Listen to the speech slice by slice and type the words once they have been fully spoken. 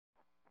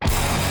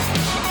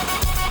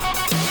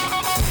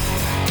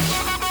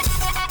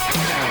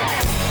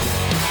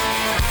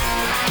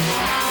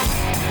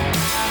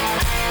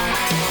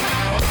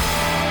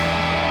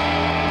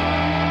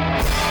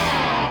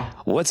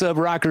What's up,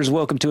 rockers?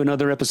 Welcome to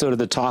another episode of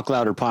the Talk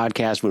Louder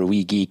podcast, where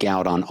we geek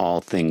out on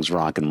all things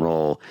rock and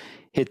roll.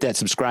 Hit that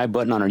subscribe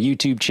button on our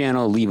YouTube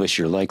channel. Leave us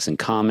your likes and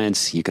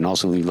comments. You can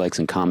also leave likes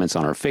and comments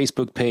on our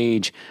Facebook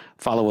page.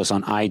 Follow us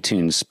on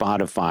iTunes,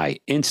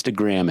 Spotify,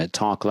 Instagram at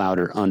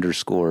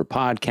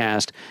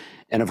talklouder_podcast.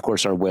 And of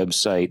course, our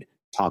website,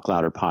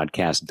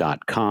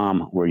 talklouderpodcast.com,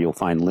 where you'll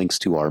find links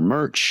to our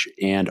merch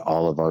and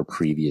all of our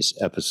previous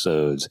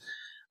episodes.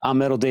 I'm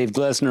Metal Dave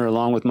Glessner,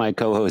 along with my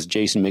co-host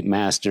Jason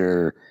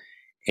McMaster.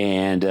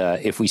 And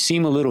if we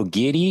seem a little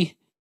giddy,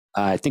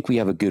 I think we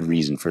have a good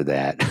reason for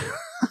that.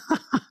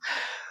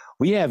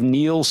 We have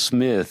Neal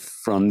Smith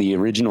from the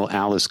original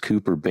Alice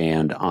Cooper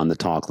band on the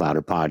Talk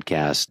Louder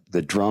podcast,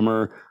 the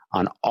drummer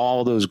on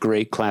all those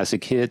great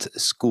classic hits: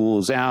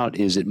 School's Out,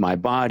 Is It My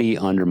Body,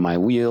 Under My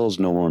Wheels,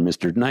 No More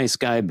Mr. Nice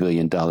Guy, $1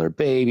 Billion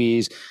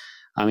Babies.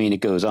 I mean, it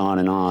goes on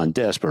and on.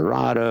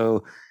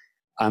 Desperado.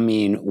 I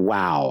mean,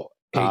 wow.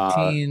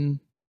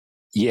 18.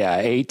 Yeah,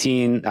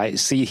 18. I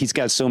see he's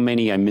got so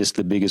many. I missed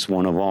the biggest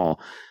one of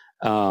all.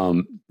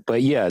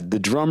 But yeah, the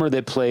drummer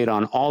that played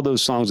on all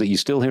those songs that you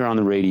still hear on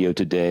the radio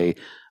today,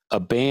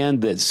 a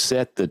band that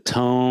set the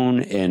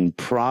tone and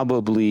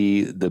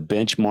probably the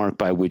benchmark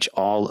by which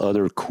all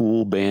other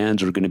cool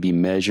bands are going to be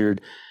measured.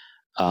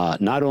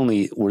 Not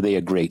only were they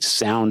a great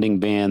sounding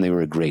band, they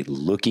were a great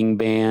looking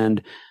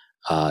band.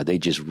 They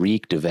just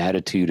reeked of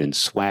attitude and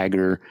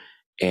swagger.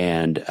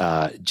 And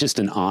just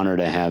an honor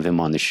to have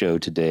him on the show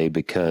today,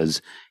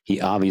 because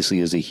he obviously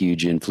is a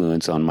huge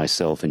influence on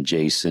myself and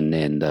Jason,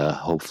 and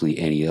hopefully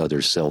any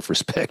other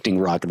self-respecting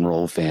rock and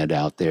roll fan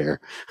out there.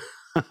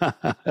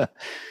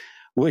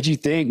 What'd you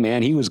think,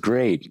 man? He was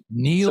great.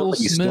 Neal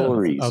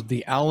Smith of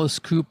the Alice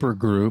Cooper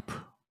group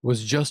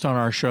was just on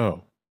our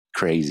show.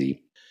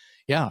 Crazy.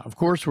 Yeah, of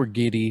course we're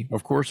giddy.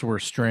 Of course we're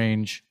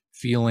strange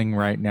feeling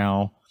right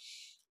now.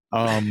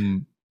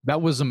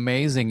 That was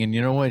amazing. And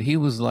you know what? He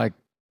was like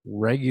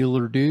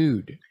regular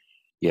dude.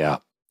 Yeah,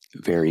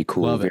 very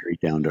cool. Very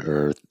down to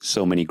earth.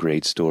 So many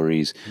great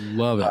stories.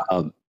 Love it.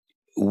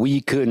 We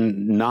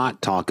couldn't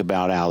not talk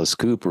about Alice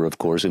Cooper, of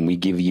course, and we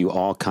give you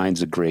all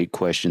kinds of great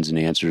questions and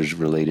answers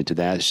related to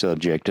that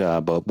subject.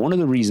 But one of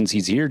the reasons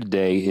he's here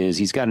today is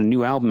he's got a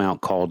new album out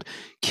called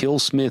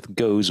Killsmith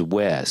Goes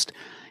West.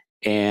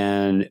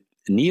 And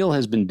Neal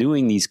has been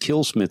doing these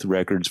Killsmith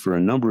records for a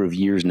number of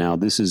years now.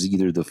 This is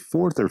either the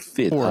fourth or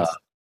fifth.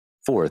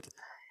 Fourth.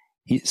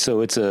 So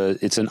it's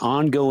an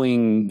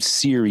ongoing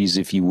series,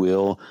 if you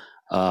will,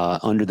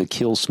 under the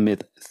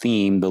Killsmith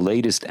theme. The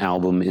latest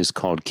album is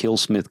called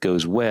Killsmith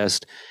Goes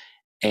West,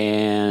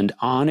 and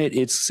on it,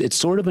 it's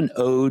sort of an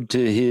ode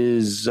to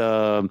his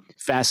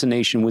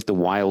fascination with the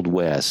Wild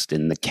West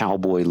and the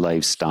cowboy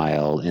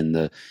lifestyle and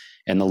the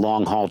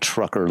long haul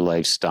trucker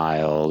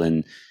lifestyle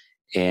and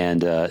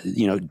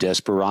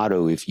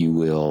Desperado, if you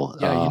will.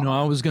 Yeah,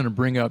 I was going to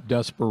bring up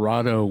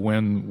Desperado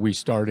when we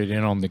started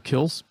in on the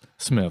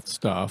Killsmith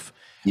stuff.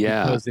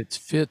 Yeah, because it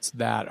fits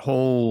that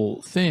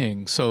whole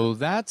thing. So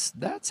that's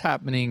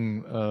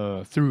happening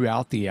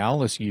throughout the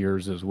Alice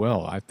years as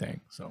well, I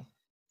think. So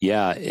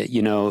yeah,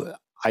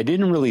 I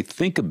didn't really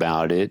think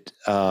about it,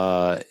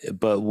 but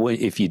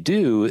if you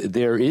do,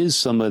 there is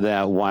some of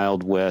that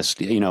Wild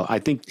West. I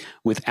think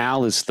with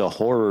Alice, the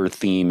horror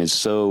theme is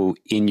so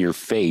in your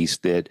face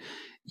that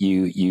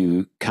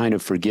you kind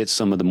of forget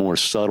some of the more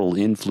subtle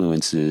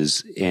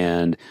influences.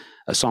 And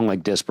a song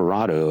like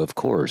Desperado, of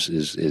course,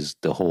 is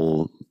the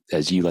whole,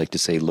 as you like to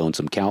say,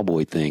 lonesome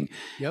cowboy thing.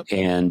 Yep.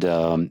 And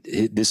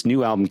this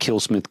new album,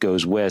 Killsmith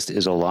Goes West,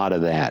 is a lot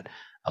of that.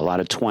 A lot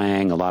of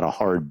twang, a lot of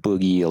hard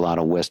boogie, a lot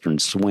of Western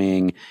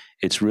swing.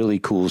 It's really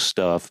cool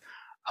stuff.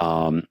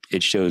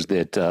 It shows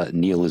that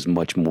Neal is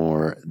much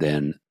more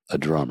than a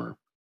drummer.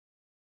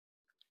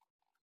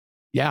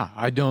 Yeah,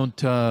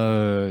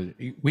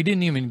 we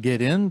didn't even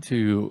get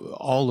into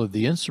all of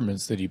the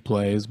instruments that he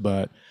plays,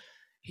 but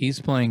he's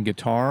playing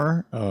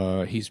guitar.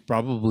 He's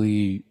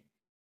probably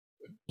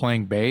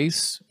playing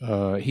bass.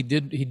 He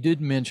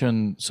did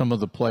mention some of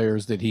the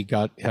players that he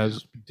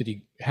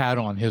had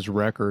on his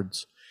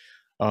records.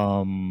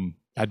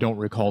 I don't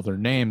recall their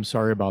names.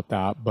 Sorry about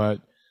that. But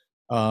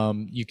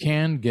you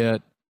can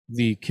get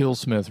the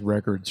Killsmith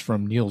records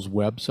from Neal's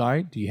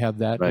website. Do you have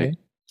that? Right. Dave?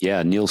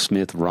 Yeah,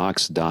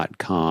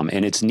 nealsmithrocks.com.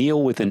 And it's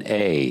Neal with an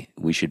A,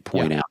 we should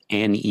point out.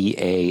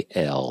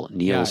 Neal.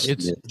 Neal Smith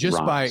it's just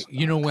Rocks.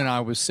 when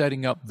I was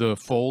setting up the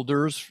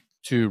folders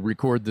to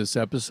record this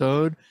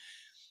episode,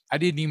 I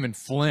didn't even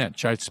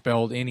flinch. I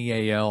spelled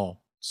Neal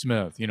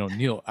Smith,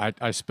 Neal.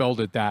 I spelled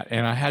it that.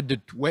 And I had to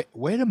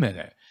wait a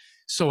minute.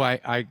 So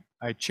I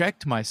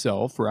checked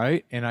myself,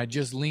 right? And I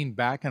just leaned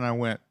back and I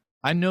went,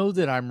 I know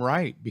that I'm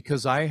right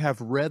because I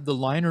have read the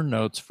liner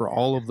notes for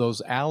all of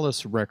those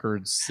Alice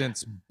records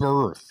since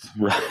birth.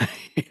 Right,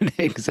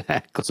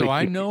 exactly. So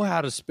I know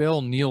how to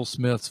spell Neal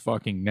Smith's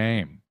fucking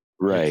name.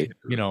 Right.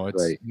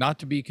 It's right. not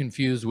to be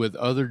confused with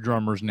other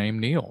drummers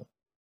named Neal.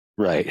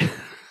 Right.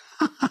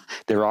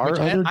 There are other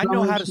drummers I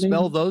know how to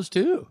spell those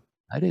too.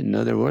 I didn't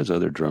know there was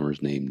other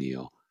drummers named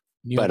Neal.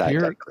 Neil but I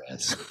Peart.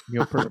 digress.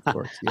 Neil Peart, of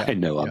course. Yeah, I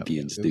know I'm yeah. being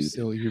It was stupid.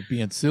 silly. You're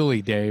being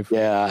silly, Dave.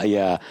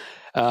 Yeah.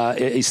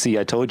 See,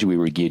 I told you we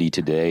were giddy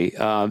today.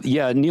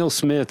 Yeah, Neal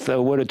Smith,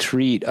 what a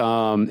treat.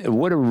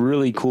 What a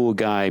really cool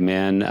guy,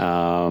 man.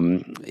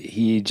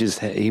 He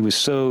was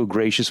so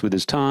gracious with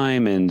his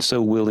time and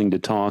so willing to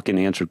talk and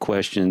answer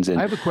questions. I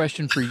And have a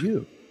question for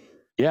you.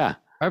 yeah,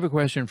 I have a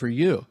question for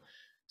you.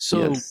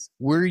 So yes.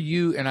 were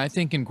you, and I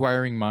think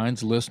inquiring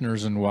minds,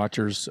 listeners and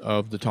watchers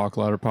of the Talk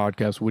Louder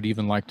podcast would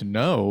even like to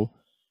know,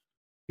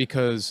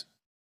 because,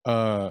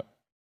 how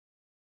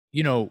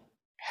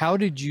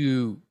did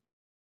you,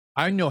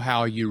 I know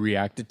how you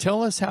reacted.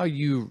 Tell us how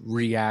you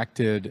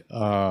reacted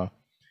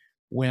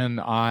when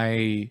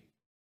I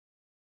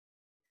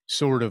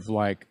sort of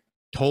like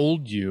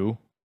told you,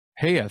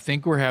 hey, I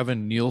think we're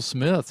having Neal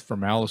Smith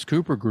from Alice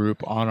Cooper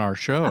Group on our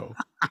show.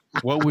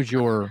 What was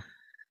your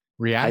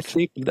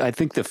reaction? I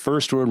think the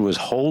first word was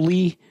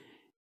holy,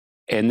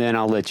 and then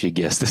I'll let you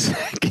guess the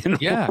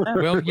second Yeah.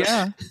 word. Well,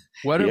 yeah.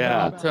 What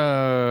Yeah.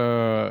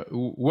 about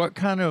what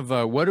kind of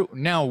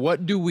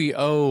what do we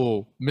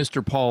owe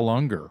Mr. Paul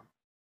Unger?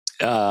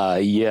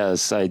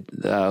 Yes,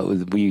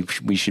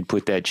 we should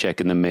put that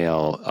check in the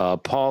mail.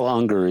 Paul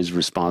Unger is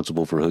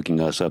responsible for hooking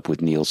us up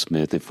with Neal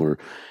Smith. If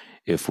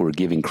we're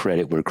giving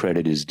credit where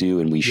credit is due,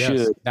 and we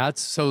should.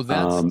 So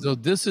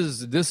this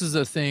is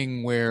a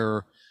thing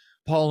where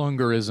Paul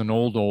Unger is an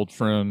old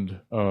friend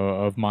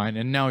of mine,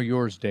 and now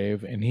yours,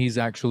 Dave, and he's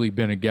actually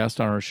been a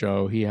guest on our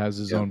show. He has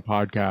his own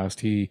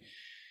podcast. He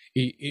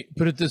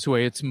put it this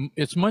way: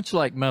 it's much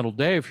like Metal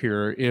Dave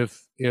here.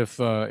 If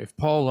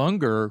Paul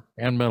Unger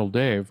and Metal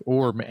Dave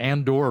or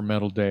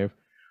Metal Dave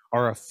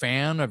are a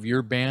fan of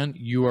your band,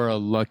 you are a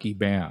lucky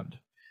band.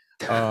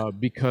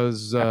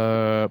 Because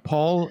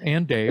Paul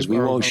and Dave, we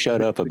won't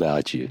shut up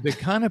about you. The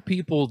kind of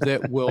people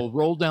that will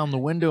roll down the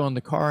window in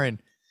the car and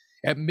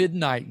at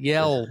midnight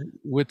yell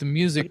with the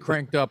music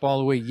cranked up all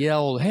the way,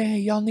 yell, "Hey,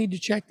 y'all need to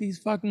check these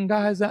fucking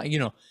guys out."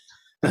 You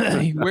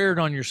wear it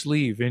on your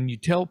sleeve and you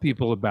tell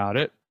people about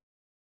it.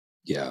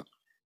 Yeah.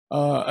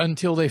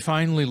 Until they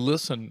finally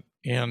listen,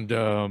 and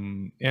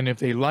if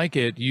they like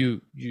it,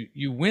 you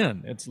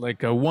win. It's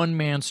like a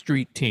one-man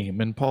street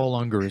team, and Paul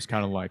Unger is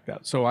kind of like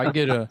that. So I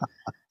get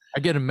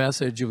a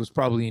message. It was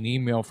probably an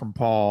email from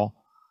Paul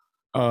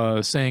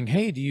saying,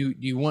 "Hey, do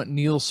you want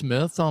Neal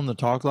Smith on the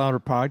Talk Louder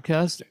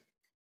podcast?"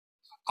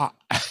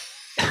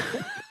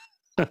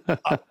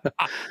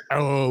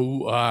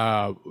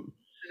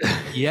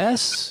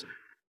 Yes.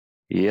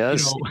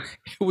 Yes.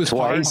 It was Twice.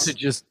 hard to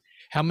just.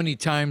 How many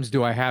times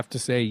do I have to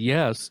say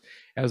yes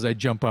as I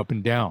jump up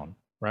and down?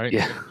 Right.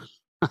 Yeah.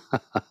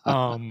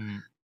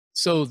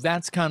 So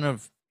that's kind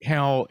of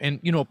how,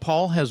 and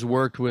Paul has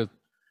worked with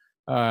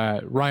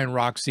Ryan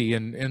Roxy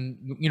and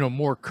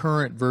more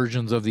current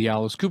versions of the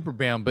Alice Cooper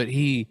band, but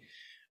he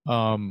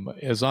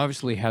as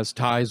obviously has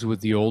ties with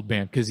the old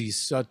band because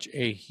he's such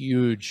a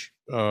huge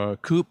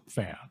Coop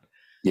fan.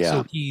 Yeah.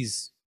 So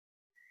he's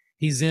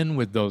in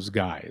with those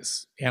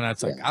guys, and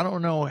it's like, I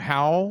don't know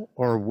how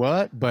or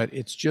what, but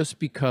it's just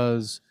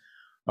because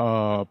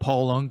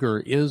Paul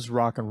Unger is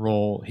rock and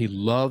roll. He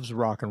loves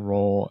rock and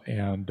roll,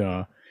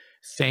 and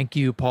thank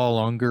you, Paul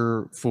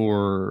Unger,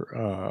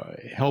 for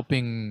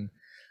helping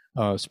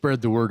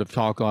spread the word of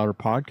Talk Louder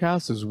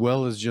podcast, as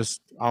well as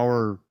just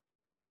our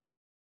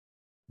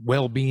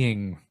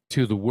well-being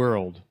to the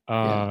world.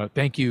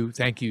 Thank you,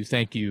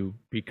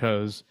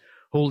 because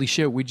holy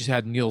shit, we just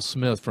had Neal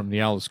Smith from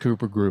the Alice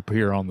Cooper Group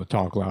here on the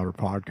Talk Louder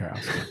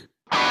podcast.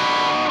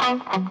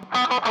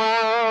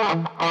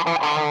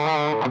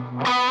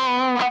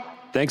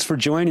 Thanks for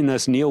joining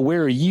us, Neal.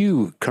 Where are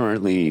you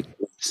currently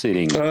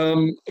sitting?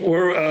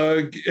 We're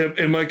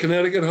in my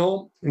Connecticut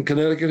home, in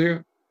Connecticut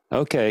here.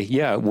 Okay,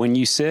 yeah. When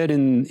you said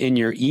in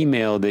your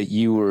email that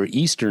you were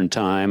Eastern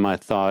time, I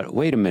thought,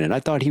 wait a minute, I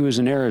thought he was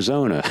in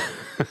Arizona.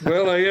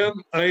 Well, I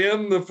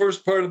am the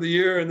first part of the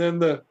year, and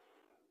then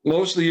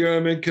most of the year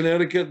I'm in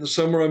Connecticut. In the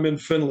summer I'm in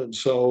Finland,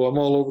 so I'm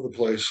all over the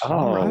place.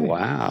 Oh, right.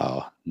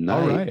 Wow.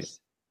 Nice. All right.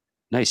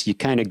 Nice. You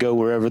kind of go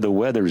wherever the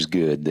weather's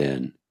good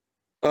then.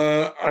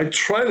 I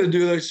try to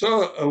do that. I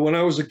saw when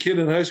I was a kid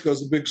in high school, I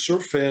was a big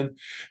surf fan,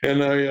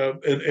 and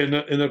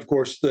and of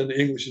course then the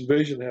English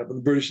invasion happened,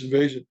 the British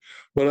invasion.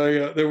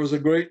 But there was a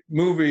great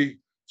movie.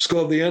 It's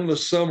called The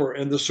Endless Summer,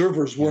 and the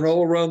surfers went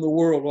all around the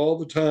world all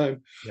the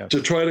time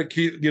to try to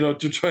keep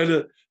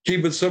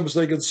it summer so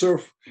they could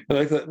surf. And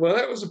I thought, well,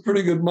 that was a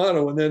pretty good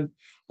motto. And then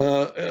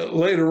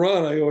later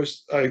on,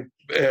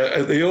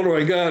 the older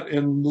I got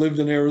and lived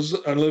in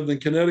Arizona, I lived in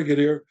Connecticut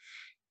here.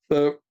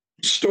 The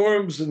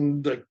storms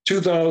in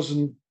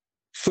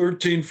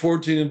 2013,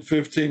 14, and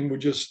 15 were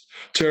just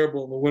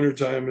terrible in the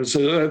wintertime. And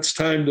so that's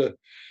time to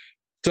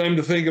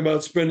think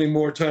about spending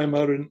more time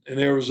out in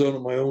Arizona,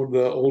 my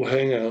old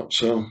hangout.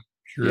 So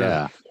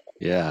Sure.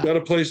 Yeah. Got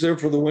a place there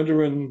for the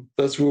winter, and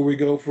that's where we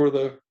go for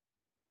the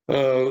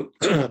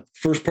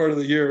first part of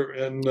the year.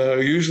 And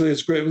usually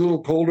it's great, a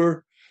little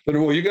colder. But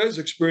well, you guys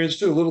experience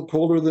too, a little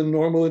colder than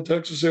normal in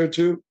Texas there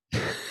too.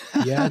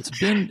 Yeah,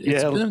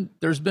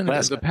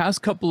 the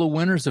past couple of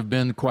winters have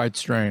been quite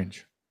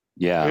strange.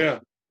 Yeah.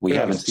 We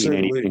Yeah, haven't to say seen the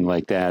anything least.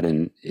 like that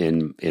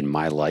in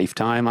my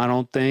lifetime, I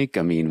don't think.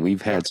 I mean,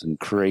 we've had some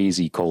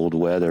crazy cold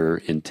weather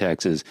in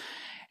Texas.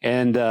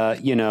 And,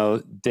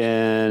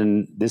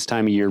 then this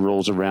time of year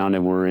rolls around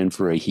and we're in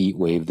for a heat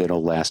wave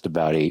that'll last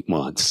about 8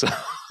 months.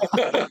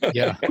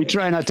 Yeah. We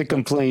try not to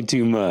complain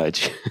too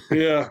much.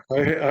 Yeah,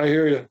 I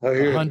hear you. I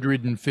hear you.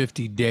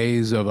 150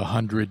 days of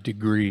 100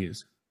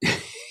 degrees.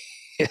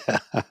 Yeah.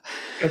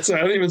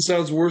 That even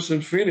sounds worse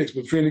than Phoenix,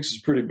 but Phoenix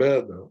is pretty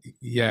bad though.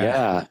 Yeah.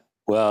 Yeah.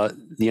 Well,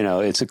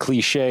 it's a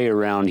cliche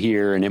around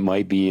here, and it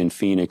might be in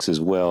Phoenix as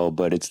well,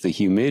 but it's the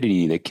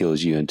humidity that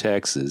kills you in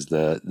Texas.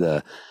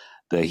 The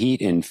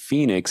heat in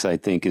Phoenix, I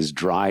think, is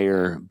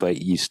drier,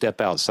 but you step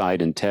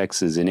outside in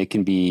Texas and it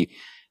can be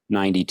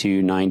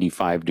 92,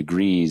 95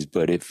 degrees,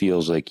 but it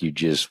feels like you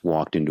just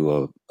walked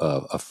into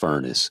a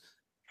furnace.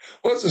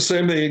 Well, it's the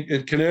same thing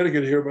in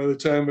Connecticut here. By the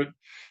time it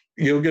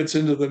gets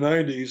into the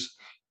 90s,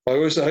 I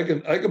wish I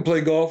can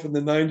play golf in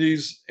the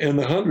 90s and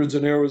the hundreds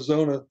in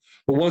Arizona,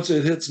 but once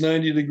it hits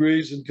 90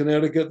 degrees in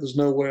Connecticut, there's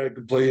no way I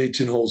can play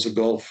 18 holes of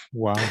golf.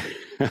 Wow.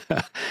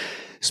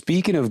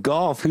 Speaking of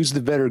golf, who's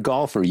the better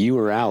golfer, you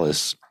or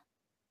Alice?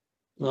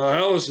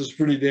 Alice is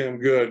pretty damn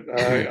good.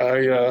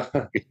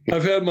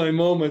 I've had my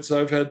moments.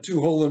 I've had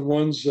 2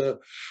 hole-in-ones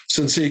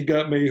since he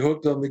got me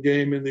hooked on the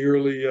game in the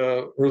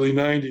early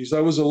 90s.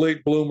 I was a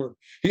late bloomer.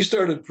 He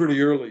started pretty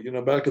early,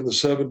 back in the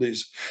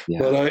 70s.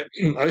 Yeah. But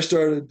I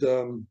started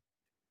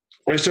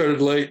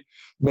late.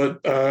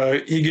 But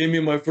he gave me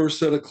my first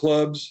set of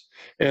clubs,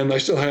 and I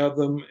still have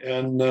them.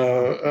 And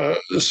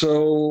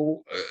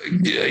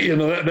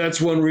that's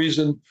one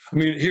reason. I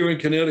mean, here in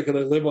Connecticut,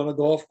 I live on a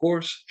golf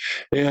course,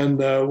 and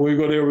when we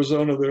go to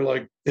Arizona, they're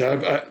like,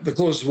 the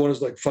closest one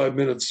is like 5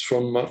 minutes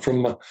from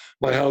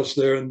my house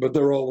there, but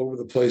they're all over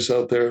the place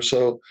out there.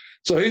 So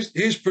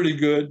he's pretty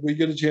good. We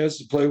get a chance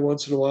to play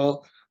once in a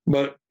while,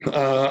 but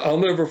I'll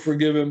never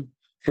forgive him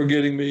for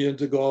getting me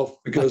into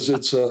golf, because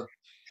it's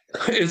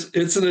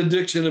an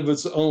addiction of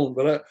its own,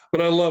 but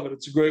I love it.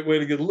 It's a great way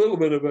to get a little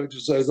bit of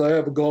exercise. I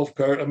have a golf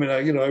cart. I mean,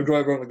 I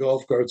drive around a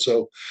golf cart,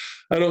 so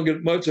I don't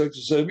get much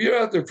exercise. But you're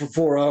out there for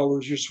 4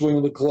 hours. You're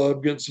swinging the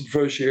club, getting some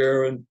fresh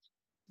air, and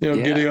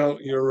getting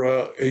out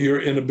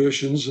your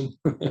inhibitions. And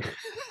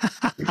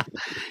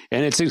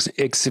and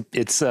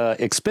it's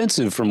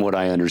expensive from what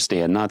I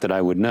understand. Not that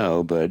I would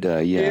know, but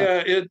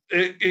yeah,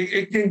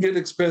 it can get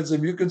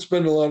expensive. You can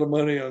spend a lot of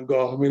money on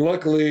golf. I mean,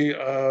 luckily,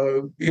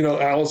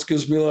 Alice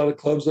gives me a lot of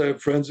clubs. I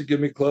have friends that give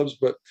me clubs,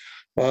 but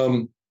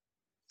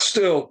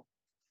still,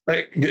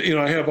 I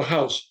have a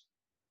house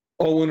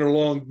all winter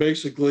long.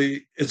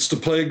 Basically, it's to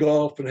play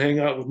golf and hang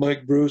out with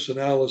Mike Bruce and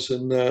Alice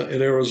in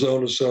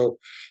Arizona. So,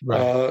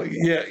 Right.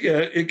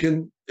 it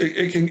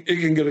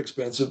can get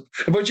expensive,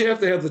 but you have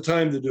to have the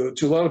time to do it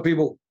too. A lot of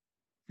people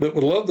that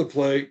would love to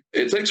play,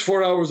 it takes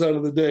 4 hours out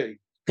of the day.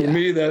 For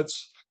me,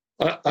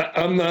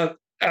 I'm not.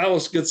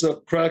 Alice gets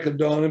up crack of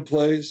dawn and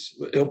plays.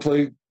 He'll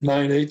play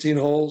 9, 18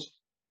 holes,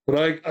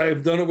 but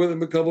I've done it with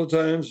him a couple of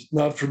times.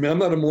 Not for me. I'm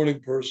not a morning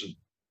person.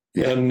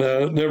 Yeah. And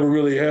never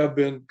really have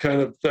been.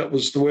 Kind of, that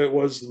was the way it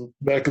was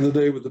back in the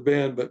day with the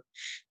band. But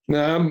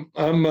now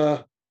I'm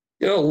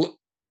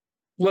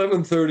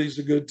 11:30 is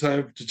a good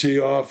time to tee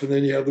off, and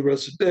then you have the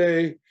rest of the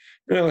day.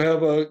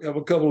 Have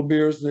a couple of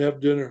beers and have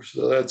dinner.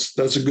 So that's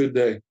a good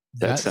day.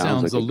 That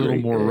sounds like a little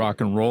more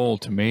rock and roll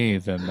to me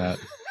than that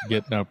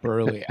getting up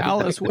early.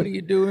 Alice, what are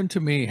you doing to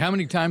me? How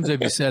many times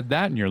have you said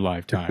that in your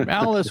lifetime?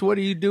 Alice, what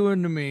are you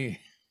doing to me?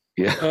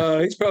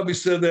 Yeah. He's probably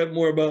said that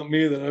more about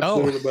me than I've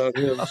said it about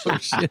him. So. Oh,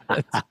 shit.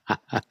 I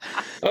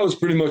was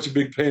pretty much a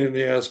big pain in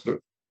the ass, but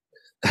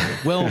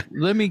well,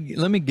 let me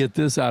get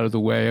this out of the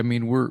way. I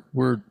mean, we're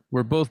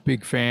both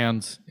big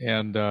fans,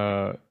 and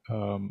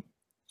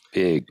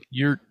big.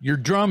 Your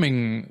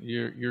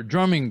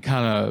drumming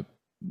kind of,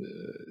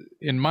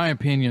 in my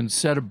opinion,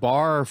 set a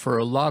bar for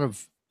a lot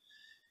of,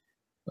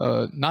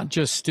 not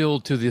just still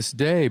to this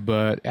day,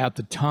 but at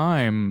the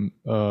time,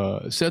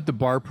 set the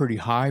bar pretty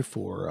high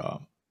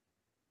for.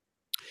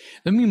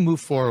 Let me move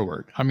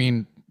forward. I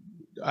mean,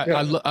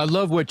 I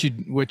love what you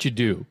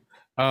do.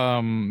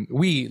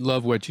 We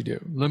love what you do.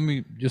 Let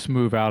me just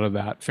move out of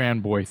that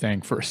fanboy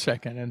thing for a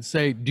second and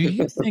say, do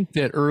you think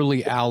that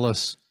early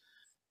Alice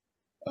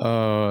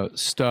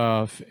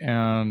stuff,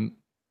 and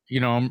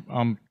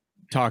I'm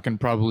talking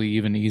probably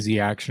even Easy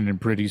Action and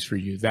Pretties for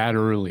You, that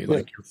early,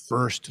 like your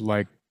first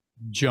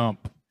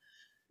jump,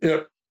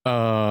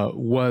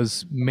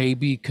 was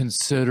maybe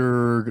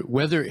considered,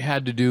 whether it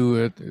had to do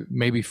with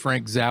maybe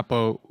Frank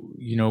Zappa,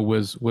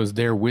 was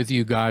there with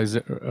you guys,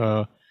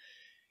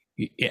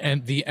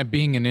 and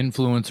being an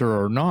influencer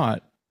or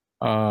not,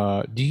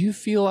 do you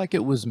feel like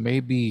it was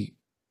maybe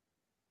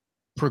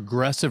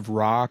progressive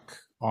rock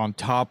on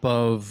top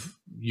of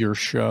your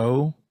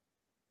show?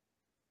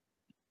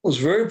 It was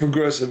very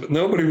progressive.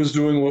 Nobody was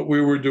doing what we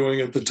were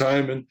doing at the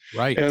time, and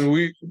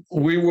we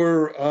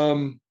were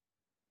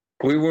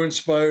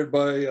inspired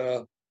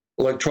by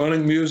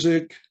electronic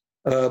music,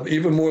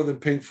 even more than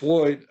Pink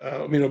Floyd.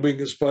 Being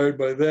inspired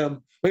by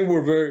them. I mean,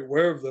 we're very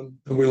aware of them,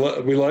 and we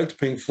liked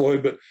Pink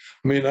Floyd. But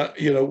I mean,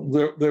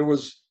 there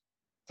was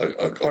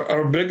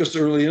our biggest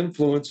early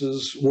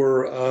influences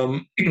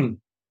were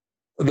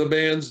the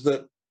bands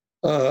that,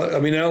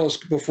 Alice,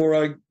 before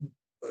I,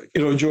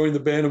 joined the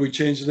band and we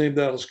changed the name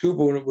to Alice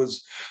Cooper when it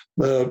was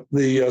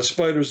the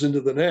Spiders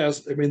Into the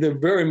Nest. I mean, they're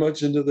very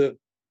much into the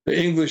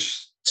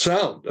English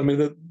sound. I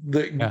mean,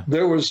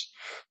 there was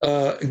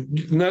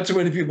not too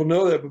many people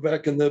know that, but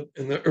back in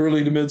the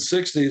early to mid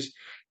 '60s,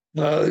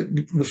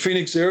 the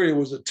Phoenix area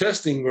was a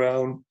testing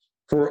ground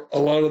for a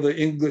lot of the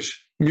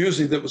English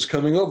music that was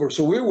coming over.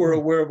 So we were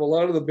aware of a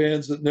lot of the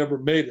bands that never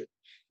made it,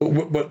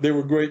 but they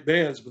were great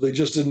bands, but they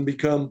just didn't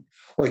become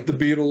like the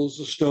Beatles,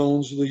 the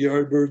Stones, or the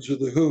Yardbirds, or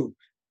the Who.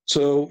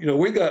 So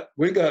we got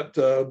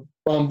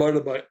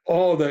bombarded by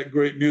all that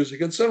great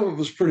music, and some of it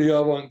was pretty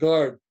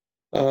avant-garde.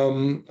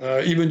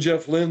 Even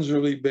Jeff Lynne's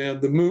early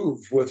band, The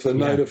Move, with A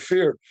Night of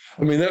Fear.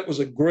 I mean, that was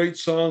a great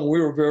song.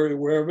 We were very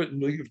aware of it,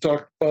 and we've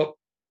talked about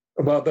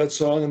that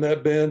song and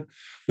that band,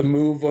 The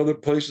Move. Other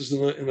places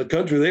in the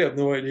country, they have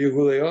no idea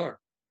who they are.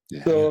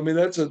 Yeah. So I mean,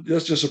 that's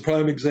just a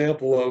prime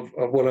example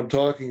of what I'm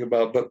talking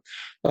about. But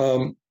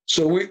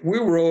so we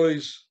were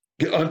always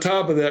on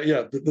top of that,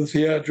 the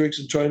theatrics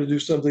and trying to do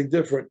something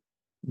different.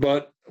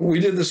 But we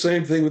did the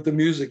same thing with the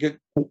music.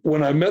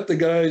 When I met the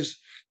guys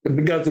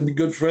and got to be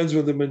good friends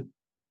with them in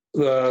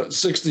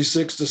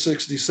 66 to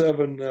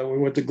 67, we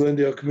went to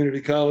Glendale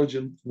Community College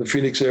in the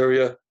Phoenix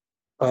area.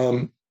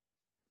 I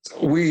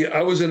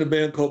was in a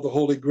band called the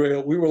Holy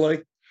Grail. We were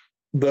like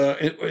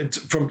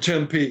from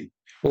Tempe,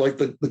 like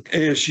the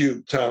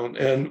ASU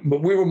town,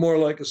 but we were more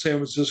like a San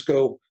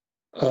Francisco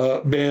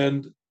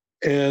band,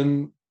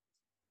 and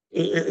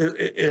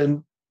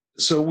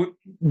so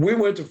we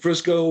went to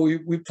Frisco.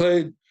 We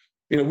played,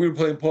 we were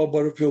playing Paul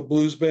Butterfield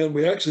Blues Band.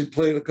 We actually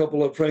played a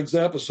couple of Frank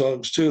Zappa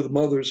songs too, the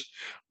Mothers,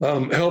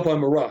 Help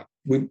I'm a Rock.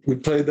 We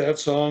played that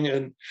song,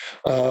 and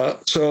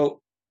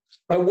so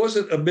I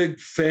wasn't a big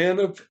fan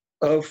of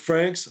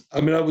Frank's.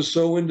 I mean, I was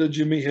so into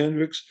Jimi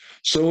Hendrix,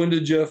 so into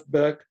Jeff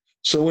Beck,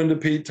 so into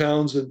Pete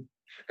Townsend,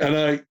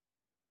 and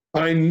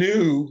I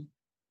knew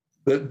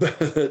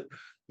that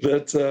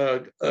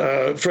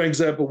Frank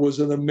Zappa was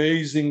an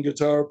amazing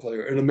guitar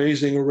player, an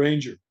amazing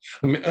arranger,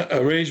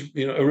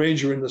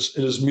 arranger in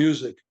his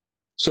music.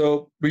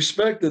 So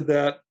respected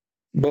that,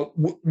 but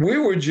we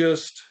were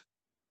just,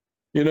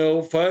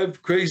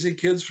 five crazy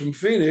kids from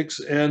Phoenix,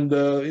 and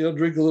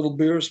drink a little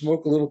beer,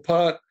 smoke a little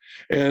pot,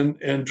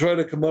 and try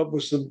to come up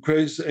with some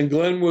crazy. And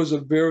Glenn was a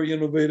very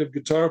innovative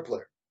guitar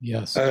player.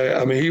 Yes,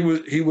 I mean,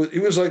 he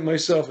was like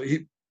myself.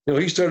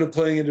 He started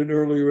playing at an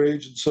earlier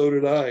age, and so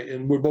did I.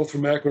 And we're both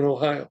from Akron,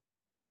 Ohio.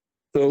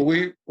 So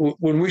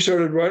when we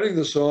started writing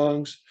the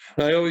songs,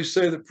 and I always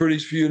say that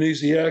Pretty's Few and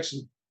Easy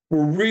Accent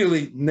were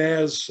really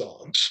Naz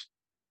songs.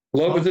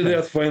 Love It to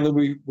Death.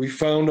 Finally, we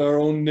found our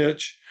own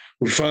niche.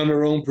 We found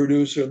our own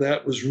producer, and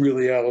that was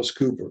really Alice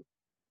Cooper.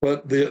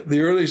 But the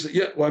early,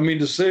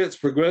 to say it's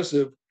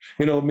progressive,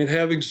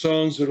 having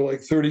songs that are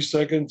like 30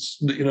 seconds,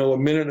 a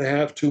minute and a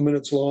half, 2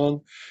 minutes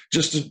long,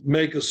 just to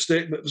make a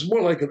statement. It was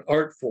more like an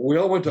art form.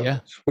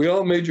 We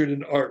all majored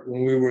in art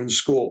when we were in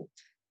school.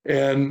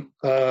 And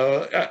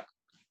I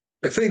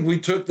think we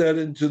took that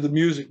into the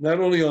music, not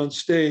only on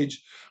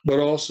stage, but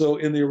also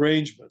in the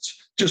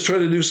arrangements. Just try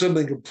to do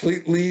something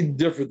completely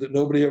different that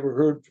nobody ever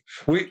heard.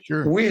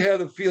 We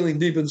had a feeling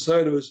deep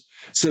inside of us,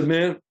 said,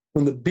 man,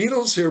 when the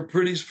Beatles hear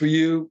Pretty's for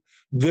You,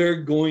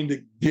 they're going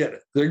to get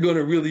it. They're going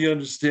to really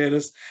understand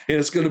us, and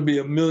it's going to be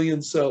a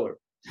million seller.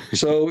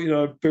 So,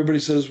 everybody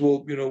says,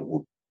 well,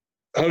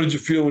 how did you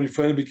feel when you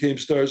finally became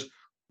stars?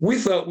 We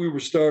thought we were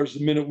stars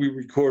the minute we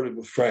recorded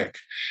with Frank.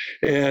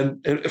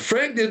 And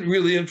Frank didn't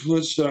really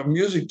influence our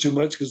music too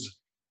much because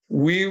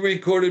we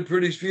recorded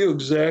Pretty's Few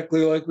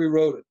exactly like we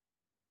wrote it.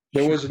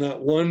 There was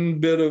not one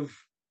bit of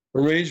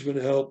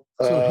arrangement help.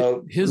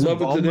 So his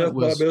Love It to Death,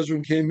 Bob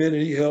Ezrin came in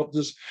and he helped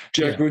us.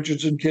 Jack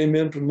Richardson came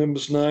in from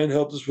Nimbus 9,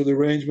 helped us with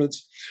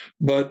arrangements.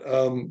 But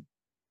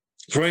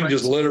Frank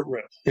just let it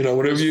rip.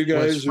 Whatever you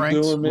guys are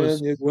doing,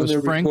 man, when they're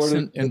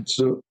recording.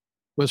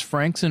 Was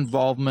Frank's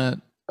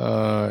involvement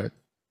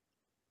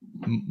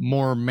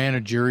more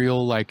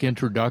managerial, like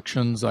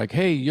introductions, like,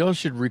 hey, y'all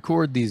should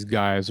record these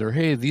guys, or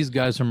hey, these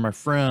guys are my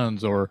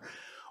friends, or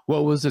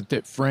what was it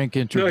that Frank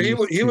introduced?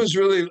 No, he was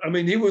really,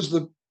 he was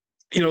the,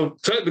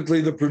 technically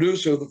the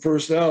producer of the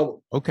first album.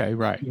 Okay,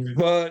 right.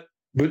 But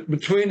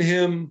between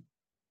him,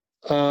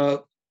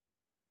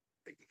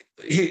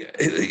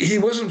 he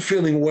wasn't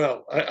feeling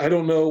well. I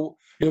don't know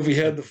if he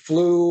had the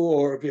flu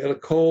or if he had a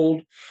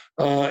cold.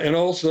 And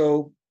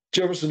also,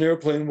 Jefferson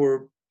Airplane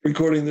were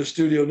recording the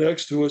studio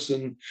next to us,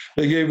 and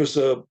they gave us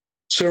a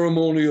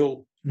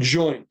ceremonial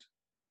joint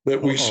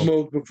that we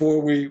smoked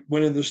before we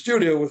went in the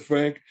studio with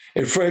Frank.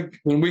 And Frank,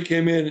 when we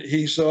came in,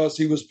 he saw us,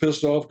 he was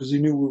pissed off because he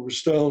knew we were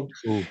stoned.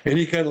 Ooh. And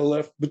he kind of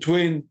left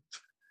between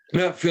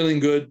not feeling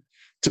good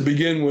to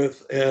begin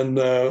with and,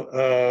 not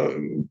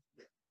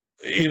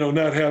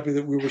happy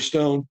that we were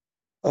stoned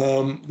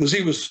because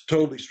he was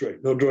totally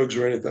straight, no drugs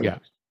or anything. Yeah.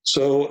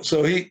 So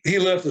he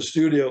left the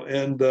studio,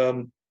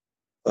 and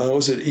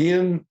was it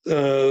Ian,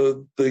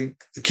 the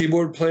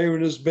keyboard player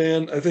in his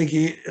band? I think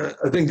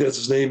that's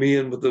his name,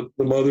 Ian, with the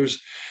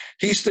Mothers.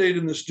 He stayed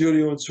in the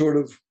studio and sort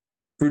of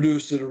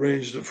produced it,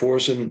 arranged it for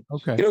us. And,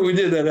 Okay. we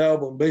did that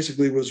album,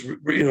 basically was,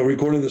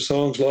 recording the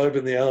songs live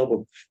in the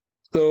album.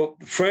 So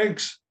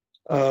Frank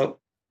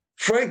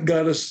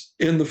got us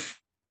in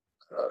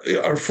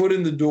our foot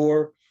in the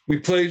door. We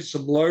played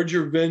some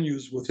larger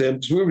venues with him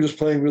because we were just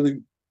playing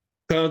really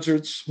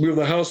concerts. We were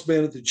the house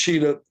band at the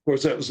Cheetah. Of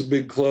course, that was a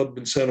big club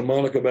in Santa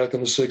Monica back in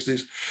the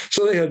 60s.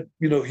 So they had,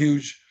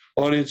 huge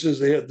audiences.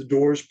 They had the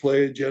Doors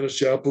played, Janis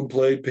Joplin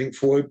played, Pink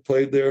Floyd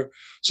played there.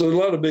 So a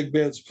lot of big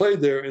bands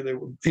played there, and they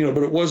were,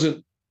 but it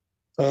wasn't.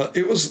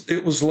 It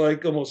was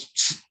like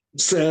almost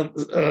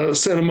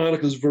Santa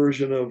Monica's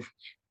version of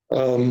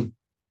the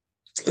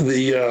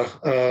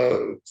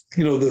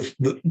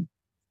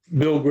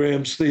Bill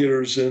Graham's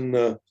theaters in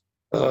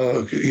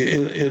on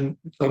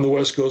the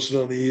West Coast and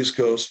on the East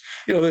Coast.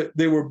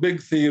 They were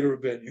big theater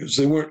venues.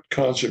 They weren't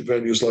concert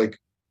venues like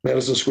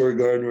Madison Square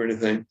Garden or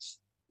anything.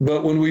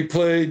 But when we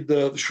played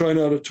the Shrine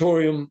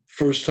Auditorium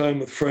first time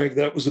with Frank,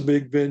 that was a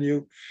big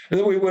venue. And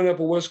then we went up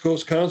a West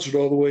Coast concert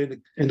all the way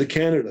into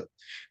Canada.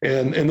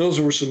 And those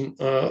were some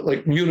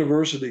like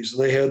universities.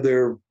 They had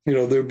their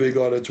big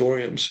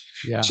auditoriums.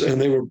 Yeah. And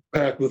they were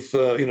packed with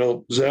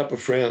Zappa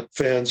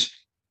fans.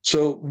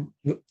 So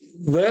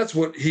that's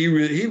what he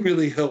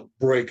really helped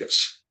break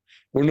us,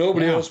 where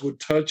nobody else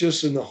would touch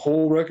us in the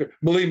whole record.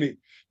 Believe me,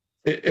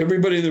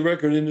 everybody in the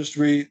record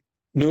industry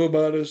knew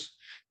about us,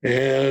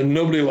 and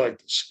nobody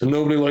liked us, and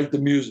nobody liked the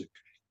music.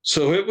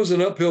 So it was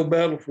an uphill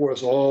battle for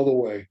us all the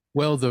way.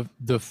 Well,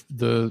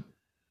 the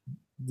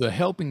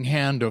helping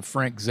hand of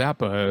Frank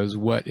Zappa is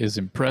what is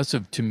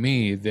impressive to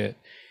me, that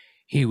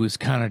he was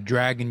kind of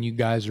dragging you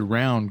guys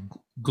around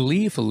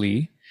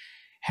gleefully,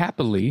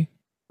 happily,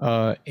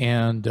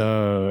 and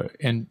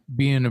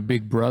being a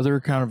big brother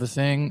kind of a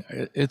thing.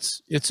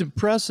 It's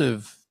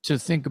impressive to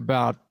think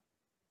about,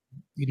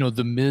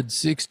 the mid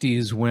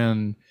 60s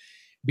when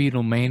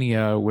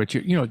Beatlemania, which,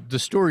 the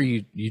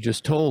story you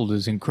just told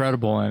is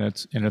incredible, and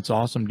it's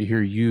awesome to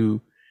hear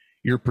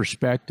your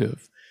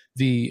perspective.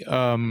 The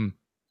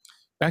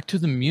back to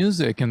the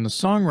music and the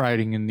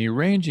songwriting and the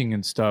arranging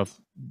and stuff.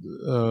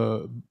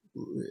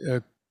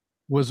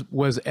 Was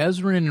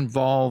Ezrin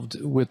involved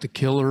with the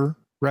Killer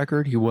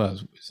record? He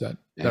was. Is that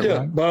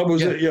right? Bob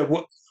was.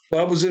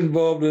 Bob was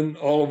involved in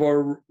all of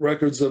our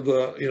records of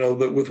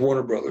with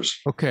Warner Brothers.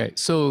 Okay,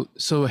 so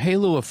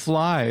Halo of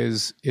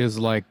Flies is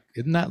like,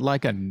 isn't that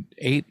like an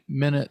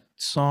 8-minute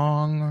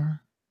song?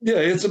 Yeah,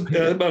 it's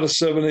about a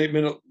 7-8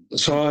 minute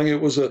song.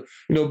 It was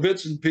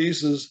bits and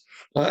pieces.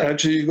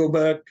 Actually, you go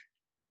back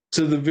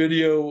to the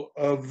video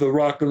of the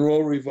rock and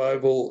roll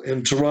revival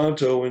in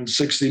Toronto in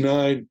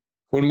 '69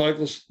 when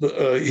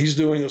he's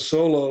doing a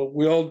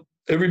solo.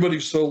 Everybody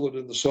soloed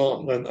in the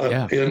song in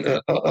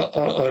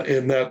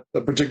that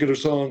particular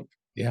song.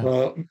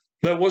 Yeah.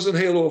 That wasn't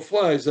Halo of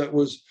Flies. That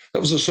was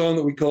a song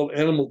that we called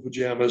Animal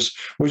Pajamas,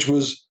 which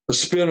was a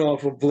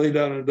spin-off of Lay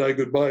Down and Die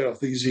Goodbye off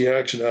the Easy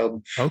Action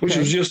album, which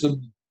was just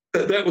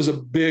that was a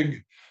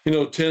big,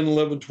 10,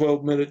 11,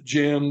 12-minute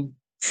jam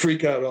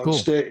freak out on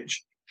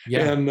stage.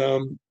 Yeah.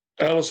 And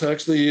Alice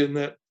Huxley in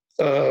that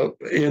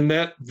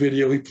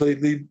video, he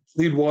played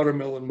lead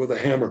watermelon with a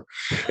hammer,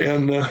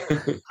 and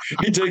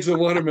he takes a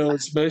watermelon,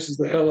 smashes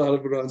the hell out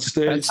of it on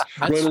stage,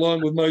 right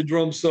along with my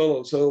drum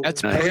solo. So I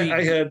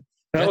had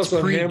Alice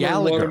on hammer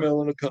and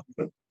watermelon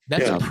accompaniment.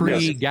 That's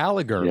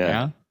pre-Gallagher,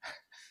 man.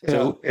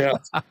 So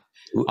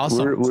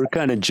awesome. We're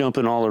kind of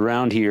jumping all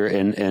around here,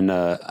 and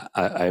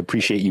I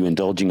appreciate you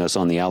indulging us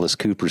on the Alice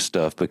Cooper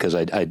stuff, because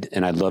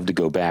I'd love to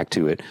go back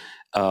to it.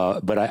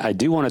 But I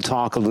do want to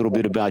talk a little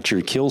bit about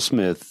your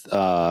Killsmith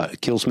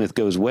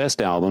Goes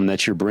West album.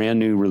 That's your brand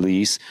new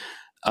release.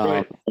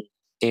 Right.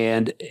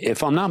 And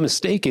if I'm not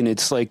mistaken,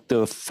 it's like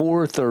the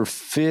 4th or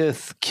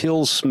 5th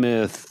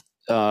Killsmith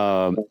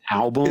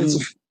album.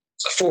 It's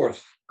a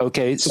 4th.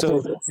 Okay,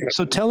 so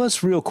tell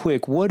us real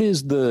quick, what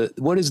is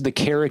the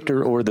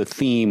character or the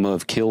theme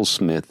of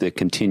Killsmith that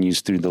continues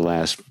through the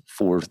last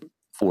four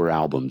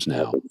albums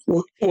now?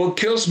 Well,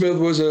 Killsmith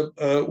was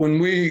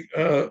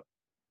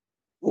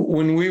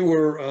when we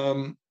were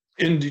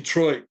in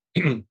Detroit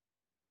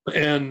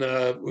and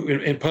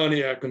in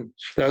Pontiac, and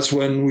that's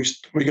when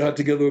we got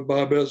together with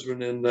Bob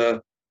Ezrin in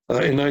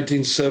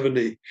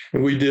 1970,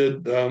 and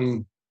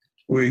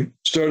we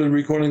started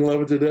recording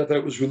Love It to Death.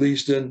 That was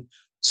released in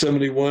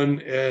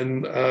 71,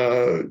 and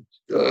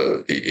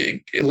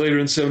later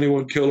in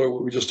 71, Killer,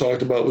 what we just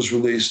talked about, was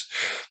released.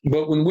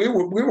 But when we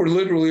were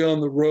literally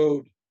on the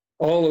road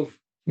all of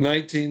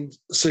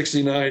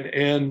 1969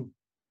 and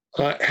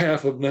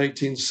half of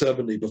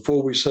 1970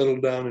 before we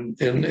settled down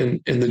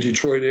in the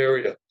Detroit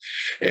area.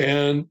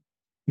 And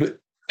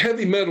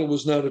heavy metal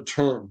was not a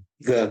term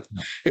then.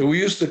 And we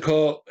used to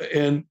call,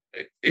 and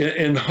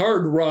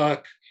hard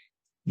rock,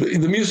 the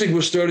music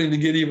was starting to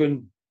get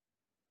even,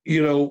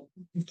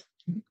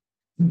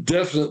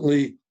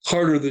 definitely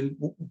harder than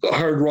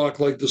hard rock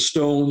like the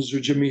Stones or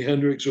Jimi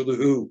Hendrix or the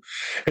Who.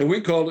 And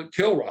we called it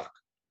kill rock.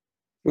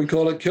 we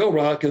called it Kill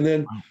Rock. And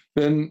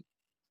then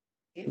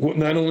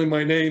not only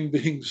my name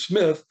being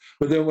Smith,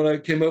 but then when I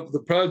came up with the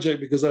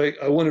project, because I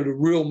wanted a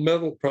real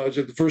metal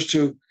project, the first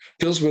two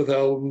Killsmith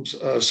albums,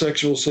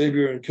 Sexual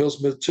Savior and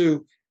Killsmith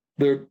 2,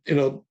 they're,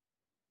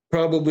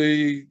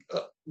 probably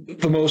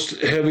the most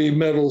heavy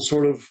metal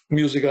sort of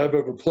music I've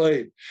ever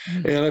played.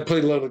 And I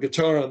played a lot of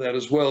guitar on that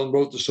as well and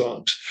wrote the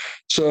songs.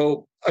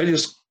 So I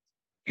just,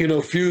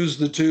 fused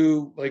the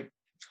two, like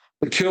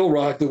the Kill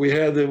Rock that we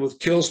had then with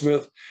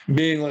Killsmith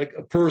being like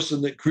a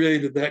person that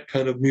created that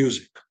kind of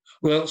music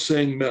without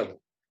saying metal.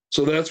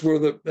 So that's where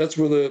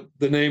the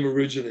name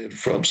originated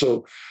from.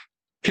 So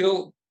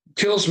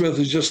Killsmith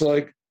is just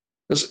like,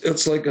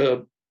 it's like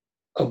a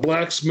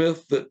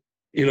blacksmith that,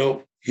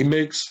 he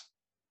makes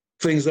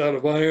things out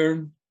of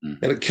iron,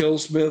 and a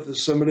killsmith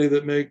is somebody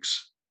that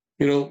makes,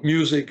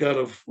 music out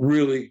of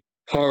really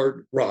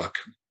hard rock.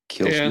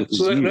 And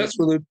so that's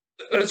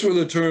where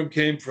the term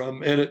came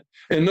from, and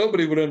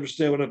nobody would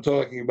understand what I'm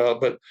talking about.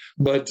 But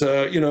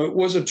it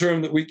was a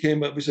term that we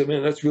came up. We said,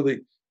 man, that's really.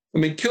 I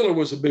mean, killer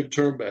was a big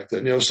term back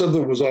then.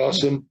 Something was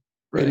awesome,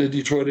 right. And in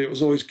Detroit it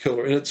was always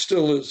killer, and it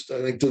still is, I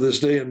think, to this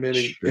day in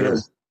many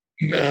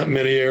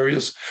many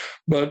areas.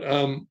 But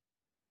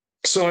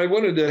so I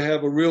wanted to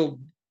have a real.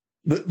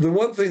 The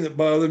one thing that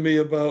bothered me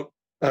about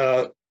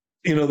the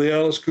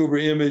Alice Cooper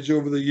image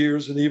over the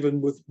years, and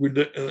even with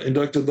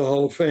inducted the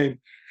Hall of Fame,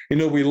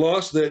 we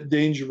lost that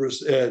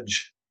dangerous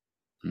edge,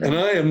 and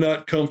I am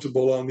not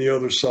comfortable on the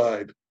other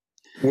side,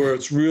 where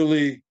it's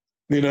really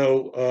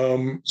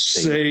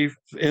safe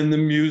and the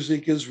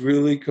music is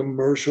really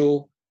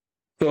commercial.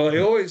 So I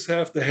always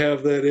have to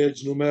have that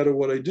edge no matter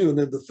what I do. And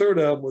then the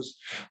third album was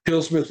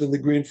Killsmith and the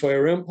Green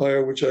Fire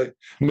Empire, which I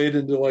made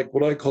into like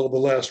what I call the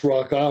last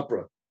rock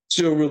opera.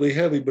 Still really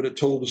heavy, but it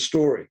told a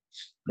story.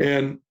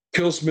 And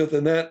Killsmith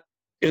in that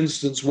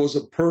instance was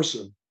a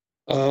person.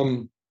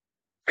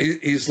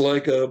 He's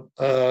like an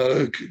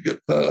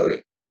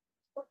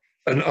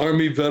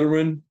Army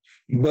veteran,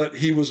 but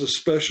he was a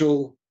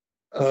special,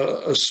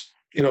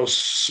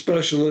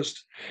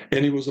 specialist,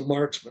 and he was a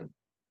marksman.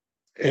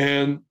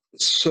 And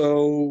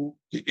so,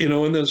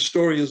 and the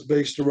story is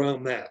based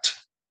around that.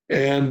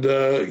 And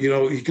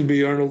he can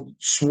be Arnold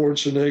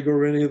Schwarzenegger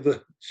or any of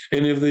the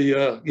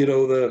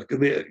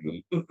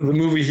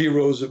movie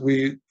heroes that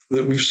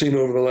we've seen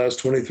over the last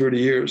 20, 30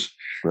 years.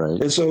 Right.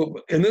 And so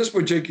in this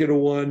particular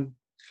one,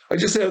 I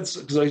just had,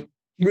 because I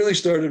really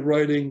started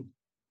writing.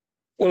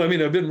 Well, I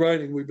mean, I've been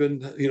writing. We've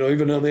been,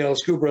 even on the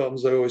Alice Cooper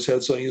albums, I always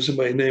had using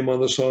my name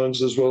on the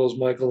songs as well as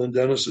Michael and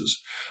Dennis's.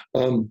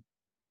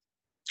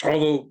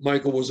 Although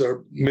Michael was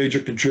our major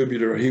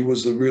contributor, he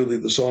was really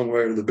the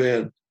songwriter of the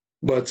band.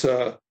 But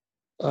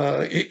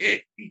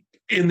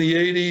in the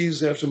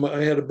 80s, after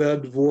I had a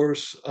bad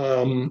divorce,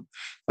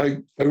 I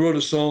wrote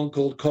a song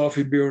called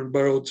Coffee, Beer, and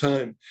Borrowed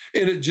Time.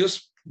 And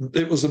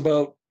it was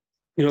about,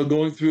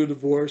 going through a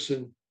divorce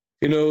and,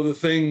 the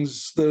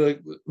things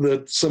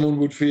that someone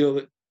would feel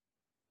that,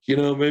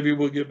 maybe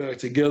we'll get back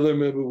together,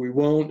 maybe we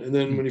won't. And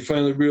then when you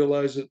finally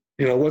realize it,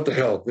 what the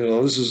hell,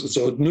 it's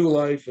a new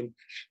life, and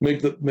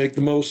make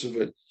the most of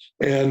it.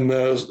 And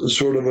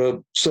sort of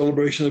a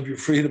celebration of your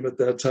freedom at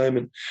that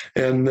time.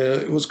 And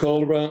it was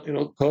called around,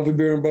 Coffee,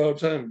 Beer, and Borrowed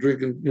Time,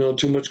 drinking,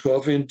 too much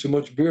coffee and too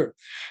much beer.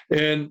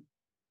 And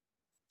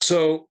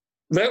so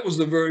that was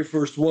the very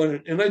first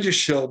one. And I just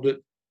shelved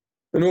it.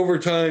 And over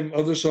time,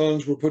 other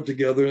songs were put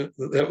together.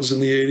 That was in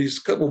the 80s,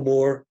 a couple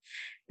more.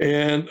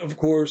 And of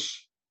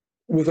course,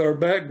 with our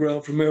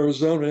background from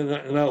Arizona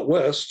and out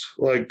west,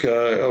 like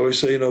I always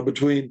say,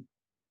 between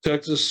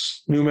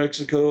Texas, New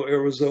Mexico,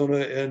 Arizona,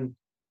 and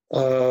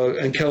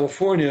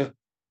California,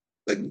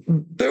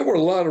 there were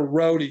a lot of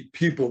rowdy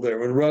people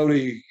there and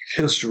rowdy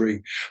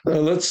history.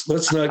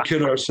 Let's not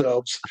kid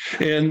ourselves.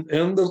 And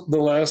the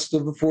last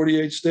of the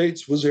 48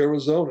 states was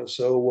Arizona.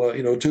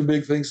 So two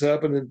big things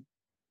happened in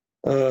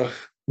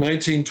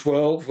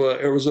 1912.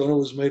 Arizona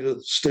was made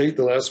a state,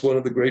 the last one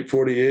of the Great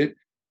 48.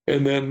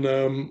 And then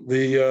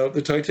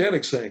the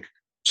Titanic sank.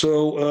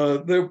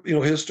 So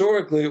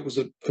historically, it was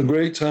a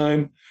great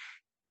time.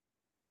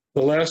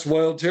 The last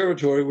wild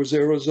territory was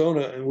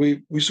Arizona, and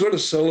we sort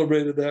of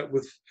celebrated that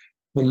with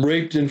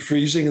Raped and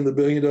Freezing, and the $1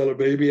 Billion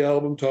Baby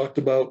album talked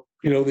about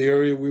the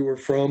area we were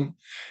from,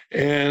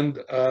 and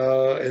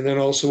then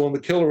also on the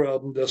Killer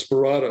album,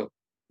 Desperado.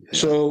 Yeah.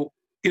 So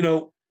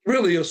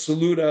really a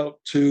salute out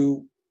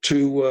to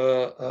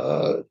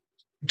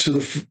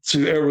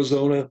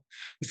Arizona,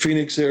 the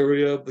Phoenix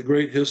area, the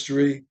great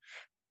history,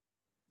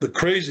 the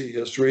crazy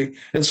history.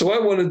 And so I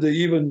wanted to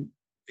even,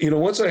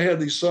 once I had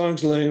these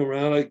songs laying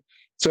around, I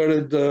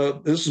started,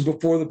 this is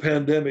before the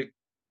pandemic,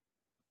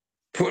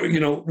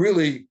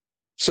 really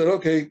said,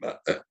 okay,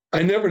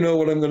 I never know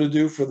what I'm going to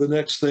do for the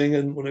next thing.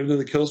 And when I do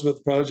the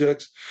Killsmith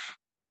projects,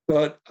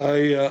 but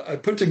I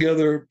put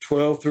together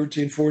 12,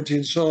 13,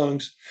 14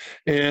 songs.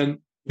 And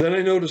then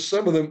I noticed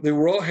some of them, they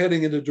were all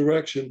heading in a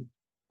direction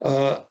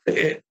that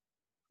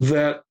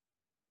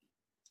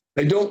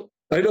I don't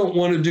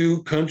want to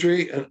do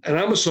country, and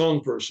I'm a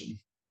song person.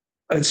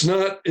 It's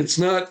not.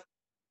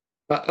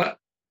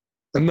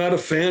 I'm not a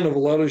fan of a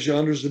lot of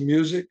genres of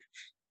music,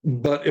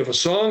 but if a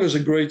song is a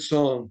great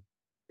song,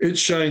 it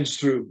shines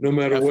through no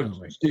matter Definitely.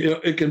 what. You know,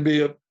 it can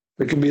be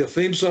a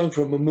theme song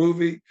from a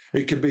movie.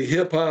 It can be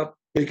hip hop.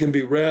 It can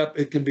be rap.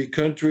 It can be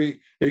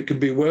country. It can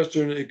be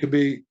Western. It could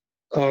be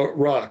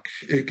rock.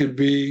 It could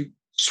be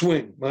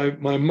swing.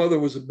 My mother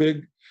was a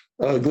big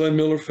Glenn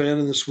Miller fan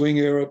in the swing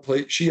era.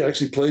 She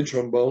actually played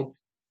trombone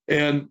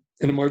and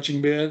in a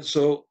marching band.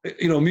 So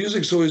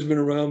music's always been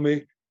around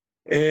me,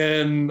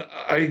 and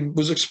I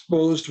was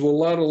exposed to a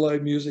lot of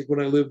live music when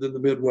I lived in the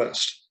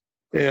Midwest,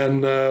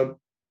 and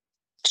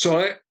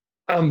so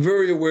I'm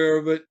very aware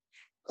of it.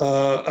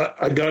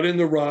 I got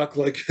into rock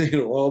like a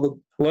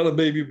lot of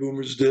baby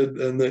boomers did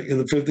in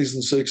the 50s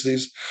and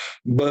 60s,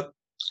 but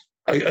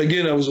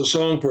I was a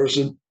song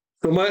person.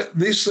 So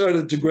these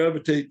started to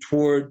gravitate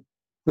toward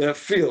that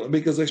feel, and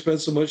because I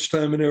spent so much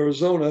time in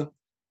Arizona,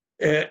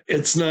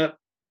 it's not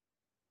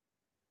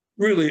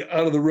really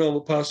out of the realm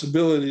of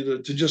possibility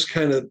to just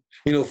kind of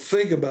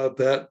think about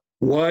that.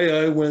 Why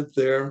I went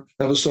there.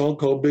 I have a song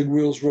called "Big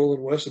Wheels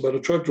Rolling West" about a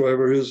truck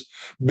driver. His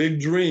big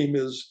dream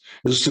is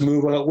to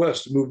move out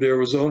west, to move to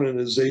Arizona, and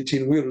his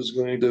 18-wheeler is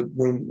going to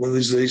one of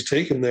these days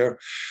take him there.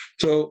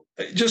 So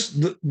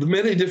just the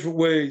many different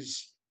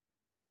ways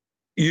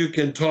you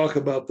can talk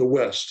about the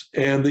West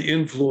and the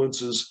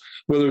influences,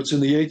 whether it's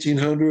in the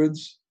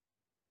 1800s,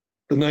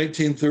 the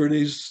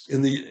 1930s,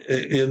 in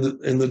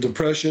the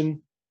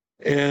Depression.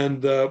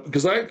 And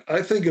because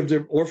I think of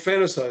them or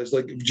fantasize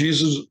like if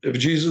Jesus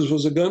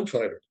was a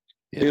gunfighter,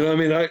 I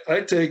mean, I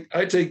take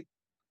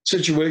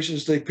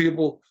situations, take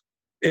people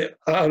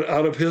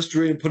out of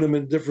history and put them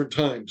in different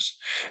times.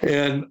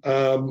 And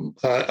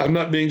I'm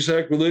not being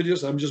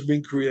sacrilegious. I'm just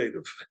being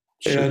creative.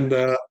 Sure. And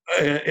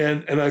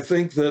I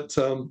think that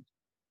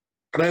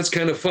that's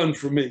kind of fun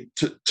for me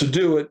to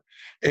do it.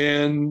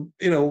 And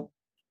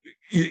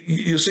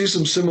you see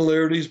some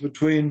similarities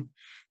between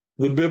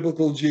the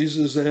biblical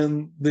Jesus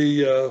and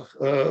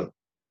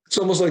it's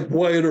almost like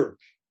Wyatt Earp.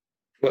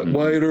 But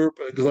Wyatt Earp,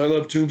 because I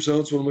love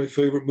Tombstone, it's one of my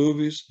favorite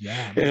movies.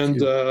 Yeah. And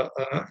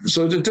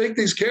so to take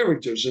these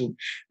characters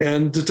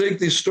and to take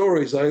these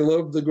stories, I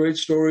love the great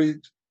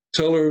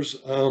storytellers.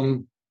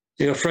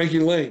 Frankie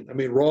Lane. I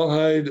mean,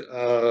 Rawhide,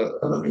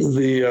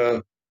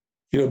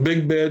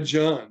 Big Bad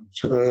John,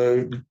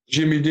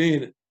 Jimmy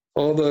Dean.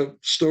 All the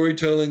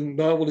storytelling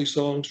novelty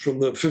songs from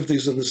the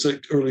 50s and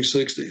the early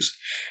 60s.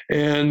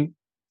 And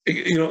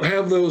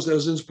have those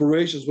as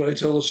inspirations when I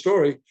tell a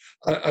story.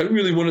 I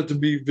really want it to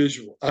be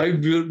visual. I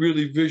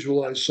really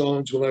visualize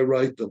songs when I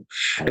write them.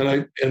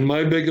 And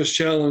my biggest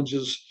challenge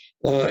is,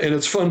 and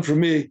it's fun for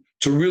me,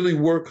 to really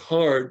work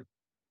hard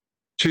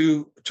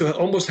to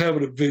almost have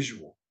it a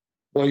visual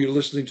while you're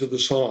listening to the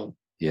song.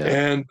 Yeah.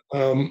 And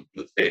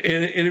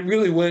it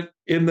really went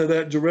into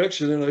that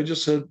direction. And I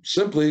just said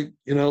simply,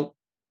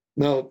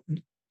 now,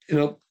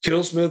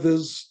 Killsmith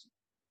is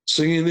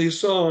singing these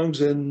songs,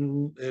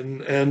 and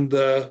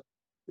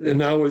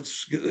now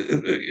it's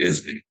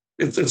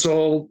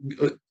all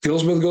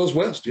Killsmith Goes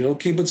West.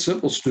 Keep it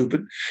simple,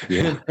 stupid.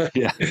 Yeah,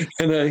 yeah.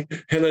 And I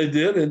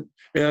did,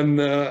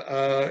 and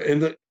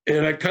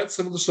I cut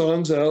some of the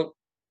songs out,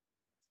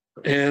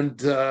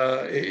 but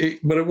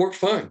it worked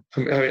fine.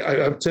 I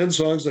have 10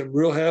 songs I'm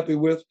real happy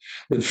with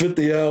that fit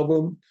the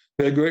album.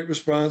 They had great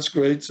response,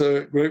 great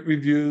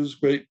reviews,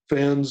 great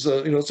fans.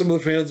 Some of the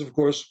fans, of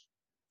course,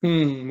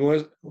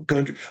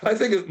 country. I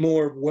think it's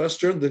more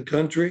Western than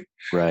country,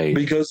 right?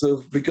 Because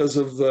of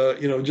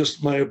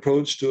just my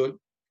approach to it.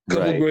 A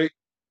couple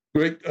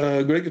great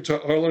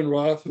guitar. Arlen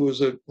Roth, who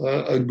was a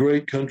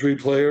great country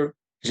player,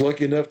 was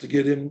lucky enough to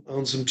get him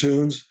on some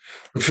tunes.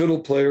 The fiddle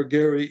player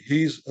Gary,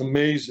 he's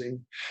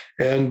amazing,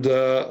 and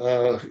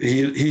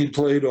he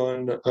played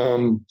on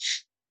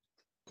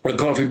a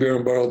Coffee, Beer,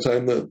 and Borrowed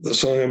Time, the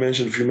song I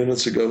mentioned a few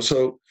minutes ago.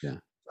 So,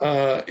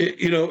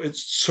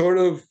 it's sort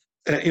of,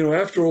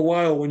 after a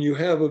while, when you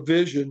have a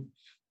vision,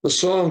 the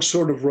songs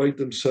sort of write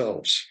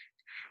themselves.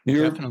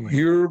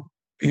 Your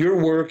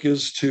work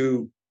is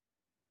to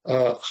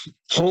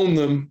hone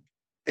them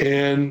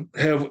and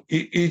have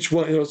each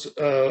one.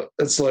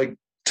 It's like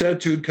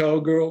Tattooed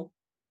Cowgirl,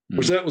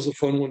 which that was a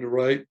fun one to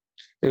write,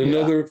 and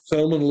another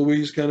Thelma and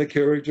Louise kind of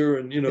character,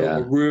 and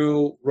a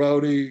real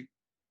rowdy.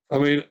 I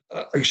mean,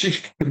 she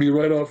could be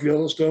right off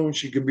Yellowstone.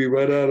 She could be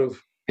right out of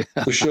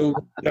the show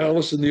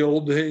Alice in the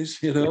old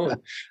days, and then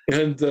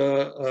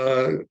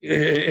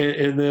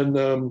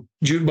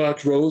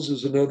Jukebox Rose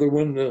is another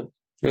one.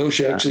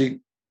 She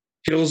actually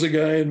kills a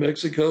guy in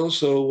Mexico.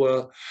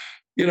 So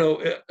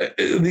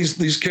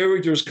these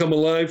characters come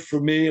alive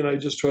for me, and I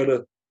just try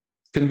to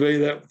convey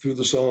that through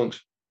the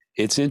songs.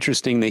 It's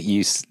interesting that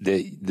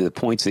the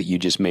points that you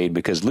just made,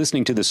 because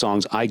listening to the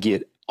songs, I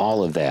get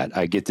all of that.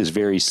 I get this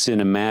very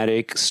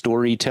cinematic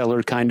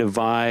storyteller kind of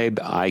vibe.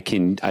 I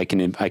can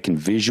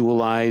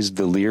visualize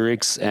the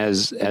lyrics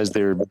as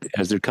they're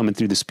coming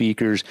through the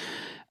speakers,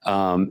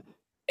 and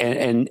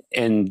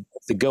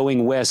the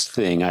going west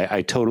thing.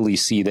 I totally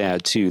see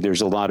that too.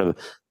 There's a lot of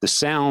the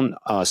sound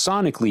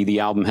sonically.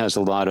 The album has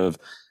a lot of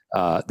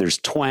There's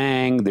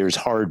twang, there's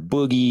hard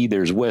boogie,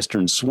 there's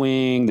western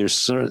swing, there's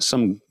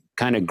some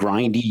kind of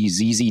grindy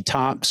ZZ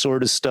Top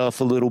sort of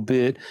stuff a little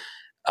bit.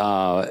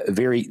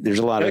 There's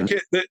a lot of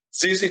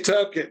ZZ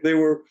Top.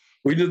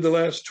 We did the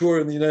last tour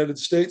in the United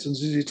States, and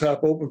ZZ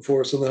Top opened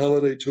for us on the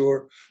holiday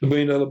tour, the $1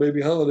 Million Baby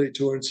holiday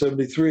tour in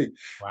 '73.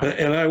 Wow.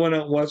 And I went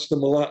out and watched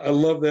them a lot. I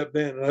love that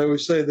band. And I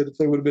always say that if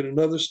there would have been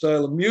another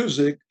style of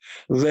music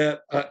that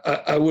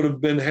I would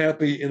have been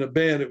happy in a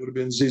band, it would have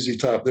been ZZ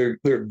Top. They're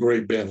a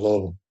great band.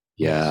 Love them.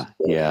 Yeah,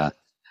 yeah.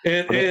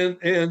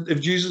 And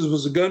if Jesus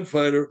was a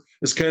gunfighter,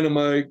 it's kind of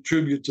my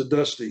tribute to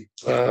Dusty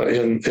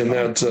in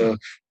that.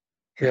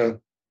 Yeah.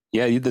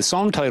 Yeah, the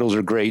song titles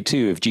are great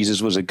too. If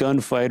Jesus was a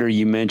gunfighter,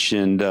 you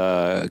mentioned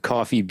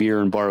Coffee,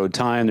 Beer, and Borrowed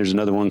Time. There's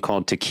another one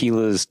called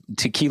Tequila,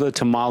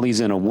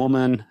 Tamales, and a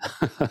Woman.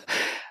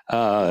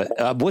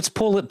 What's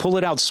Pull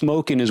It Out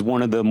Smokin' is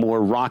one of the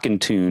more rockin'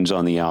 tunes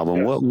on the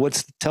album. Yeah.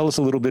 Tell us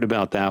a little bit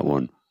about that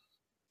one.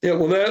 Yeah,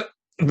 well,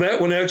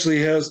 that one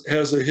actually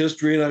has a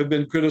history, and I've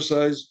been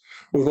criticized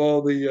with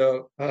all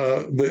the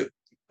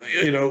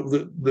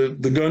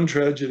gun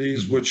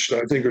tragedies, which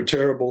I think are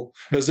terrible,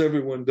 as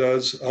everyone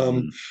does,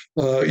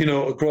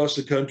 across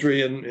the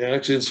country and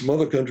actually in some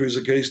other countries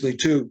occasionally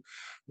too.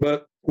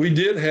 But we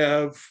did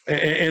have,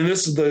 and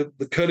this is the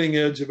cutting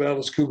edge of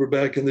Alice Cooper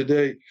back in the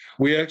day,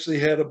 we actually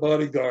had a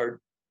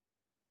bodyguard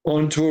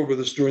on tour with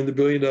us during the $1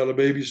 Billion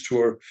Babies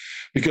tour,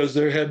 because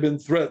there had been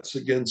threats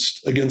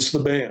against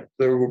the band.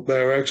 There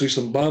were actually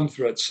some bomb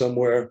threats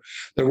somewhere.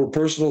 There were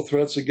personal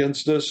threats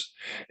against us,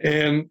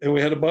 and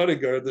we had a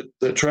bodyguard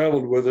that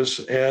traveled with us,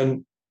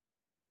 and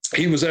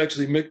he was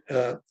actually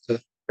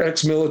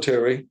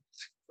ex-military,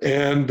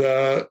 and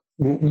I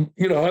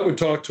would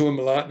talk to him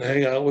a lot and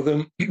hang out with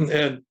him,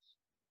 and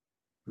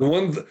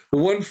the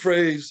one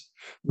phrase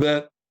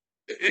that,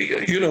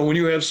 when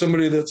you have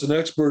somebody that's an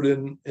expert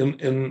in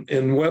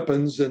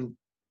weapons and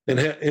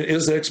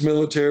is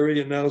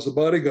ex-military and now is a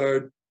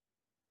bodyguard,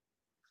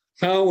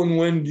 how and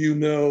when do you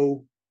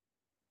know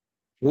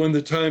when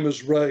the time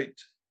is right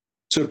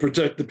to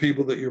protect the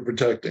people that you're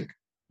protecting?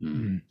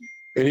 Mm-hmm.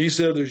 And he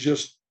said there's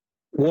just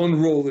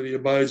one rule that he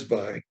abides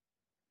by,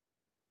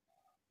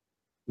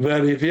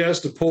 that if he has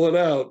to pull it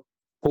out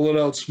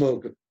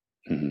smoking.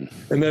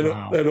 Mm-hmm. And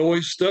that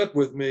always stuck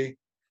with me.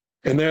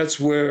 And that's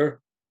where,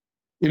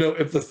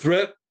 if the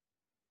threat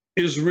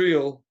is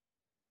real,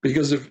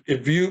 because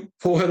if you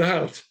pull it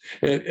out,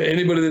 and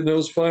anybody that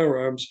knows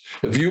firearms,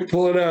 if you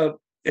pull it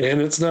out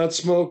and it's not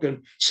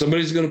smoking,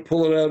 somebody's going to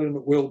pull it out, and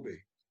it will be.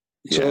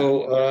 Yeah.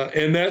 So,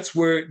 and that's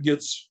where it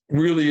gets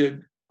really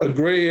a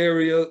gray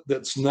area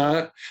that's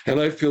not, and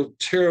I feel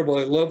terrible.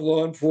 I love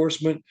law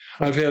enforcement.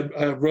 I have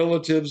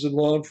relatives in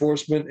law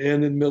enforcement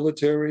and in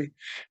military,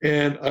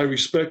 and I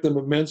respect them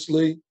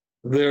immensely.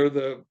 They're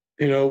the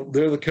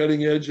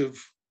cutting edge of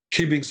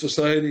keeping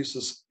societies,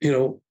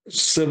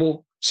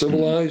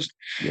 civilized.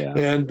 Yeah.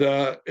 And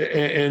a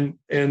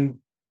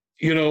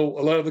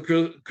lot of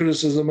the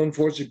criticism,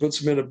 unfortunately, puts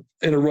them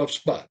in a rough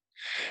spot.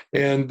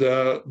 And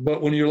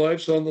but when your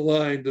life's on the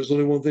line, there's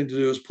only one thing to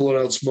do, is pull it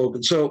out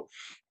smoking. So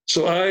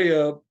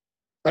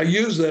I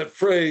use that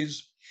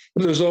phrase.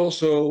 There's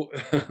also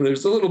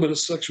there's a little bit of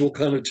sexual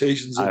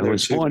connotations in there. I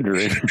was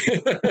wondering.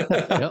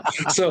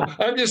 So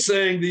I'm just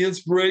saying the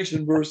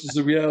inspiration versus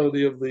the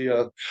reality of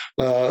the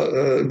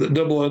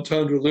double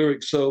entendre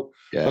lyrics. So,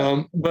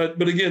 yeah.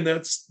 But again,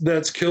 that's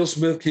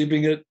Killsmith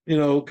keeping it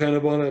kind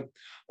of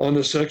on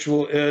the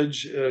sexual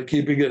edge,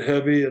 keeping it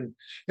heavy, and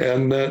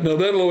no,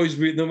 that'll always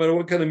be, no matter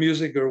what kind of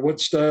music or what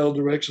style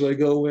direction I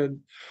go in.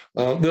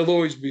 There'll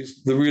always be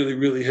the really,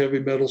 really heavy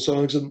metal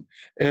songs, and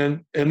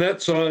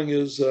that song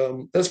is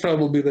that's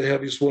probably the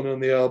heaviest one on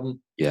the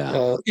album.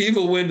 Yeah,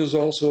 Evil Wind is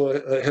also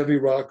a heavy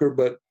rocker,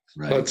 but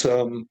yeah,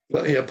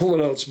 Pull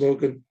It Out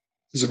Smoking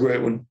is a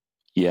great one.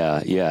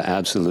 Yeah,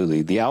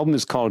 absolutely. The album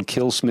is called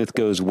Killsmith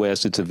Goes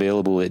West. It's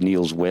available at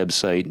Neal's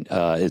website.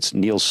 It's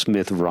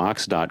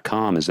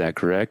nealsmithrocks.com. Is that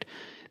correct?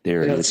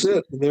 That's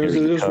it. There's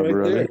it is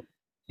right there.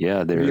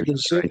 Yeah, there. You can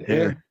see right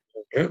there.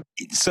 Yeah.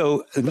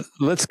 So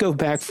let's go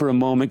back for a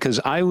moment, because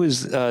I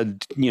was,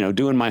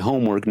 doing my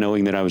homework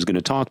knowing that I was going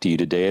to talk to you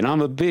today, and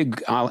I'm a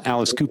big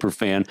Alice Cooper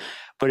fan,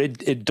 but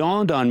it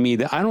dawned on me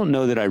that I don't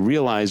know that I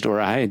realized,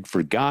 or I had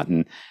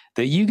forgotten,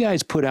 that you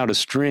guys put out a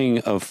string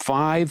of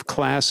 5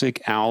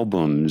 classic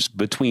albums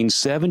between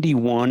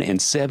 71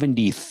 and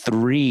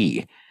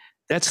 73.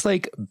 That's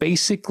like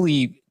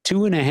basically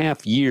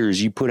 2.5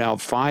 years. You put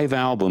out 5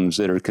 albums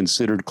that are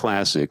considered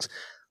classics.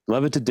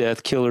 Love It to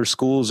Death, Killer,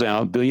 School's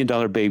Out, $1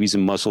 Billion Babies,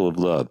 and Muscle of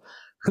Love.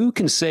 Who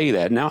can say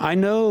that? Now, I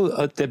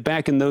know that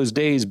back in those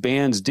days,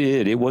 bands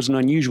did. It wasn't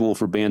unusual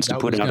for bands to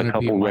put out a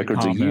couple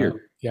records a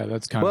year. Yeah,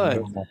 that's kind of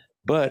normal.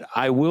 But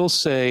I will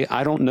say,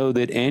 I don't know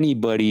that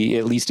anybody,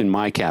 at least in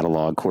my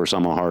catalog, of course,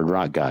 I'm a hard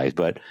rock guy,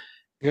 but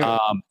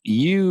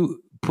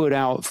you put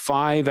out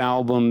 5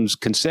 albums,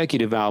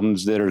 consecutive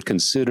albums, that are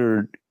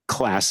considered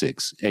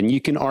classics. And you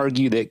can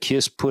argue that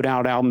Kiss put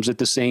out albums at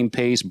the same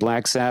pace,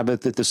 Black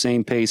Sabbath at the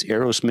same pace,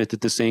 Aerosmith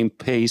at the same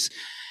pace.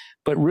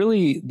 But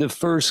really,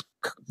 those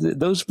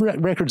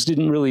records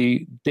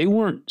they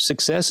weren't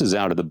successes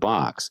out of the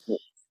box.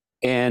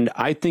 And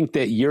I think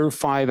that your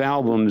 5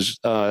 albums,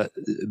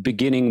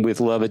 beginning with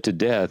Love It to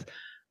Death,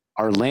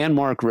 are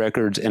landmark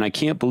records. And I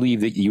can't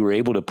believe that you were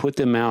able to put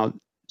them out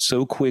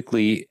so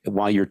quickly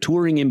while you're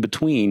touring in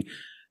between.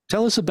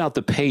 Tell us about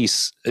the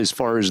pace as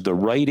far as the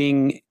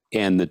writing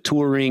and the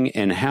touring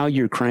and how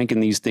you're cranking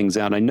these things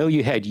out. I know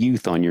you had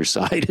youth on your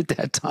side at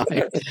that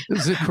time.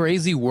 It's a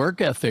crazy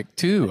work ethic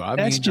too.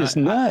 That's just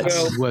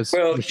nuts. Well,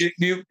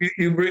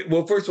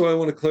 first of all, I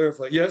want to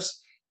clarify.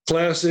 Yes,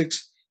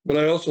 classics, but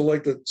I also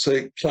like to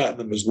say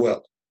platinum as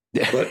well.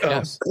 But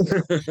Yes.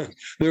 it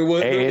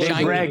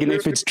ain't bragging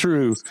if it's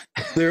true.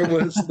 There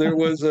was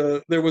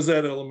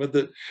that element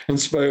that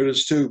inspired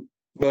us too.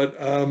 But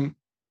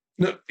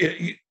no,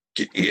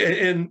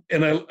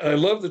 and I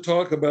love to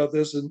talk about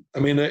this. And I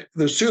mean,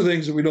 there's 2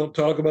 things that we don't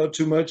talk about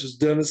too much: is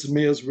Dennis and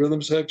me as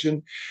rhythm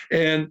section,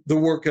 and the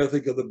work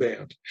ethic of the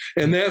band.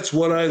 And that's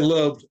what I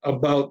loved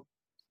about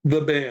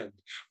the band.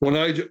 When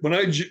I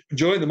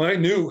joined them, I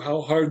knew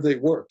how hard they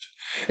worked,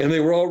 and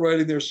they were all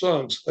writing their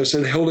songs. I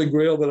said, Holy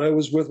Grail that I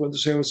was with went to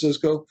San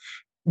Francisco.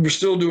 We're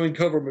still doing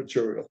cover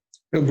material,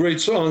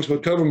 great songs,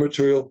 but cover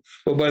material.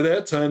 But by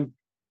that time,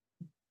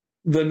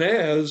 the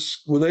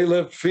Nas, when they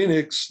left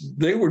Phoenix,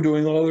 they were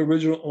doing all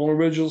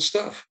original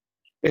stuff.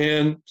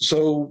 And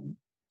so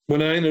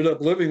when I ended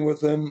up living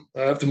with them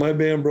after my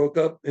band broke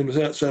up in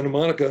Santa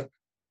Monica,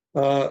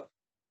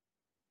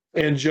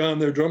 and John,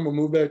 their drummer,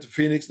 moved back to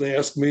Phoenix, and they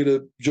asked me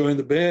to join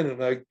the band. And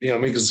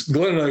because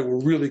Glenn and I were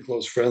really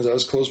close friends. I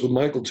was close with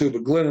Michael too,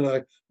 but Glenn and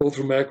I both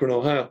from Akron,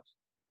 Ohio.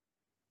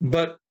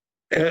 But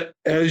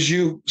as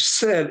you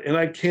said, and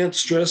I can't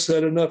stress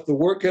that enough, the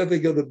work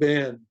ethic of the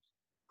band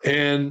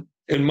and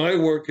my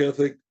work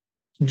ethic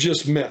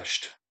just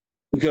meshed,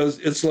 because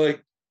it's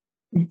like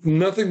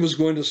nothing was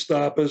going to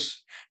stop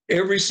us.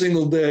 Every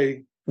single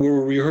day we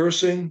were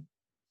rehearsing,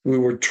 we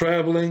were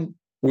traveling,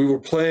 we were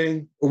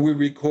playing, or we were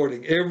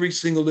recording every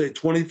single day,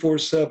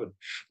 24/7.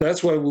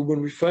 That's why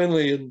when we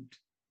finally in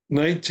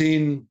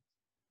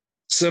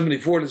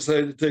 1974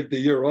 decided to take the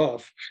year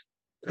off,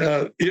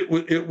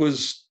 it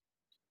was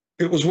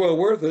well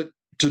worth it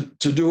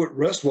to do it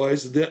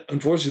rest-wise.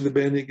 Unfortunately, the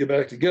band didn't get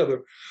back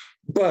together,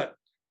 but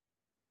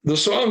the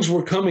songs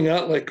were coming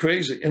out like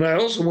crazy. And I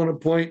also want to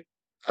point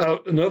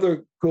out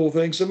another cool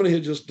thing. Somebody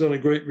had just done a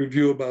great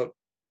review about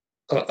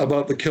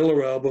the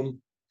Killer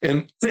album,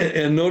 and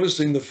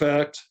noticing the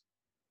fact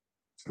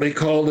they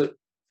called it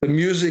the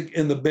music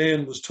in the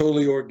band was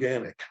totally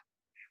organic.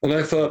 And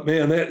I thought,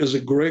 man, that is a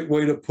great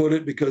way to put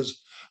it,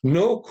 because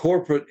no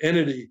corporate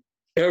entity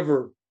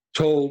ever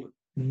told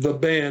the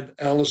band,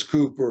 Alice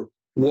Cooper,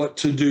 what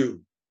to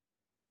do.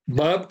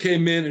 Bob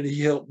came in and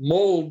he helped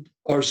mold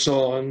our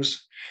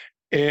songs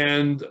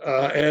and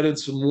added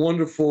some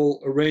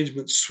wonderful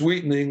arrangements,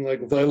 sweetening,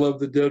 like with I Love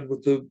the Dead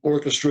with the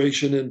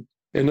orchestration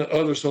and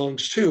other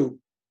songs too.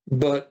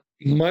 But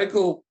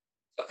Michael,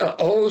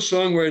 all the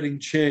songwriting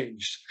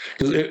changed,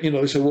 because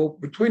they said, well,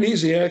 between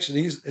Easy Action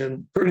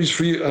and Pretty's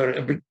for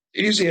You,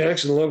 Easy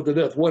Action and Love to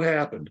Death, what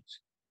happened?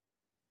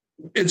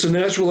 It's a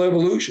natural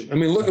evolution. I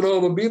mean, look at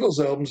all the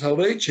Beatles albums, how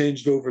they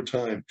changed over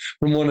time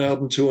from one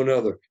album to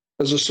another.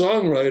 As a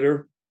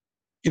songwriter,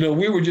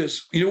 we would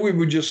just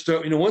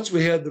start, once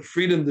we had the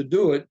freedom to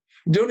do it,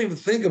 don't even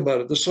think about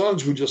it. The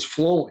songs were just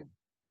flowing.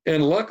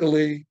 And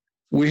luckily,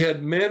 we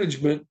had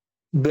management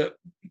that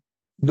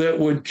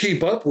would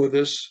keep up with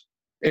us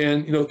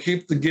and,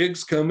 keep the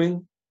gigs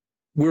coming.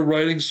 We're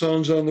writing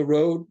songs on the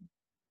road.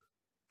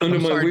 Under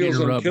My Wheels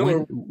on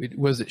Killer.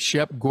 Was it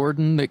Shep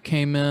Gordon that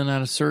came in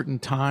at a certain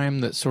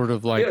time that sort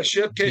of like... Yeah,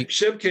 Shep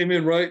came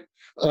in right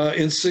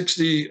in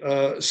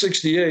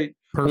 68.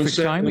 Perfect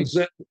timing.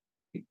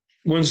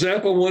 When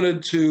Zappa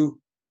wanted to,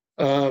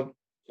 well,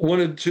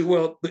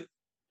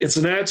 it's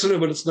an accident,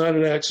 but it's not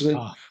an accident.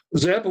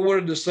 Zappa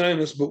wanted to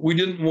sign us, but we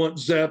didn't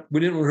want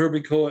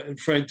Herbie Cohen and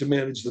Frank to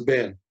manage the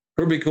band.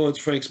 Herbie Cohen's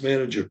Frank's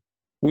manager.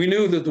 We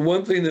knew that the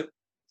one thing that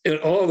in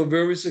all the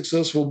very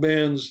successful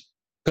bands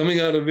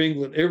coming out of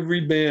England,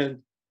 every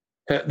band,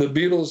 the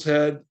Beatles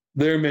had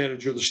their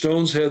manager, the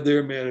Stones had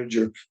their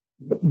manager,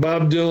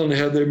 Bob Dylan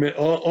had their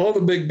all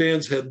the big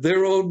bands had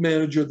their own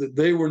manager that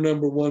they were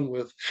number one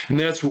with, and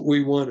that's what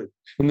we wanted.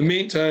 In the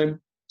meantime,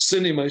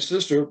 Cindy, my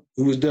sister,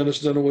 who was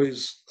Dennis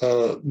Dunaway's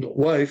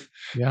wife,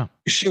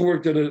 she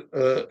worked at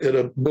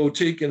a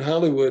boutique in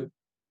Hollywood,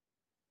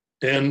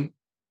 and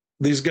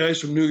these guys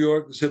from New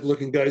York, these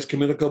hip-looking guys,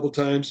 come in a couple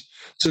times.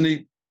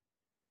 Cindy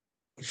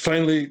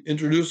finally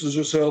introduces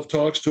herself,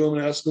 talks to them,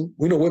 and asks them,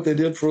 what they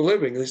did for a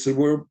living. And they said,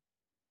 we're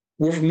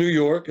from New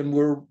York, and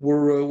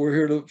we're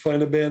here to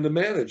find a band to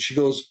manage. She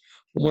goes,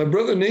 well, my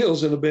brother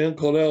Neal's in a band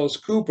called Alice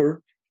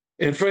Cooper,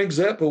 and Frank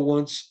Zappa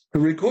wants to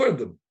record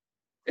them.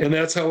 And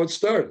that's how it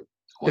started.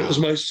 Wow. It was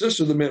my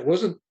sister, the man. It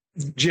wasn't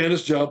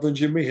Janis Joplin,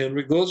 Jimi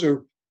Hendrix. Those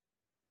are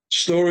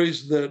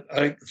stories that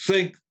I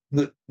think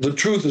that the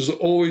truth is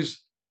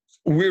always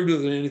weirder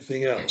than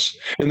anything else.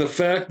 And the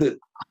fact that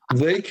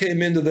they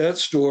came into that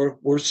store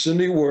where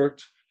Cindy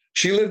worked,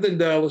 she lived in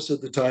Dallas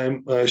at the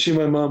time. She and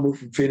my mom moved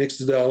from Phoenix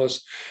to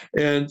Dallas,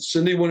 and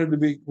Cindy wanted to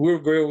be. We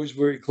were always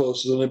very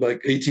close. There's only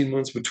like 18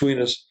 months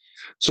between us,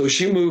 so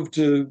she moved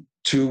to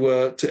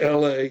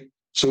L.A.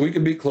 so we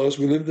could be close.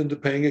 We lived in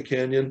Topanga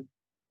Canyon,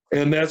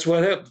 and that's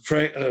what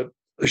happened.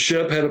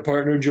 Shep had a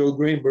partner, Joe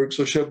Greenberg,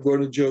 so Shep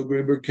Gordon and Joe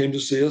Greenberg came to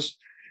see us,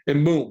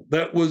 and boom,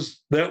 that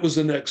was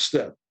the next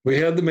step. We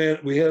had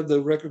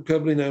the record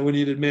company. Now we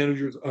needed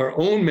managers, our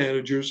own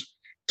managers,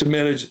 to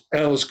manage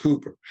Alice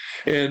Cooper.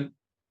 And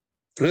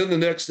then the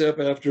next step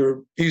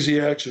after Easy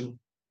Action,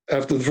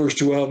 after the first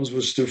two albums,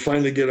 was to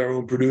finally get our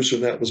own producer,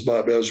 and that was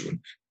Bob Ezrin.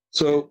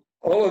 So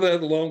all of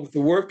that, along with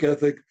the work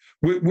ethic,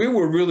 we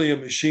were really a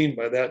machine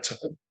by that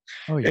time.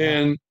 Oh,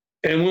 yeah.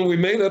 And when we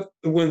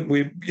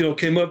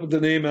came up with the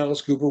name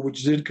Alice Cooper,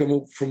 which did come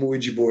up from a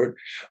Ouija board,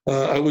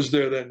 I was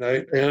there that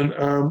night, and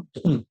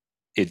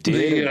it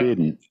did or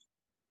didn't?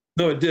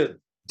 No, it did.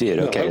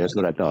 Okay, that's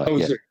what I thought. I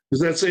was there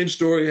because that same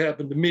story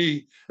happened to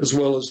me as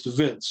well as to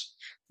Vince,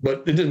 but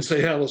it didn't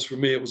say Alice for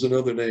me. It was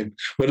another name,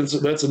 but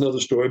that's another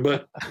story.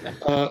 But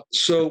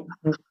so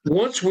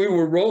once we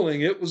were rolling,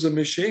 it was a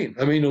machine.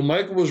 I mean,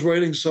 Michael was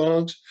writing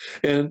songs,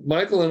 and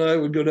Michael and I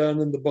would go down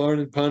in the barn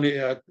in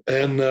Pontiac,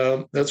 and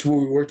that's where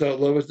we worked out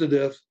 "Love It to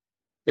Death"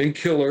 and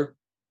 "Killer,"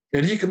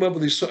 and he come up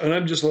with these songs, and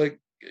I'm just like,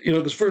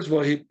 because first of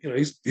all,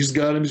 he's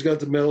got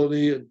the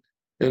melody,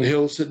 and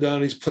he'll sit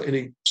down, and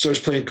he starts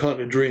playing "Caught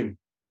in a Dream."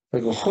 I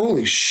go,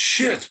 holy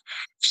shit!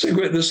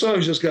 This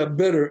song's just got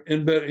better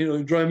and better.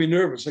 It drive me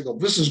nervous. I go,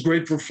 this is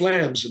great for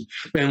flams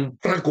and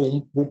I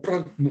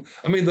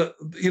mean,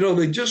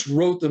 they just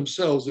wrote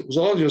themselves. It was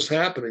all just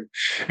happening,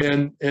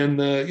 and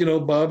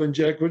Bob and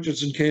Jack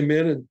Richardson came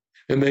in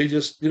and they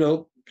just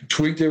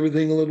tweaked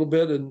everything a little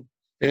bit, and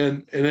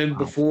then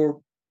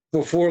before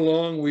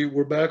long we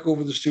were back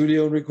over the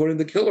studio and recording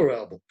the Killer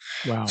album.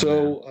 Wow.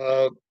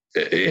 So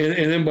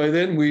and then by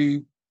then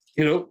we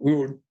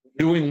were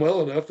doing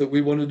well enough that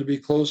we wanted to be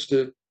close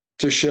to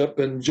Shep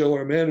and Joe,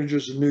 our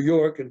managers in New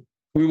York, and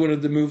we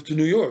wanted to move to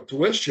New York, to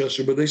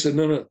Westchester, but they said,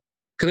 no,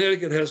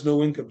 Connecticut has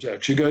no income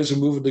tax. You guys are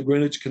moving to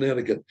Greenwich,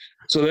 Connecticut.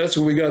 So that's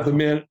when we got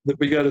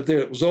we got it there.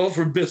 It was all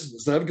for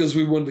business, not because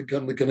we wanted to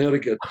come to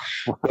Connecticut.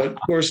 But of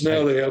course,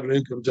 now they have an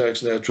income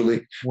tax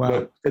naturally. Wow.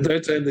 But at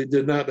that time, they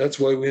did not. That's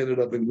why we ended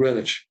up in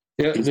Greenwich.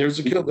 Yeah, and there's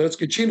a Killer. That's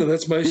Kachina.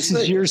 That's my This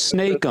snake. is your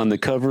snake on the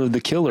cover of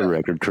the Killer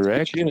record,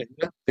 correct? Kachina.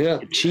 Yeah.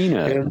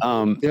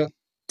 Kachina. Yeah.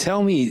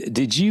 Tell me,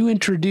 did you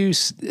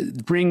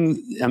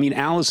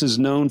Alice is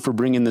known for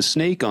bringing the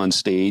snake on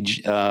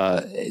stage.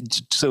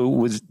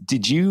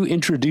 Did you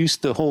introduce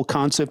the whole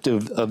concept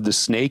of the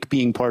snake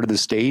being part of the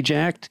stage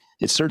act?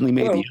 It certainly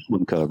made the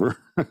album cover.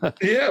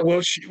 Yeah,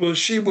 well,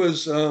 she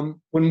was,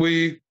 when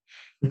we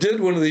did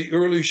one of the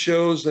early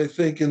shows, I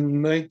think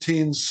in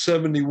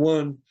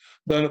 1971,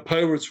 down at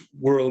Pirates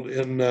World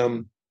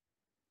in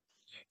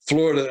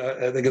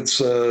Florida. I think it's,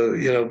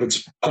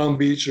 it's Palm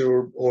Beach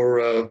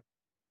or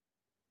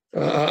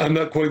I'm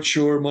not quite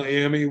sure,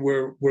 Miami,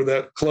 where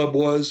that club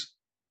was.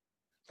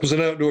 It was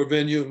an outdoor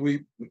venue, and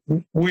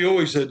we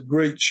always had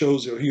great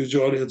shows there, huge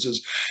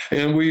audiences.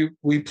 And we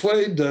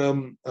played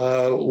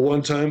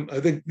one time. I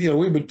think we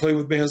would play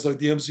with bands like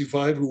the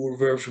MC5, who we're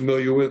very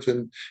familiar with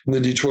in the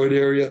Detroit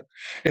area.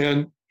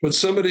 But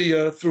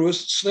somebody threw a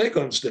snake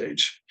on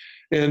stage,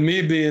 and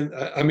me being,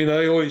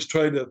 I always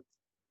tried to.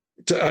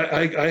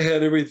 I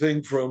had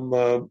everything from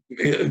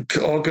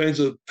all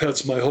kinds of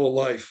pets my whole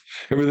life,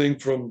 everything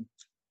from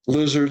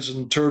lizards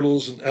and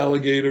turtles and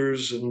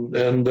alligators and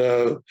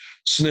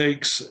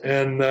snakes,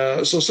 and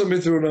so somebody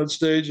threw it on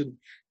stage, and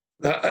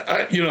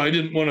I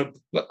didn't want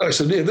to. I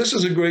said, "Yeah, this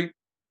is a great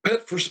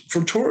pet for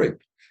touring."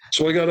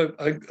 So I had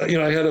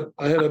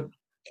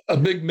a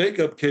big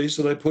makeup case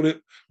that I put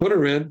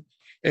her in,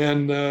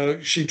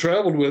 and she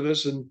traveled with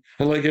us, and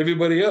like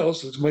everybody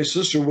else, as my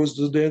sister was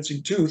the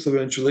dancing tooth.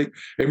 Eventually,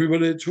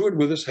 everybody that toured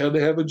with us had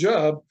to have a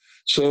job.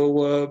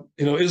 So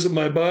 "Isn't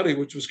My Body,"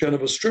 which was kind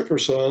of a stripper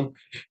song.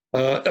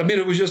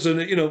 It was just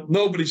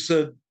nobody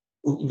said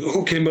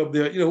who came up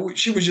there.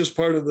 She was just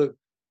part of the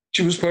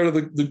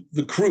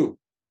crew,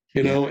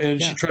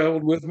 and she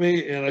traveled with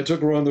me, and I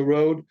took her on the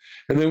road,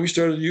 and then we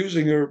started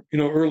using her,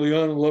 early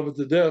on in "Love It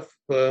to Death,"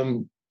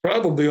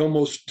 probably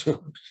almost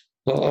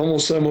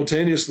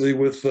simultaneously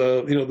with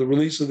the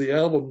release of the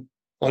album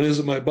on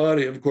 "Isn't My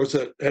Body." And of course,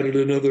 that added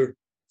another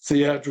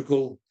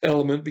theatrical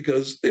element,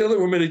 because there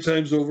were many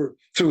times over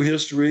through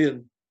history,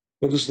 and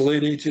whether it's the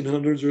late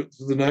 1800s or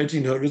the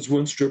 1900s,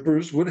 when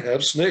strippers would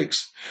have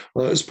snakes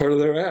as part of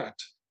their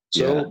act.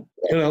 So,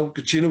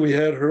 Kachina, we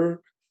had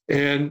her,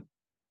 and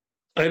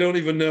I don't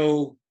even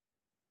know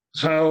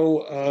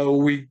how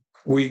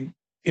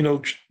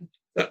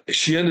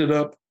she ended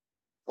up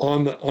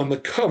on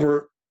the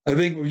cover. I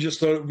think we just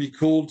thought it would be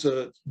cool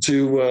to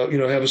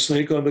have a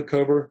snake on the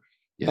cover.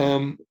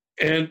 Yeah.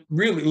 And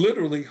really,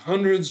 literally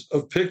hundreds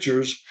of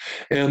pictures.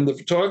 And the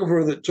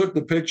photographer that took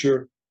the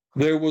picture,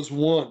 there was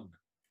one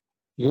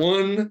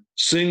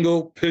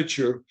single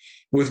picture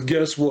with,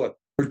 guess what?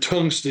 Her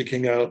tongue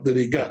sticking out that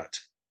he got.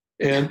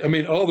 And I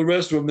mean, all the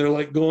rest of them, they're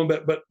like going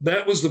back, but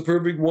that was the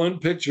perfect one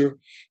picture.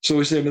 So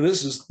we said, I mean,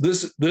 this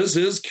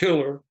is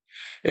killer.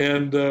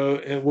 And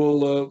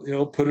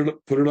we'll put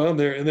it on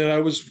there. And then I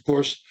was, of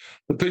course,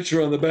 the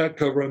picture on the back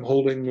cover. I'm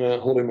holding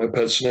my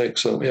pet snake.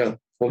 So yeah,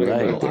 holding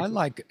Right. it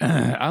back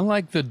there. I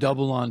like the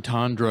double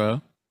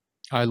entendre.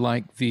 I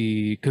like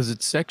because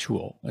it's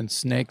sexual and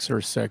snakes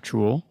are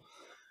sexual.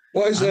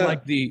 Why is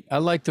that? I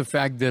like the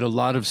fact that a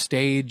lot of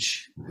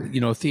stage,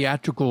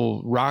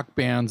 theatrical rock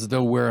bands,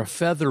 they'll wear a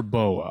feather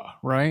boa,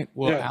 right?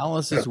 Well, Yeah.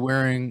 Alice is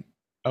wearing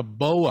a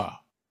boa.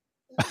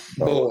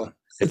 Boa.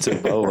 It's a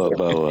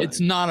boa. It's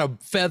not a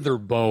feather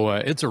boa.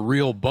 It's a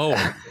real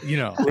boa,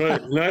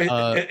 Right.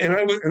 And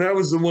I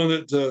was the one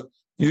that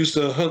used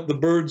to hunt the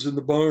birds in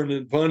the barn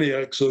in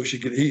Pontiac so she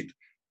could eat.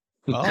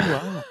 Oh,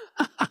 wow.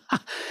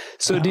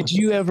 So did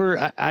you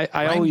ever, I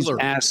always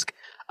Wrangler.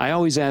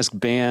 ask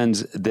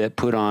bands that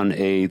put on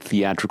a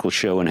theatrical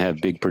show and have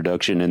big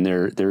production, and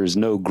there is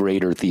no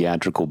greater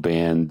theatrical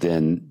band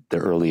than the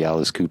early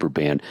Alice Cooper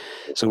band.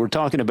 So we're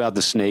talking about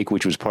The Snake,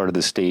 which was part of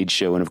the stage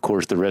show, and of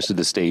course the rest of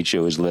the stage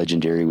show is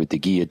legendary with the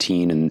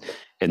guillotine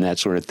and that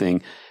sort of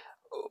thing.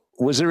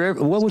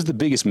 What was the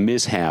biggest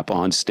mishap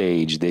on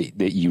stage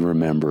that you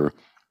remember?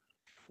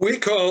 We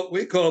call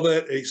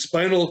that a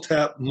Spinal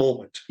Tap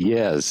moment.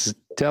 Yes,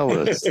 tell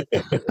us.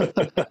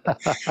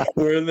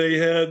 Where they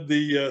had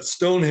the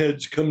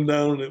Stonehenge come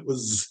down, and it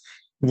was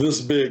this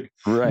big.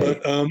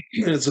 Right. But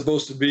it's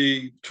supposed to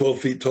be 12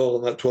 feet tall,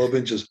 not 12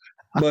 inches.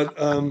 But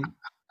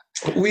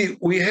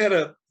we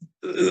had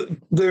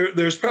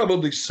there's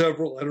probably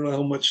several. I don't know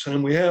how much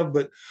time we have,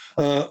 but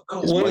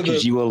As much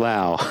as you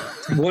allow.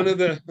 one of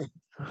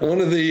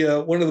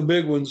the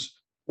big ones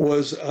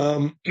was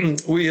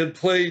we had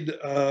played.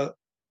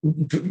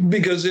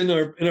 Because in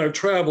our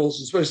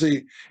travels,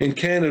 especially in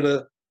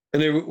Canada, and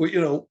they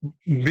were,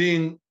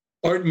 being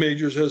art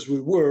majors as we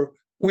were,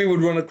 we would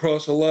run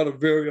across a lot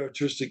of very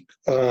artistic,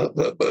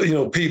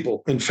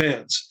 people and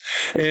fans,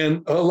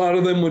 and a lot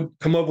of them would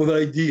come up with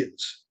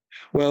ideas.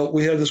 Well,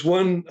 we had this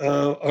one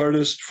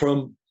artist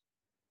from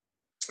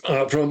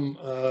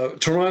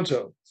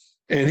Toronto,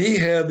 and he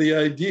had the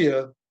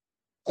idea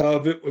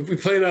of it, if we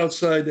played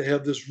outside, to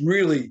have this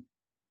really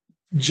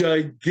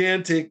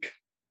gigantic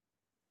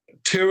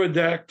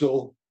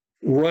pterodactyl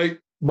right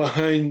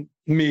behind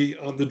me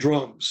on the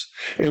drums.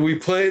 And we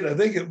played, I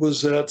think it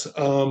was at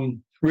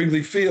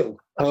Wrigley Field,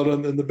 out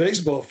in the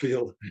baseball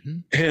field. Mm-hmm.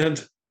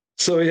 And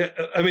so,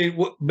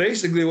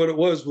 basically what it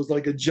was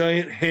like a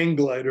giant hang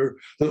glider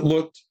that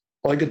looked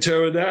like a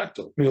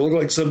pterodactyl. It looked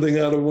like something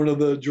out of one of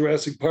the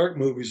Jurassic Park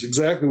movies,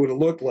 exactly what it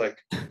looked like.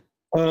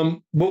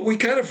 But we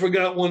kind of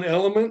forgot one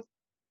element,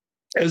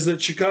 is that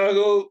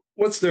Chicago,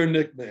 what's their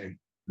nickname?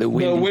 The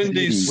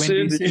Windy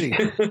City.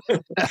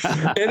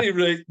 At any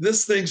rate,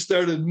 this thing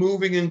started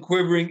moving and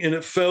quivering, and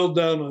it fell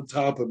down on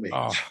top of me.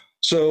 Oh.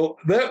 So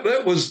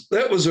that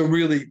was a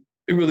really,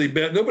 really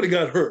bad. Nobody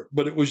got hurt,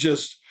 but it was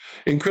just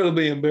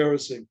incredibly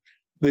embarrassing.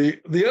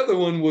 The other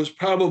one was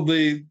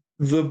probably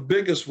the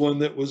biggest one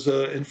that was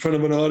in front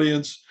of an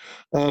audience.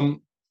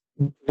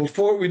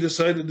 Before we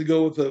decided to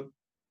go with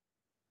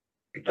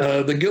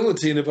the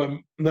guillotine, if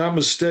I'm not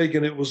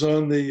mistaken, it was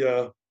on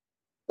the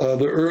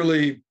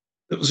early.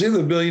 It was either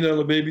the $1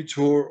 Billion Baby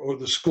tour or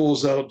the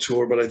School's Out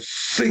tour, but I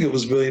think it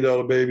was $1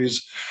 Billion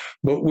Babies.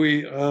 But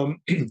we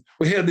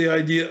had the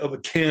idea of a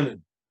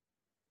cannon,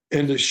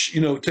 and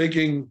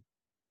taking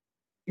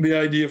the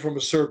idea from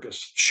a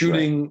circus,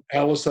 shooting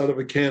Alice out of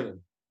a cannon.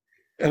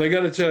 And I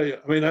got to tell you,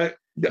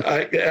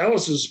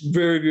 Alice is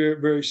very, very,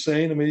 very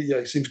sane.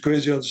 He seems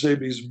crazy on stage,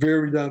 but he's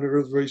very down to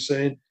earth, very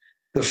sane.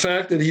 The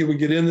fact that he would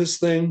get in this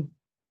thing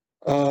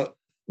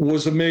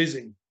was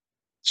amazing.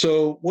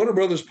 So Warner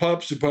Brothers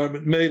Pops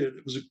department made it.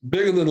 It was a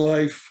bigger than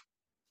life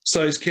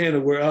size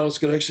cannon where Alice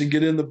could actually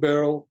get in the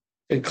barrel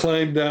and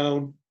climb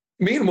down.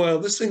 Meanwhile,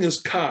 this thing is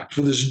cocked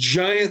with this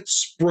giant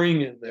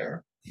spring in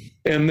there.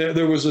 And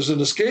there was an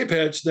escape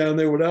hatch down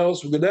there where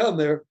Alice would go down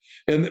there.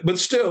 But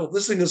still,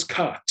 this thing is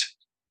cocked.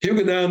 He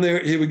would go down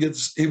there, he would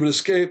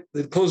escape,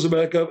 they'd close it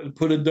back up and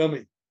put a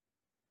dummy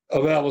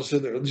of Alice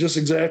in there, just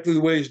exactly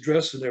the way he's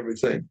dressed and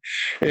everything.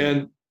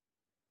 And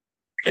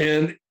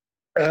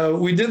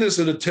we did this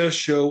at a test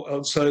show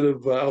outside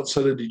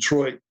of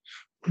Detroit.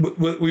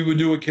 We would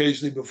do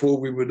occasionally before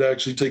we would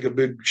actually take a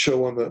big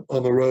show on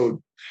the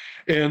road.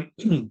 And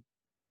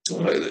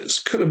this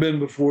could have been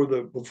before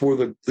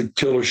the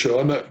Killer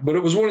show. But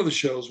it was one of the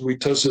shows. We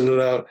tested it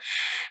out,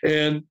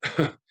 and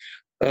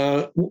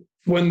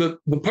when the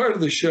part of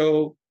the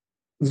show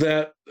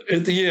that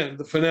at the end,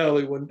 the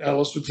finale, when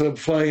Alice would come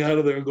flying out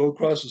of there and go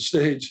across the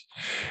stage.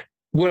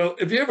 Well,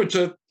 if you ever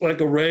took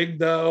like a rag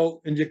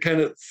doll and you kind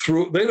of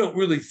they don't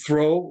really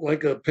throw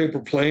like a paper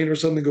plane or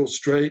something, go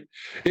straight.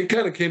 It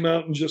kind of came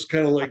out and just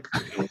kind of like,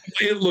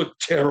 it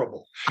looked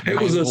terrible. It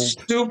was the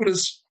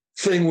stupidest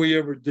thing we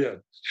ever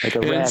did. Like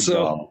a rag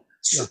doll.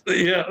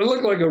 Yeah, it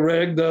looked like a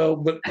rag doll,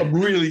 but a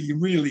really,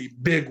 really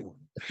big one.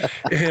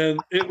 And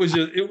it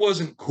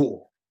wasn't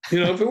cool.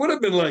 If it would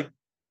have been like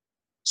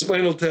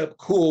Spinal Tap,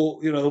 cool,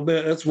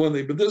 man, that's one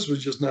thing, but this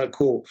was just not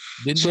cool.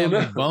 Didn't So have now,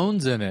 any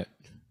bones in it.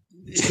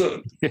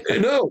 so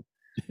no,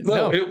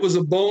 No. it was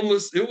a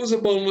boneless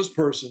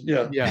person.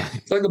 Yeah. Yeah.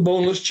 It's like a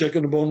boneless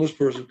chicken, a boneless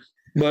person.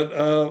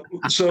 But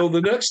so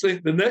the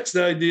next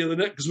idea,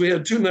 because we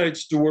had 2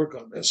 nights to work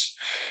on this.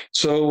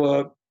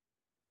 So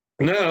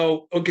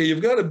now, okay,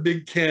 you've got a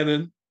big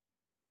cannon,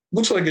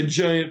 looks like a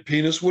giant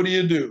penis. What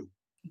do?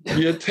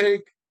 You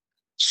take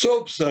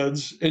soap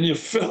suds and you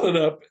fill it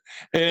up,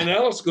 and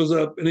Alice goes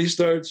up and he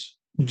starts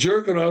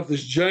jerking off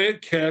this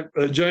giant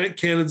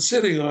cannon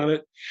sitting on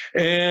it,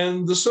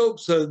 and the soap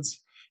suds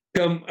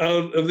come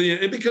out of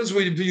the, and because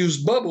we've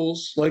used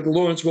bubbles like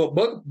Lawrence Welk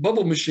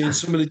bubble machine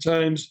so many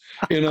times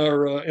in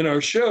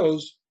our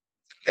shows,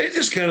 it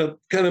just kind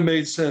of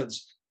made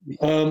sense.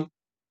 2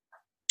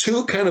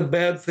 kind of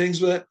bad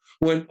things with that.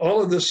 When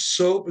all of this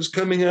soap is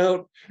coming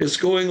out, it's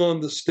going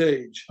on the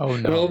stage. Oh, no.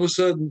 And all of a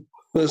sudden,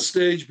 the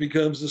stage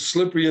becomes as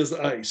slippery as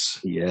ice.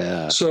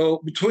 Yeah.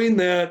 So between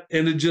that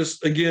and it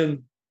just,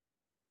 again,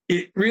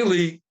 it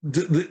really,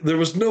 there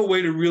was no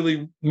way to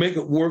really make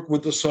it work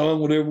with the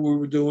song, whatever we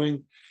were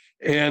doing.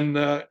 And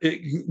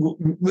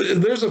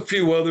there's a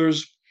few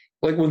others,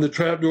 like when the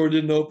trapdoor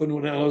didn't open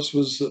when Alice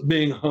was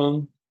being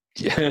hung.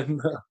 Yeah.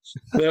 And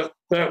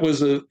that was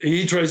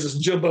he tries to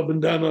jump up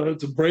and down on it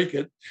to break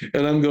it.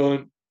 And I'm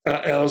going,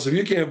 Alice, if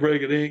you can't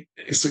break it,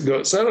 so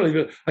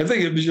I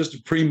think it was just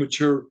a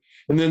premature.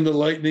 And then the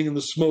lightning and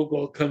the smoke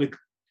all kind of,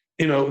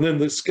 and then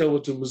the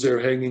skeleton was there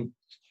hanging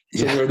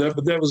somewhere. Yeah.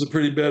 But that was a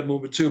pretty bad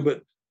moment too.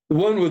 But the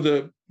one with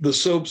the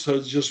soap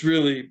suds just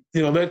really,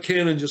 that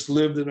cannon just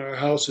lived in our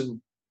house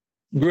in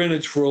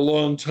Greenwich for a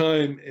long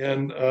time,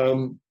 and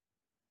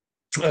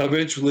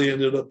eventually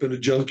ended up in a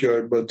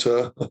junkyard. But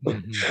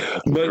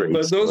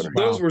but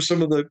those were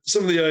some of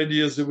the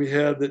ideas that we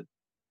had that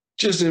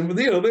just,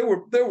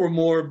 there were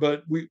more,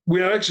 but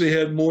we actually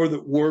had more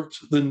that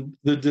worked than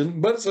that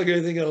didn't. But it's like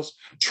anything else,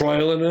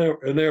 trial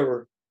and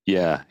error.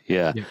 Yeah.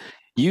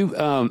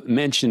 You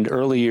mentioned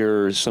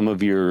earlier some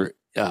of your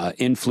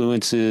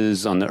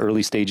influences on the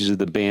early stages of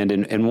the band,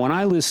 and when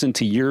I listen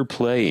to your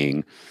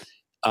playing,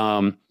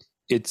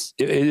 it's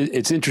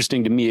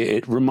interesting to me.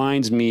 It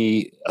reminds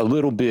me a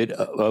little bit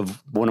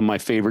of one of my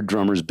favorite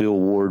drummers, Bill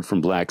Ward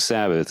from Black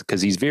Sabbath, because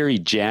he's very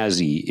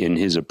jazzy in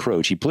his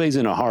approach. He plays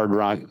in a hard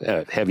rock,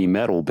 heavy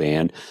metal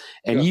band,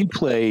 and you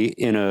play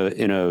in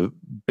a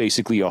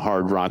basically a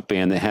hard rock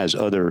band that has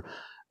other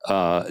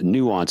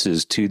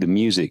nuances to the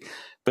music.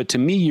 But to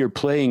me, your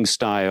playing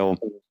style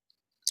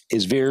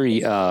is very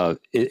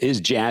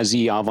is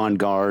jazzy,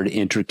 avant-garde,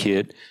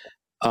 intricate.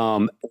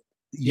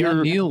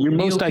 Your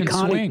most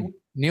iconic. Swing.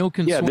 Neal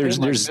can swing.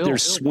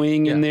 There's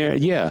swing in there.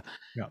 Yeah.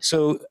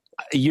 So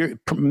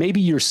maybe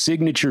your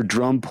signature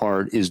drum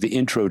part is the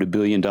intro to $1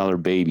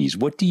 Billion Babies.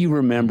 What do you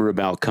remember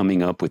about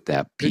coming up with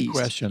that piece? Good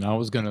question. I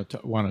was going to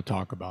want to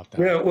talk about that.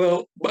 Yeah,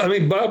 well, I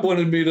mean, Bob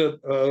wanted me to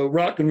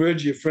Rock and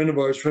Reggie, a friend of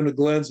ours, friend of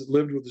Glenn's, that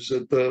lived with us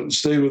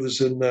stayed with us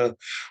in the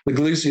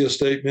Galicia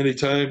estate many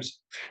times.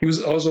 He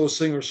was also a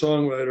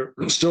singer-songwriter,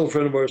 still a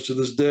friend of ours to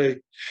this day.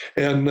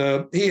 And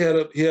he had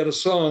a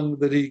song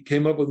that he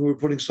came up with when we were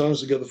putting songs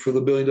together for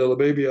the $1 Billion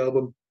Baby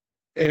album.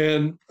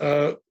 And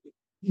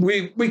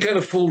we kind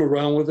of fooled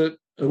around with it.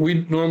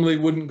 We normally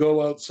wouldn't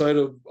go outside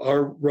of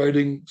our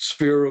writing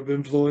sphere of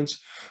influence,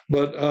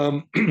 but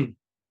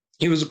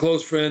he was a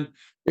close friend.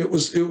 It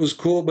was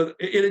cool, but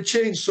it had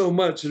changed so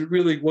much. It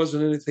really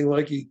wasn't anything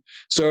like he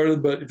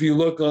started. But if you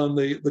look on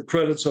the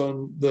credits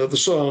on the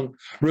song,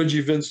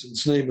 Reggie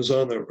Vincent's name is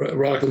on there.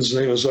 Rockin's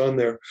name is on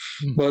there.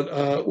 Mm-hmm.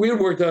 But we had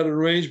worked out an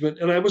arrangement,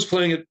 and I was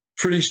playing it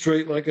pretty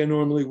straight like I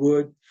normally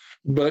would.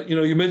 But,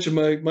 you mentioned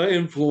my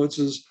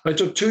influences. I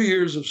took 2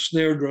 years of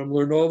snare drum,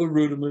 learned all the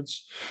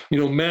rudiments,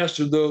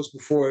 mastered those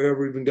before I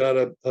ever even got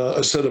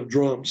a set of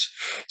drums.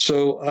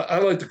 So I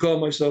like to call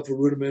myself a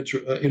rudiment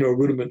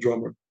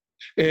drummer.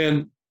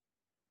 And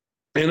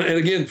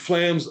again,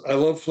 flams, I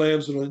love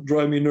flams and they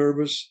drive me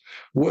nervous.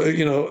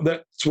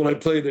 That's when I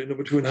played it,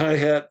 between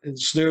hi-hat and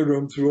snare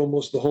drum through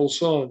almost the whole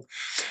song.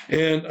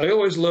 And I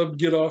always loved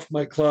Get Off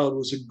My Cloud. It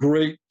was a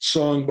great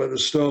song by the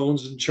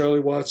Stones, and Charlie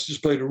Watts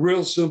just played a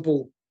real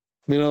simple,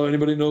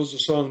 anybody knows the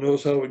song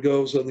knows how it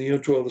goes on the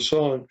intro of the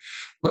song.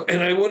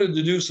 And I wanted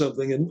to do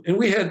something, and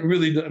we hadn't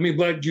really done,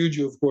 Black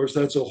Juju, of course,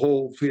 that's a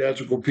whole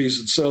theatrical piece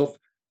itself,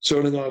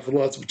 starting off with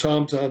lots of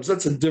tom-toms.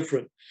 That's a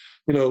different,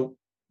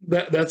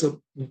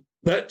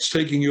 that's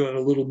taking you on a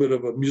little bit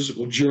of a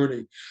musical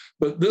journey.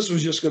 But this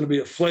was just going to be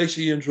a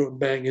flashy intro and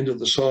bang into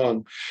the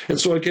song. And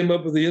so I came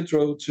up with the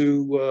intro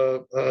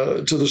to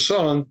the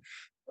song.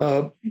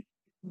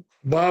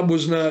 Bob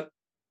was not,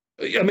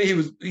 he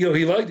was,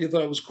 he liked it, he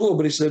thought it was cool,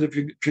 but he said, if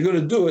you're going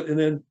to do it, and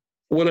then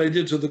what I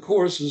did to the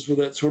choruses with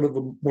that sort of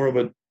more of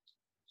a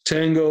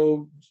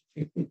tango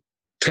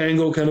kind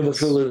of a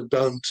fill it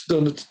dun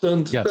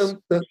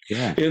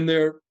in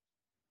there.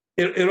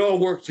 It all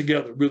worked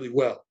together really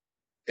well.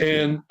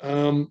 And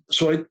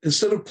so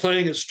instead of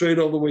playing it straight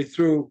all the way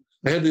through,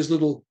 I had these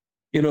little,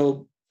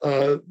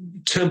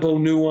 tempo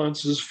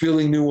nuances,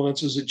 feeling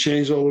nuances that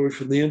change all the way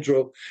from the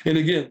intro. And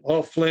again,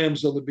 all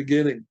flams on the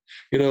beginning,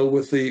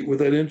 with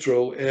that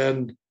intro.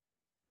 And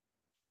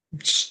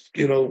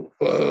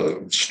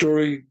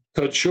story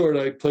cut short,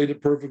 I played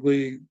it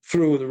perfectly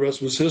through, and the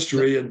rest was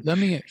history. And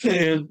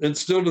and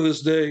still to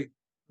this day,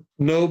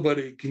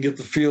 nobody can get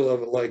the feel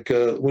of it like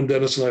when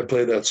Dennis and I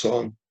played that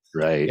song.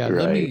 Right. Yeah.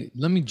 Right.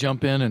 Let me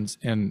jump in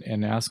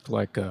and ask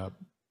like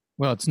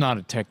well, it's not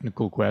a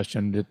technical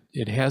question.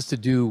 It has to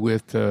do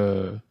with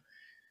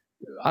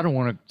I don't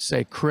want to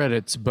say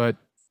credits, but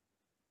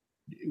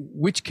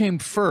which came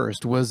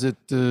first? Was it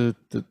the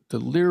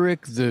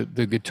lyric,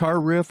 the guitar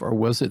riff, or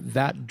was it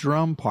that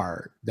drum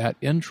part, that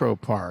intro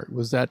part?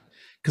 Was that,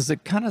 because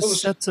it kind of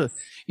sets a,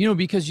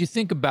 because you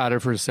think about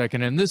it for a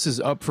second, and this is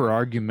up for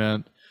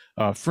argument,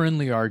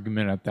 friendly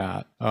argument at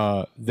that,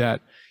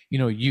 that,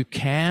 you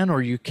can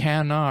or you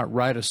cannot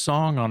write a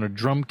song on a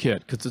drum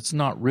kit, because it's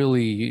not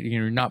really,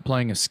 you're not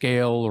playing a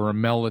scale or a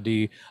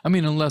melody. I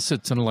mean, unless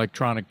it's an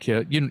electronic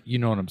kit, you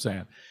know what I'm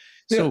saying?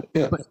 So,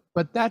 yeah.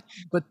 But that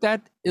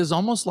is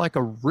almost like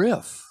a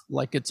riff,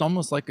 like it's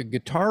almost like a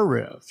guitar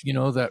riff,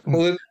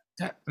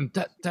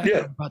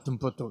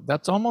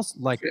 that's almost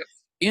like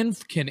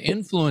can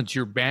influence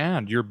your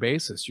band, your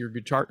bassist, your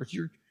guitar,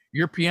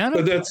 your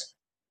piano.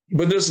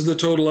 But this is the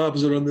total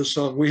opposite on this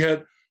song. We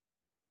had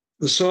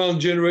the song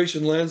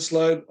 "Generation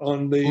Landslide"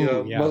 on the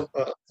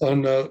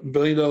on $1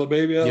 Billion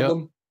Baby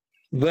album.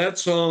 Yep. That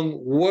song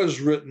was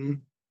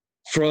written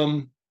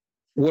from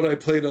what I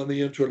played on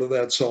the intro to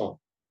that song.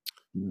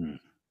 Mm.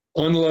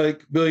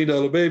 Unlike $1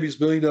 Billion Babies,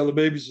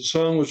 the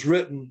song was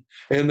written,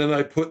 and then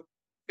I put,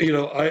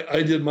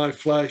 I did my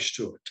flash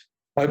to it.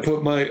 I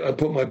put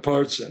my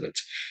parts in it.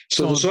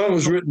 So the song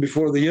was written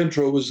before the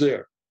intro was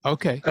there.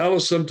 Okay.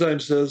 Alice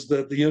sometimes says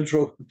that the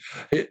intro,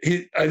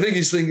 I think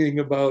he's thinking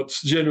about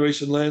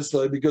Generation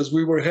Landslide, because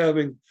we were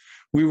writing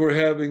the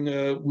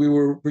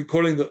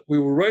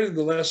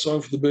last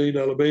song for the $1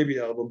 Billion Baby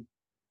album,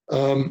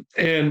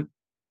 and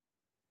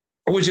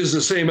which is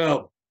the same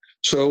album.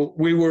 So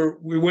we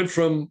went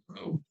from,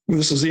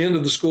 this is the end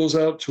of the Schools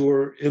Out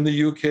tour in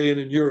the UK and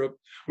in Europe.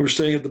 We were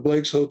staying at the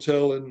Blake's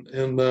Hotel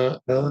in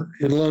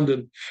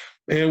London,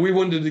 and we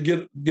wanted to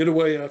get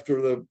away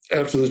after the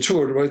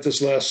tour to write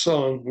this last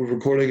song. We were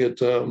recording at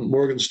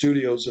Morgan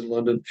Studios in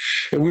London,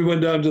 and we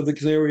went down to the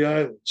Canary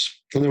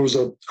Islands, and there was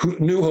a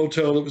new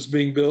hotel that was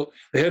being built.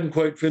 They hadn't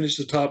quite finished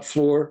the top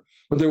floor,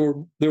 but there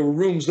were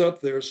rooms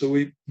up there, so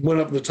we went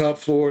up on the top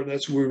floor, and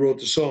that's where we wrote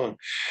the song.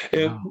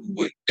 And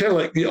kind of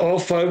like all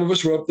five of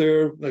us were up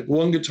there, like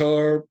one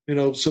guitar,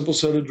 simple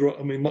set of drum.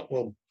 I mean,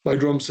 my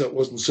drum set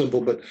wasn't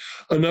simple, but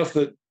enough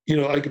that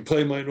I could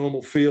play my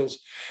normal feels,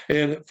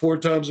 and 4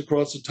 times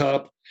across the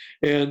top.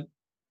 And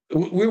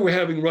we were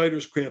having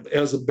writer's cramp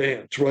as a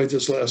band to write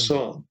this last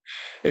song,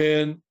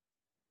 and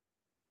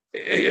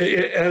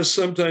as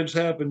sometimes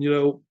happened,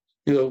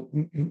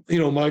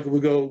 Michael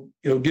would go,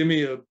 give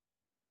me a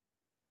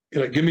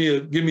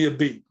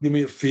beat, give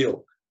me a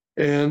feel.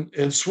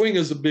 And swing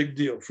is a big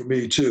deal for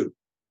me too.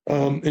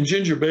 And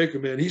Ginger Baker,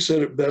 man, he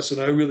said it best,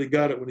 and I really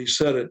got it when he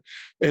said it.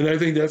 And I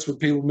think that's what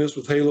people miss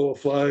with Halo of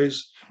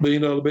Flies.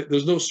 But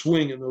there's no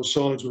swing in those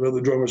songs when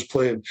other drummers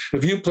play them.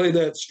 If you play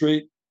that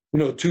straight,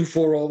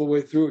 2/4 all the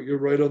way through it, you're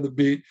right on the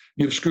beat.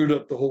 You've screwed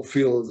up the whole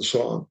feel of the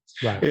song.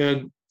 Right.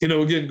 And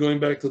again,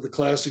 going back to the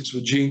classics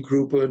with Gene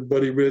Krupa and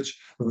Buddy Rich,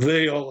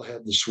 they all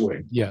had the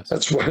swing. Yes,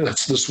 that's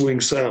the swing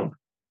sound.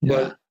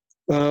 Yeah.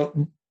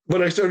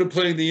 But I started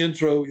playing the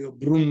intro,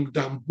 boom,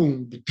 dum,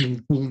 boom,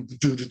 boom, boom,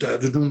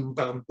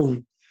 bam,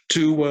 boom,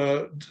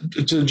 to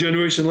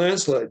Generation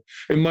Landslide,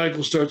 and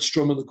Michael starts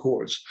strumming the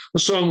chords. The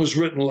song was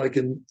written like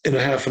in a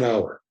half an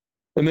hour,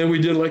 and then we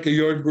did like a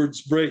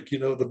Yardbirds break,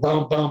 the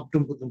bam, bam,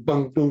 boom,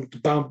 boom, boom,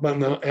 bam, bam.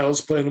 Now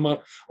Al's playing them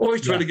out.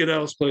 Always try to get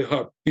Al to play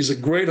harp. He's a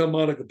great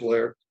harmonica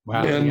player.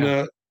 Wow.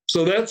 And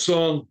so that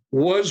song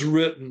was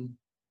written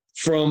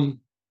from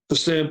the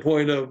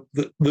standpoint of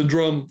the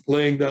drum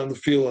laying down the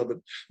feel of it.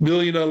 $1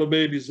 Billion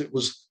Babies, it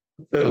was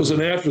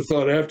an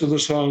afterthought after the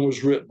song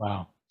was written.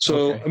 Wow.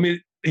 So I mean,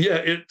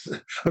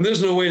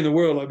 there's no way in the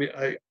world. I mean,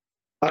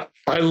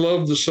 I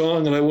love the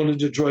song, and I wanted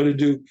to try to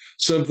do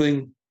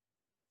something,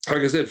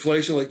 like I said,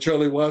 flashy, like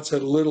Charlie Watts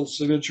had a little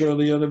signature on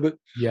the end of it.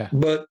 Yeah.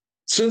 But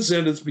since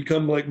then, it's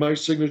become like my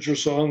signature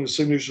song, the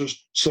signature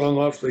song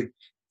off the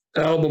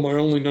album, our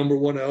only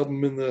 #1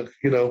 album in the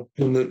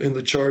in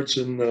the charts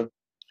in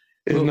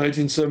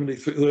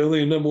 1973, the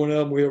only #1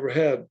 album we ever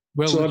had.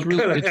 Well, so I'm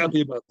kind of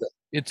happy about that.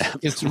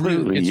 It's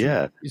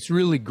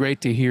really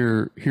great to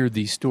hear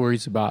these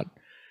stories about.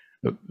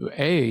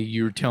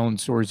 You're telling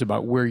stories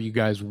about where you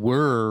guys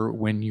were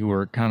when you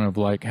were kind of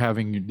like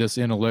having this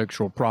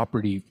intellectual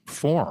property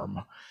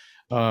form.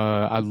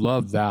 I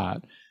love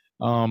that.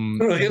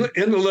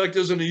 Intellect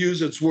isn't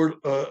a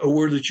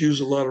word that's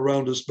used a lot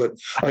around us, but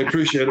I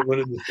appreciate it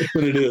when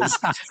it is.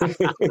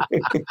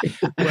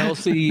 Well,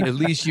 see, at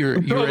least you're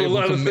a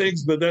lot of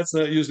things, but that's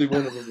not usually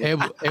one of them.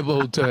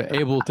 able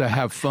to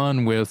have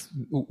fun with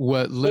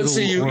what little. Let's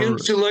see, you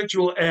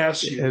intellectual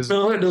ass.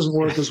 No, that doesn't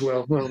work as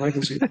well. Well, I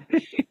can see that.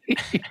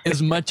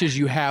 as much as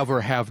you have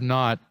or have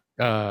not,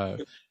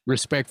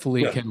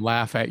 respectfully can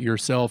laugh at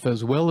yourself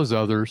as well as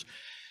others.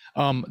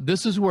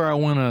 This is where I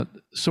want to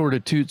sort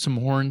of toot some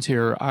horns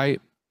here.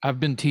 I've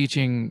been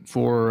teaching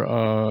for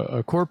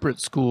a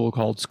corporate school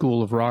called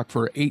School of Rock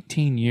for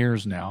 18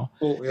 years now.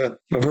 Oh yeah,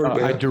 I've heard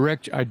about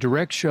it. I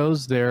direct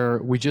shows there.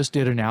 We just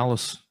did an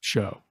Alice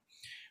show.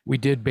 We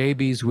did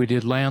Babies. We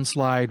did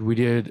Landslide. We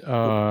did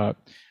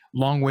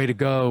Long Way to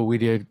Go. We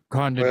did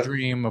Condon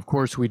Dream. Of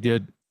course, we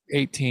did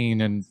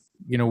 18, and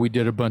we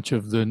did a bunch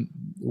of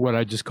what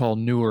I just call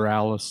newer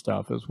Alice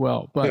stuff as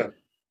well. But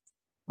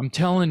I'm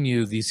telling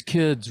you, these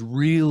kids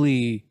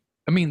really,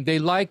 I mean, they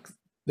like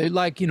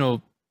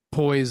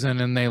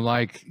Poison, and they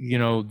like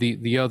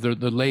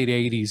the late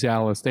 80s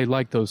Alice. They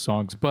like those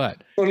songs,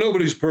 but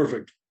nobody's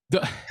perfect.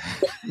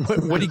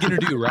 What are you gonna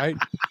do, right?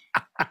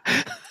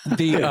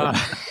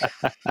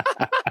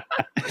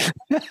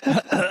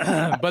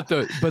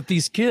 But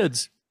these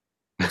kids,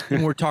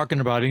 and we're talking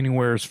about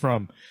anywhere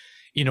from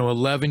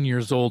 11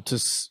 years old to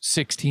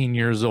 16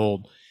 years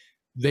old,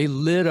 they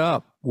lit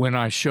up when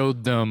I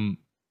showed them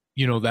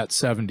that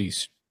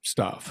 70s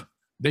stuff.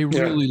 They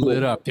really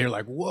lit up. They're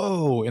like,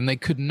 whoa. And they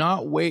could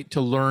not wait to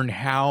learn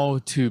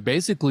how to,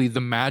 basically, the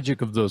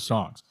magic of those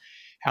songs,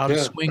 how to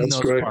swing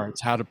those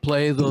parts, how to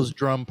play those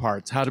drum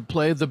parts, how to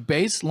play the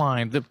bass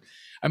line.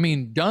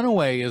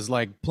 Dunaway is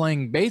like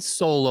playing bass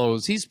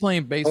solos. He's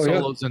playing bass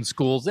solos in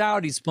Schools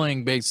Out. He's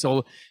playing bass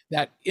solo.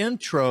 That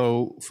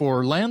intro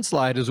for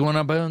Landslide is when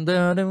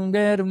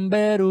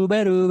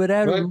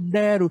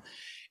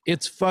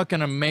it's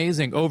fucking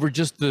amazing. Over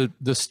just the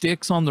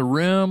sticks on the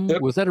rim.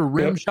 Was that a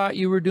rim shot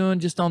you were doing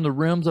just on the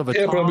rims of a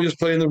top? Probably just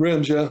playing the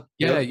rims,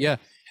 Yeah.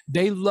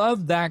 They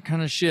love that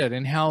kind of shit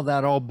and how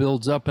that all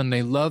builds up, and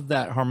they love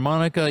that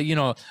harmonica,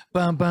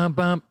 bum, bum,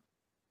 bum,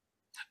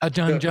 a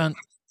jun, jun,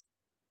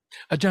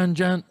 a jun,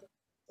 jun.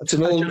 That's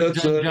an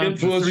influence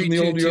from the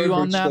old Yardbird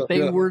on that. Stuff,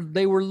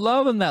 They were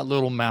loving that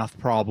little math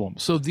problem.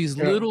 So these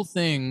little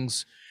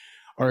things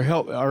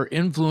are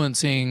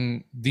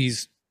influencing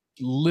these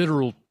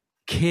literal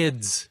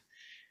kids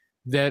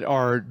that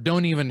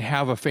don't even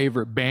have a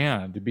favorite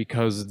band,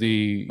 because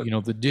the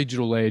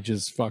digital age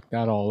has fucked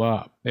that all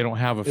up. They don't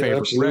have a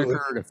favorite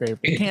record,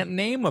 they can't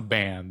name a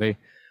band.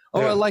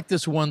 I like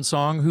this one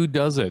song. Who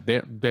does it?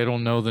 They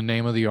don't know the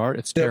name of the art.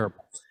 It's terrible.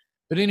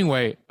 But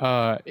anyway,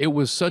 it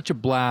was such a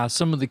blast.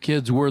 Some of the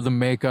kids wore the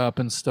makeup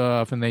and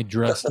stuff, and they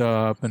dressed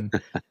up, and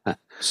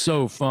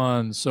so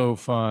fun.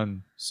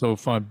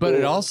 But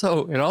it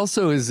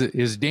also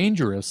is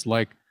dangerous.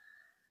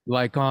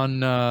 Like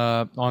on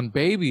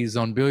Babies,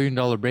 on $1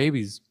 Billion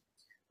Babies,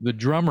 the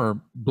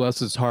drummer, bless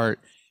his heart,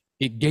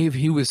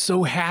 he was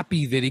so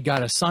happy that he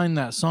got assigned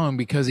that song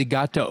because he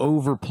got to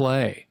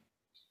overplay.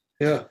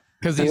 Yeah.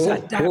 Because he's he's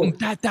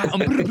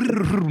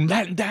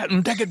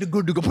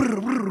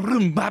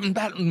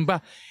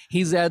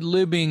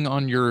ad-libbing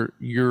on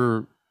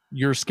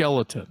your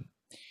skeleton.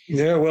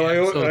 Yeah, well,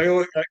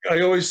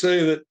 I always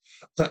say that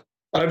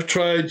I've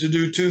tried to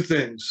do two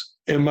things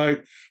in my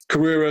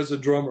career as a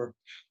drummer.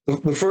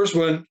 The first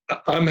one,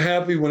 I'm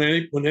happy when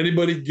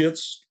anybody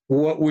gets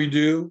what we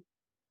do,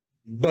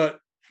 but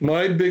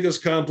my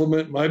biggest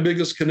compliment, my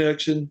biggest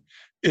connection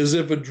is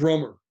if a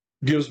drummer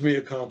gives me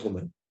a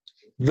compliment.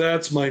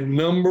 That's my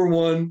number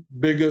one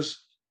biggest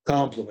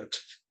compliment.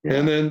 Yeah.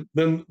 And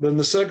then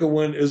the second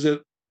one is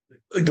that,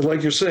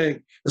 like you're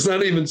saying, it's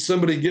not even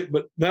somebody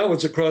but now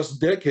it's across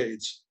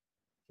decades,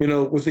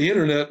 with the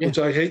internet, which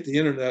I hate the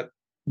internet,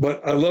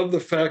 but I love the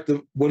fact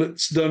of what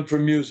it's done for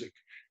music.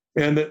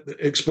 And it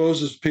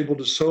exposes people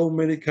to so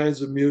many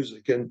kinds of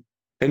music. And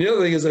the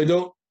other thing is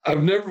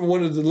I've never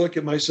wanted to look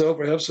at myself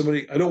or have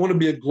somebody, I don't want to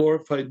be a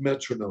glorified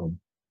metronome.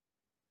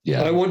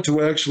 Yeah. I want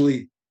to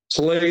actually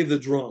play the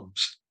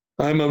drums.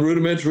 I'm a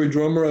rudimentary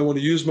drummer. I want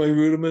to use my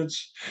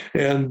rudiments.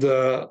 And,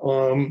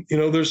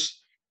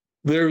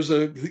 there's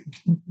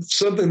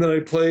something that I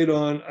played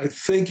on, I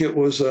think it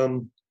was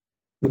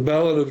the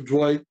Ballad of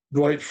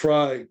Dwight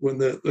Fry, when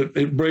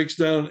it breaks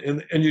down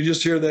and you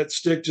just hear that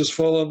stick just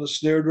fall on the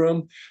snare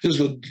drum. Just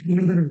go,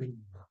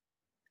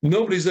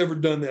 nobody's ever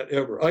done that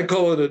ever. I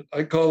call it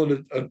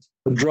a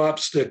drop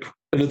stick,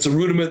 and it's a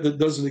rudiment that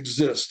doesn't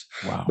exist.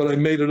 Wow. But I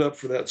made it up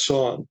for that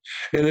song,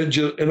 and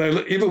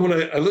even when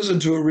I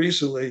listened to it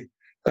recently,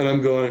 and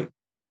I'm going,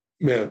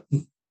 man,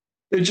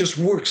 it just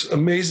works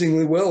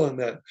amazingly well on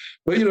that.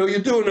 But you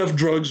do enough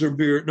drugs or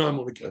beer. No, I'm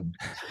only kidding.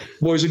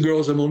 Boys and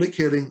girls, I'm only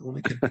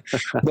kidding.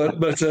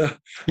 But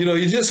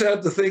you just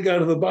have to think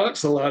out of the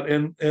box a lot.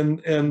 And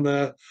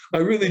I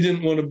really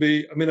didn't want to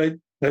be. I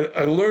mean,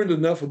 I learned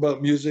enough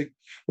about music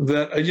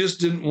that I just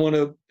didn't want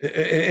to.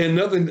 And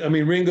nothing. I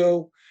mean,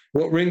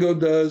 what Ringo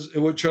does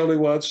and what Charlie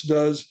Watts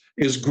does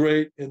is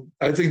great. And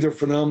I think they're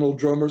phenomenal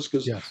drummers,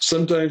 because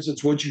sometimes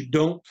it's what you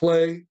don't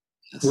play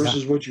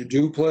versus what you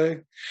do play.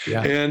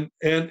 Yeah. And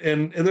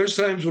there's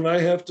times when I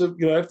have to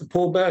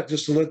pull back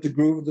just to let the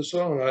groove of the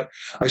song.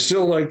 I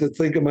still like to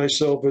think of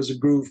myself as a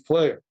groove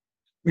player.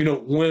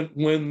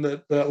 When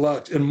that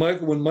locks. And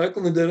when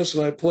Michael and Dennis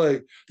and I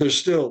play, there's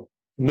still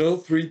no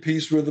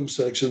 3-piece rhythm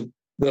section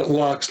that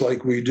locks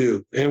like we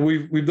do. And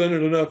we've done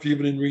it enough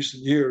even in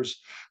recent years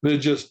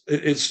that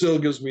it still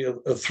gives me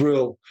a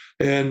thrill.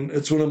 And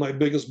it's one of my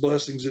biggest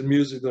blessings in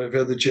music that I've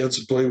had the chance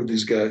to play with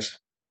these guys.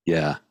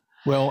 Yeah.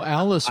 Well,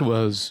 Alice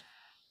was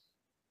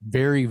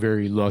very,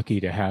 very lucky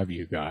to have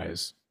you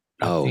guys.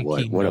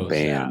 What a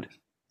band.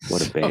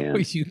 What a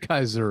band. You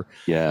guys are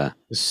a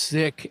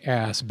sick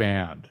ass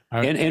band.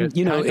 And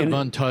you know, kind of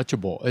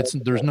untouchable.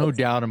 There's no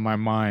doubt in my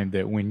mind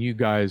that when you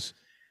guys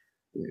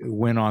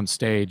went on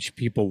stage,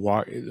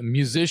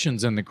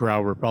 musicians in the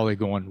crowd were probably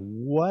going,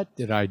 "What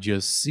did I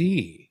just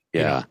see?" Yeah.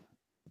 You know?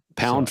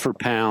 Pound for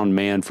pound,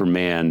 man for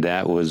man,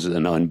 that was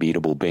an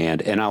unbeatable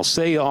band. And I'll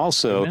say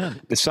also,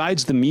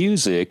 besides the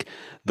music,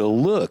 the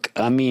look.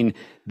 I mean,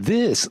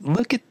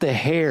 look at the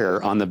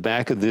hair on the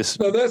back of this.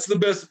 No, that's the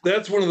best.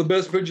 That's one of the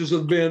best pictures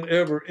of the band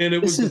ever. And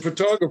it was the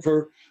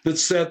photographer that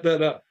set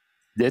that up.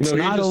 That's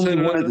not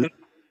only one of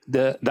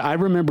I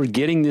remember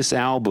getting this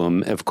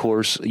album, of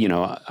course, you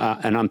know,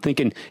 and I'm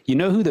thinking, you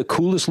know who the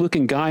coolest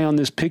looking guy on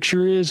this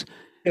picture is?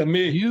 Yeah,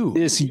 me. You.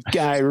 This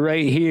guy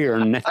right here.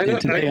 And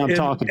today I'm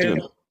talking to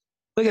him.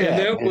 Look at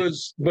that.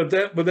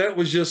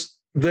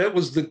 That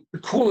was the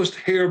coolest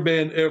hair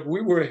band ever.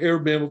 We were a hair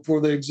band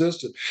before they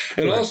existed.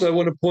 And also, I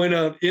want to point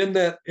out in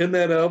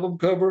that album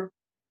cover,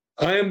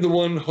 I am the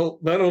one.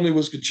 Not only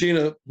was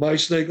Kachina my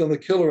snake on the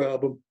Killer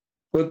album,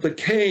 but the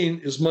cane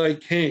is my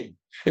cane.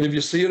 And if you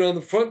see it on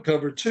the front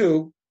cover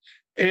too,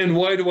 and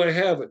why do I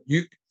have it?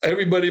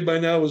 Everybody by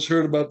now has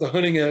heard about the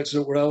hunting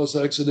accident where Alice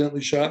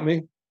accidentally shot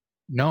me.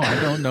 No, I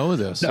don't know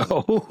this.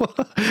 No,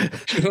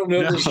 you don't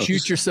know this.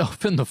 Shoot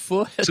yourself in the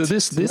foot. So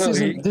this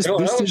isn't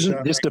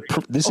just a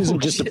prop.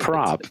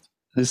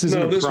 This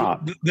isn't a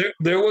prop.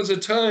 There was a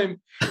time,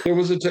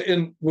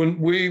 when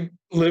we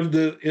lived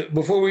right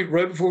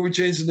before we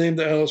changed the name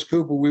to Alice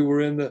Cooper. We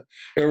were in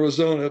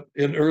Arizona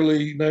in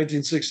early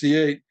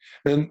 1968,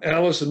 and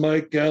Alice and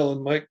Mike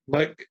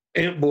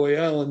Ant Boy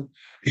Allen.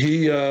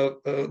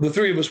 The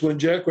three of us went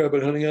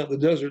jackrabbit hunting out in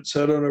the desert.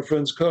 Sat on our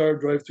friend's car,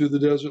 drive through the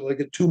desert like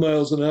at 2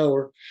 miles an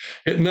hour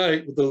at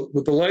night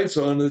with the lights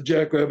on. And the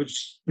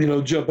jackrabbits,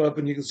 jump up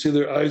and you can see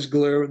their eyes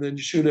glare, and then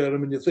you shoot at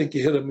them and you think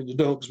you hit them and you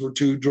don't because we're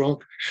too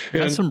drunk.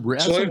 That's some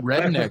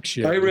redneck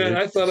shit.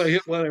 I thought I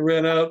hit one. I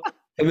ran out,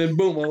 and then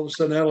boom! All of a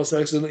sudden, Alice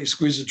accidentally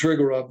squeezed the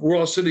trigger off. We're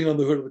all sitting on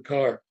the hood of the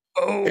car.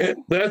 Oh,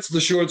 and that's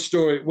the short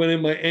story. It went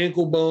in my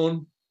ankle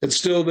bone. It's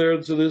still there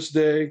to this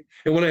day.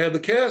 And when I had the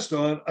cast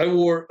on, I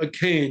wore a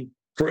cane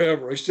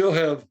forever. I still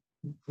have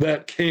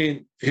that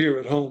cane here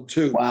at home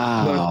too.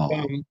 Wow!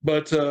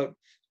 That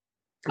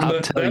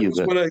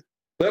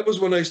was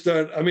when I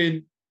started. I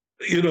mean,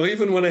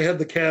 even when I had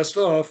the cast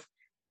off,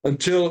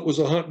 until it was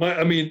a hunt.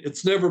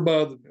 It's never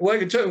bothered me. Well, I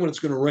can tell you when it's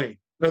going to rain.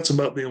 That's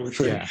about the only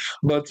thing. Yeah.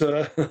 But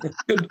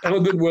I'm a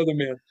good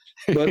weatherman.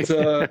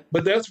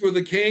 But that's where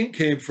the cane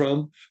came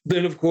from.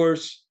 Then, of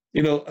course,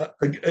 and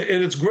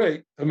it's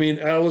great. I mean,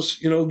 Alice,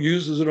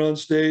 uses it on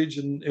stage,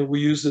 and we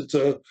use it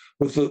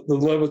with the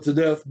Love It to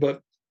Death.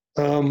 But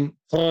and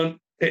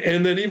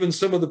then even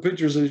some of the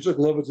pictures that he took,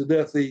 Love It to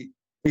Death, he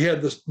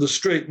had the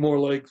straight, more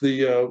like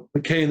the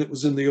cane that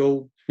was in the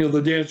old,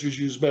 the dancers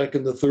used back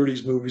in the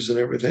 30s movies and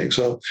everything.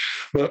 So,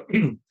 but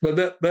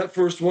that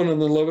first one on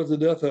the Love It to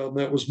Death album,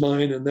 that was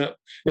mine, and the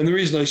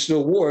reason I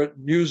still wore it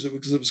and used it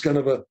because it was kind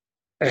of a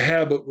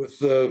habit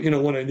with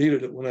when I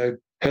needed it, when I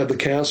had the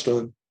cast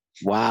on.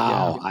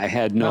 Wow. Yeah. I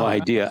had no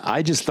idea.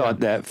 I just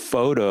thought that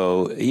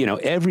photo,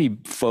 every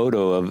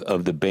photo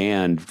of the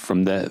band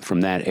from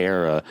that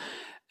era,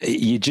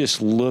 you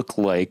just look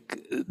like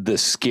the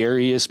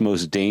scariest,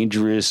 most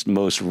dangerous,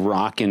 most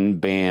rockin'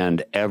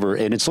 band ever.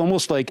 And it's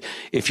almost like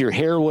if your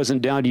hair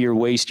wasn't down to your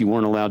waist, you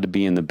weren't allowed to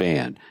be in the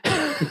band.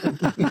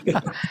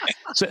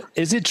 So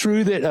is it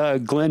true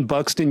that Glenn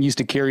Buxton used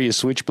to carry a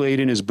switchblade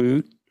in his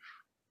boot?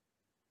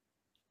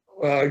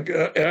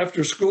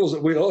 After schools,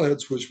 we all had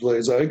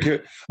switchblades.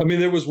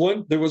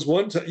 There was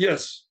one time.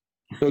 Yes,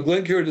 so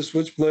Glenn carried a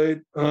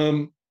switchblade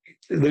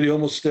that he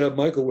almost stabbed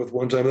Michael with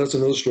one time. That's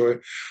another story,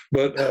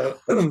 but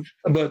and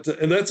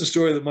that's a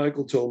story that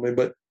Michael told me.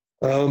 But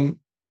basically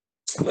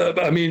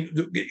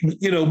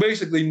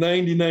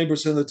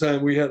 99% of the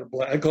time we had a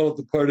I call it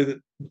the party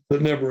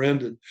that never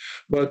ended.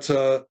 But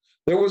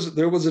there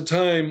was a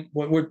time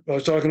when I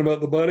was talking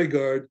about the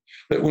Bodyguard,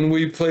 that when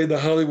we played the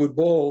Hollywood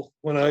Bowl,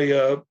 when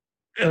I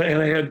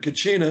had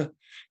Kachina,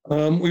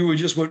 we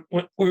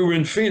were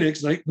in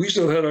Phoenix, and we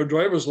still had our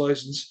driver's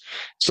license.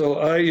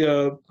 So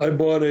I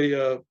bought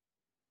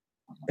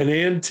an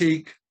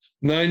antique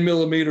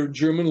 9mm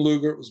German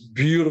Luger. It was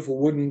beautiful,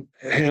 wooden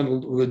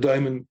handled with a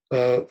diamond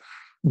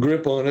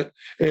grip on it,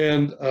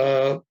 and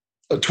a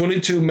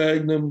 .22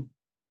 Magnum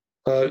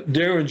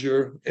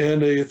Derringer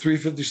and a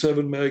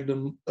 .357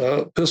 Magnum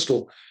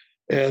pistol,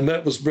 and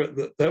that was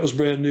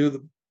brand new.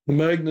 The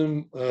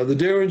Magnum, the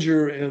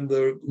Derringer, and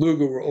the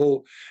Luger were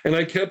old, and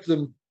I kept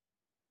them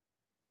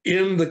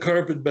in the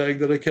carpet bag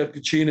that I kept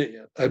Kachina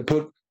in. I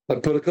put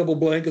a couple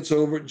blankets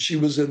over it, and she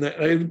was in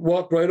that. I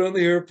walked right on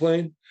the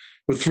airplane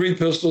with 3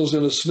 pistols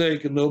and a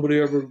snake, and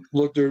nobody ever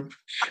looked her.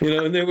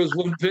 And there was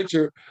one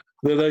picture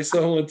that I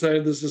saw one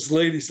time. There's this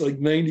lady, she's like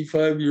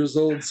 95 years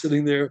old,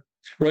 sitting there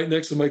right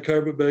next to my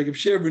carpet bag. If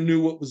she ever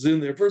knew what was in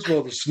there, first of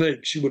all, the snake,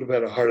 she would have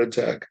had a heart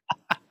attack.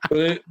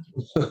 But,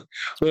 but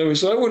anyway,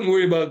 so I wouldn't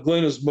worry about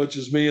Glenn as much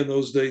as me in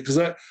those days, because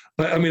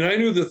I mean, I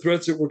knew the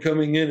threats that were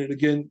coming in, and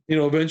again,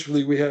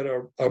 eventually we had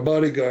our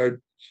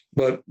bodyguard,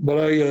 but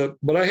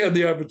I had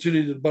the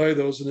opportunity to buy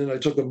those, and then I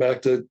took them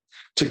back to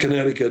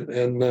Connecticut,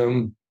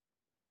 and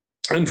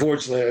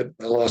unfortunately,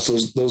 I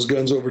lost those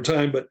guns over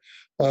time, but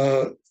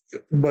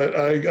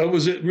I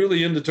was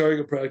really into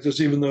target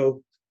practice, even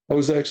though I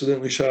was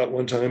accidentally shot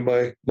one time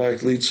by my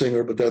lead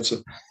singer, but that's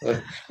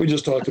we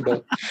just talked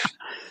about.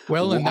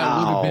 Well, and that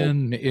would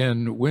have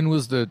been when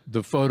was the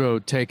photo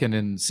taken,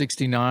 in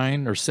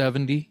 69 or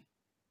 70?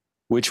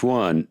 Which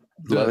one?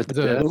 Love It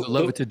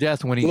to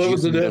Death, when he's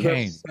using the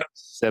cane.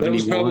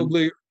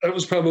 That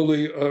was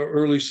probably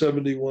early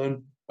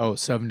 71. Oh,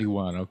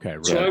 71. Okay.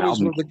 Right. So I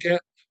was with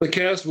the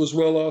cast was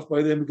well off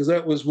by then, because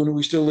that was when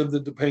we still lived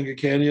in Topanga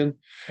Canyon.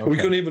 Okay. I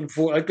couldn't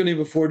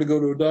even afford to go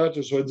to a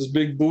doctor, so I had this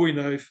big Bowie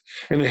knife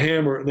and a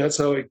hammer, and that's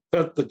how I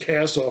cut the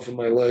cast off of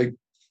my leg.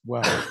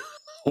 Wow.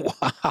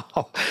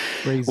 Wow.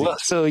 Crazy. Well,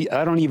 so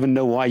I don't even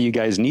know why you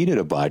guys needed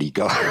a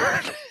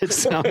bodyguard. It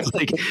sounds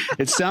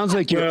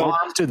like you're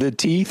armed to the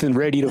teeth and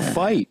ready to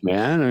fight,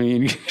 man. I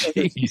mean,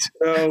 geez.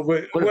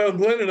 Well,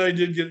 Glenn and I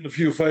did get in a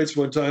few fights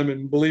one time,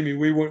 and believe me,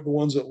 we weren't the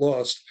ones that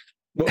lost.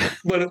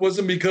 But it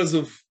wasn't because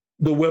of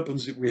the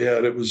weapons that we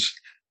had. It was,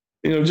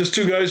 just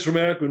two guys from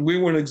Akron. We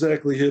weren't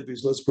exactly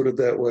hippies, let's put it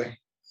that way.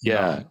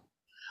 Yeah.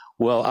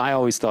 Well, I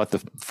always thought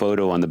the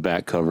photo on the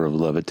back cover of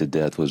Love It to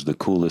Death was the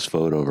coolest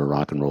photo of a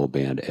rock and roll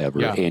band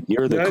ever. Yeah. And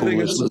you're the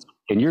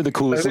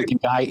coolest looking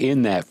guy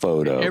in that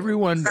photo.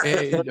 Everyone,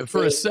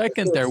 for a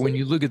second there, when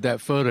you look at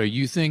that photo,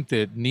 you think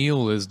that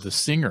Neal is the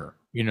singer.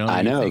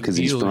 I know, because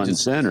he's front and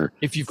center.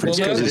 If you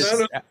forget,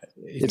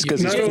 it's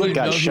because his foot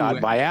got shot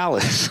by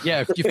Alice.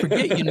 Yeah, if you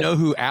forget,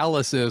 who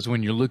Alice is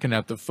when you're looking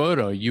at the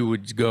photo, you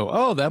would go,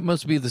 "Oh, that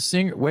must be the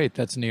singer." Wait,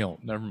 that's Neal.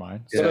 Never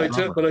mind.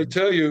 But I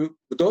tell you,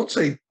 don't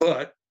say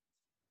but.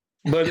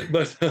 But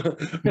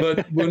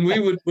when we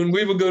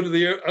would go to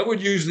the air, I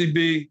would usually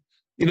be,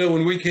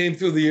 when we came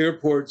through the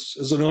airports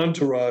as an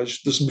entourage.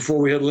 This is before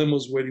we had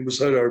limos waiting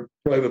beside our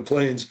private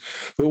planes.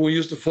 But when we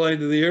used to fly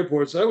into the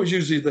airports, I was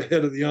usually the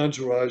head of the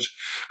entourage,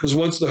 because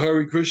once the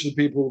Hare Krishna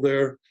people were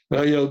there,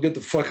 I yelled, "Get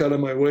the fuck out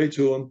of my way"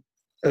 to them.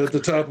 And at the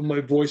top of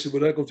my voice, it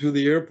would echo through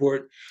the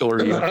airport.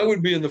 I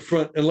would be in the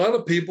front. And a lot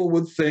of people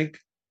would think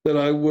that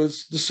I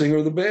was the singer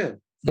of the band,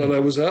 that I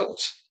was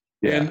Alice.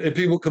 Yeah. And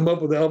people come up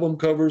with album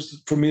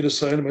covers for me to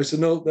sign them. I said,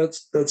 "No,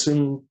 that's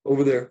him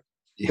over there."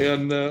 Yeah.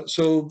 And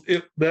so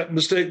that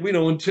mistake,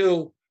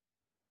 until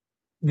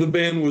the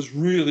band was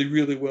really,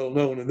 really well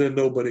known, and then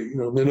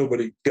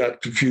nobody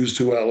got confused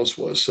who Alice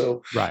was.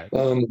 So right.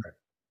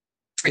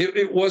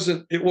 It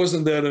wasn't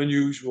that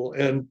unusual.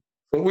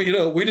 But we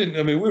didn't.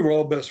 I mean, we were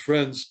all best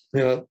friends.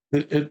 It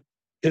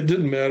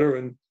didn't matter,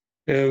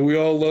 and we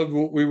all loved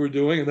what we were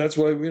doing, and that's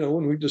why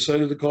when we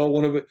decided to call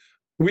one of it.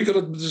 We could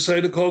have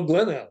decided to call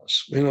Glenn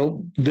Alice.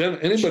 Then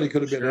anybody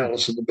could have been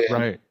Alice in the band.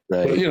 Right.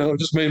 But, it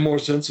just made more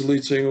sense. The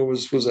lead singer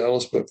was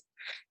Alice. But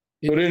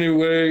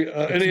anyway,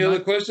 any other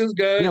questions,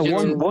 guys? Yeah,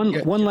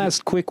 one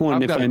last quick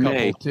one, if I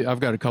may. I've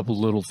got a couple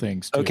little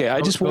things, too. Okay,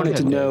 I just wanted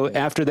to know,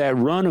 after that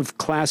run of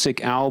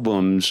classic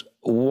albums,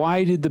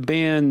 why did the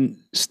band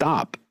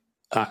stop?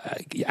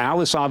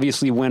 Alice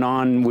obviously went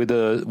on with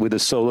a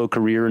solo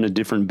career in a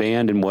different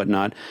band and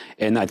whatnot,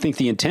 and I think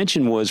the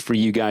intention was for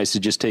you guys to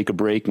just take a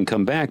break and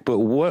come back. But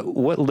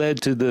what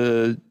led to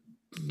the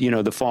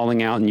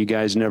falling out, and you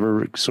guys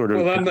never sort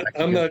of? Well,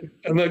 I'm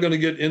not going to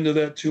get into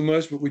that too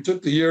much, but we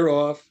took the year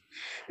off,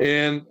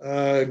 and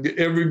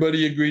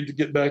everybody agreed to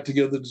get back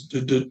together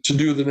to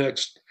do the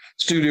next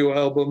studio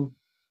album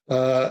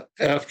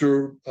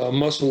after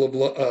Muscle of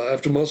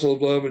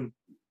Love, and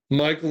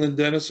Michael and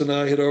Dennis and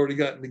I had already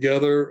gotten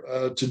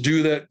together to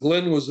do that.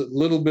 Glenn was a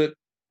little bit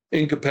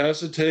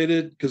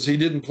incapacitated because he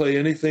didn't play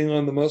anything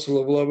on the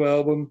Muscle of Love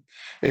album.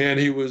 And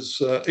he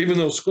was, even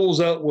though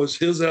School's Out was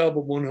his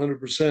album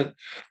 100%,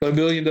 by $1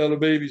 Million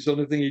Babies, the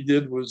only thing he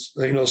did was,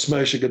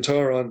 smash a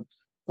guitar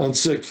on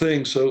Sick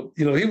Thing. So,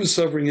 he was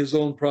suffering his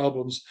own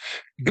problems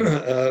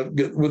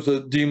with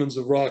the demons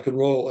of rock and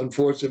roll.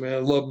 Unfortunately, man,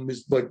 I love him.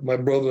 He's like my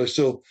brother. I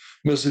still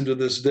miss him to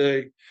this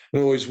day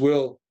and always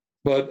will.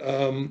 But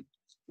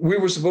we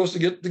were supposed to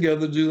get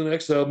together to do the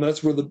next album.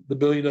 That's where the $1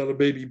 Billion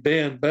Baby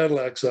Band Battle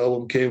Axe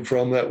album came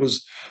from. That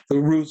was the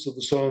roots of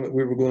the song that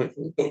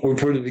we're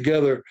putting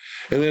together.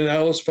 And then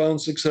Alice found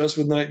success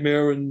with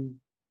Nightmare, and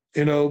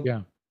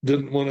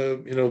didn't want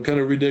to kind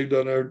of reneged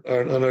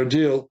on our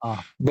deal.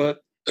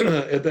 But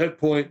at that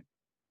point,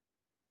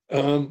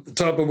 the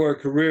top of our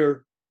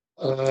career,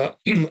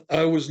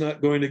 I was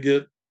not going to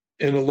get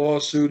in a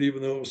lawsuit,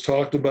 even though it was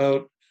talked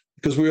about,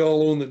 because we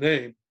all own the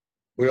name.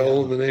 We all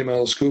own the name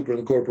Alice Cooper and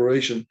the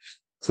corporation.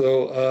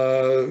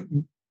 So,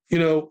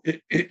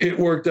 it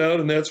worked out.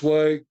 And that's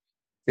why,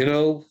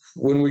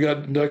 when we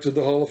got inducted to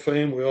the Hall of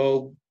Fame, we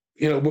all,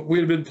 but we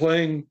had been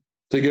playing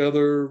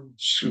together.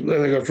 I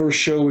think our first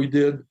show we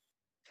did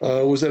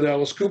was at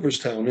Alice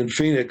Cooperstown in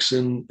Phoenix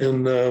in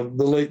the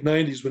late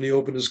 90s when he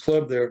opened his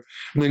club there.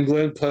 And then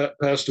Glenn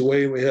passed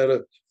away, and we had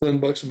a Glenn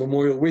Buxton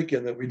Memorial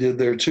Weekend that we did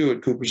there too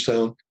at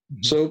Cooperstown.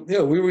 Mm-hmm. So,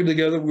 yeah, we were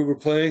together, we were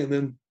playing, and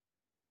then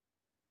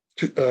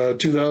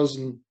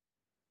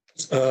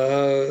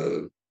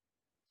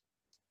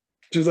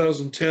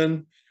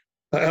 2010,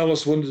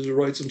 Alice wanted to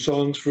write some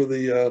songs for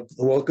the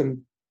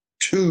Welcome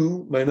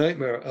to My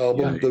Nightmare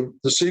album,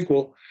 the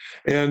sequel,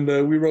 and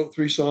we wrote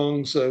 3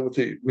 songs with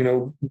the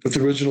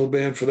original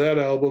band for that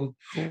album.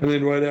 And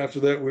then right after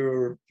that, we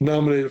were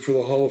nominated for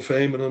the Hall of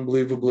Fame, and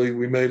unbelievably,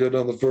 we made it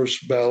on the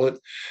first ballot.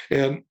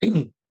 And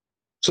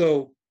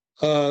so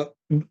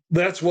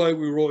that's why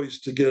we were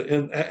always together.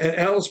 And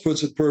Alice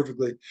puts it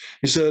perfectly.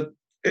 He said,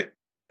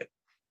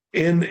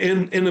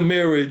 in a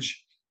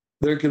marriage,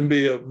 there can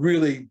be a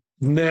really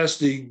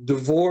nasty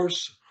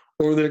divorce,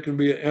 or there can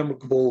be an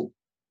amicable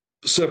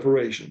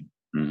separation.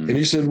 Mm-hmm. And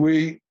he said,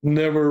 we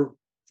never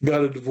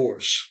got a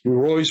divorce. We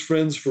were always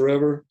friends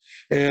forever.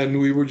 And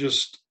we were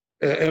just,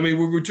 we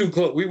were too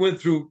close. We went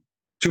through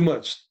too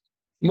much.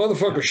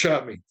 Motherfucker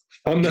shot me.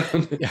 I'm not,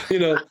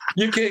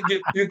 you can't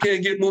get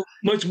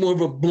much more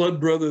of a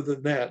blood brother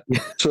than that.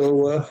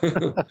 So,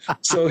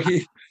 so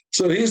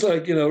he's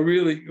like,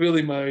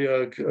 really my,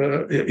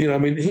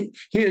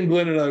 he and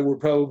Glenn and I were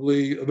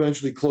probably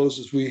eventually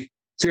closest. We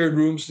shared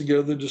rooms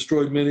together,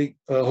 destroyed many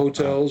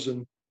hotels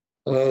and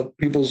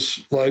people's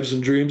lives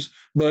and dreams.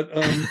 But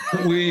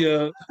we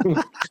had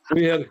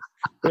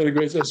a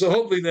great time. So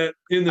hopefully that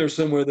in there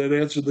somewhere that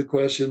answered the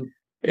question.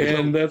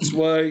 And that's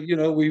why,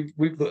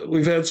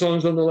 we've had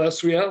songs on the last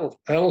 3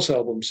 Alice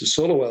albums, his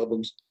solo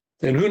albums.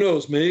 And who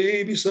knows,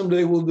 maybe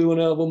someday we'll do an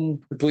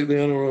album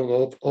completely on our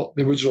own,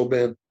 the original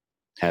band.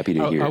 Happy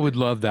to hear. I would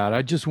love that.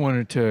 I just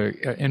wanted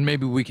to, and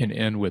maybe we can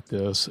end with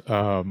this,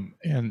 and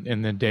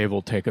then Dave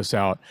will take us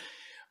out.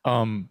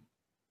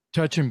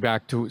 Touching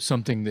back to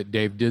something that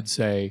Dave did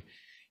say,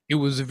 it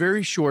was a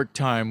very short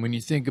time when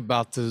you think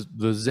about the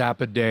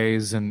Zappa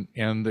days and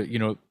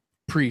the,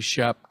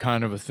 pre-Shep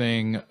kind of a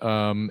thing,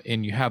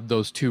 and you have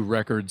those 2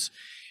 records,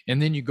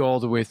 and then you go all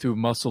the way through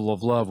Muscle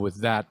of Love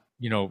with that,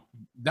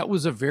 that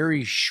was a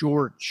very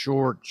short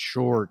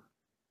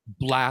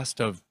blast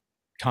of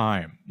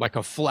time, like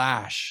a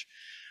flash,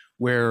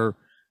 where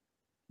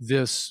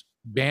this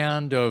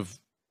band of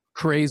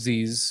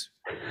crazies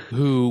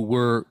who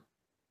were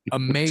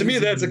amazing. To me,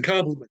 that's a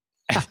compliment.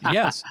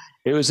 Yes.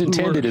 It was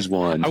intended as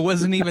one. I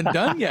wasn't even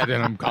done yet,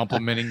 and I'm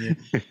complimenting you.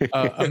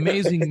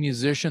 Amazing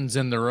musicians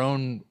in their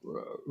own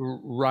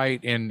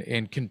right,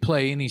 and can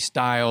play any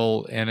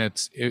style,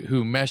 and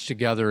who mesh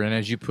together. And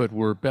as you put,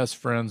 were best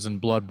friends and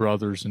blood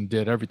brothers, and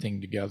did everything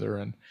together,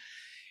 and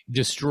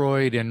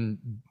destroyed and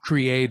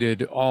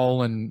created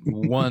all in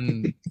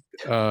one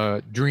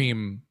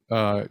dream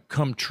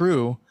come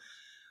true,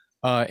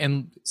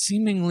 and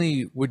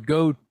seemingly would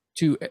go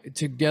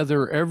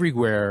together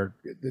everywhere,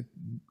 the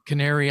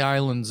Canary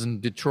Islands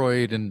and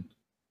Detroit and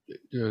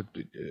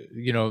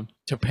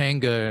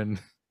Topanga and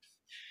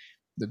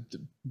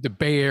the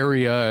Bay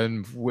Area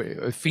and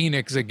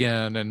Phoenix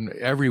again and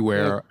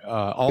everywhere,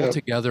 all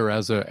together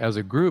as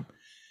a group,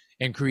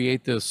 and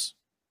create this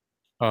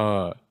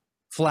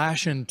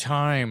flash in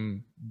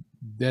time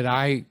that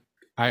I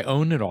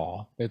own it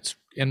all. It's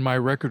in my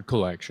record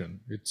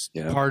collection. It's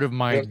part of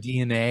my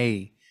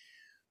DNA.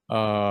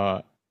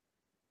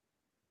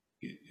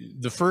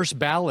 The first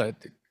ballot,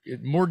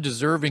 more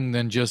deserving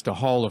than just a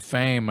Hall of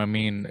Fame. I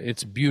mean,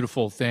 it's a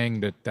beautiful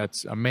thing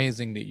that's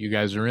amazing that you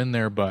guys are in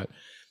there, but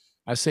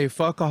I say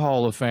fuck a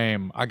Hall of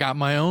Fame. I got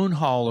my own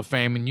Hall of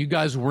Fame, and you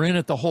guys were in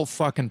it the whole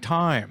fucking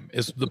time,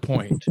 is the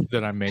point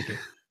that I'm making.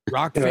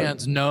 Rock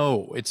fans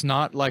know it's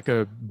not like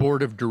a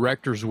board of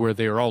directors where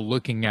they're all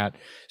looking at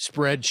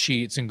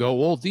spreadsheets and go,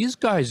 well, these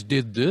guys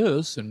did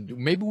this, and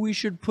maybe we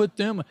should put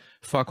them.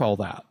 Fuck all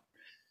that.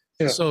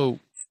 Yeah. So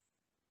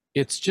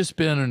it's just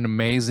been an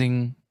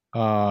amazing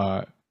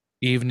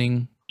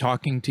evening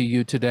talking to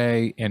you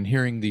today and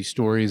hearing these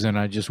stories. And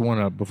I just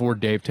want to, before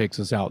Dave takes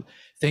us out,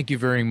 thank you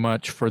very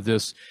much for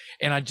this.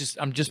 And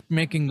I'm just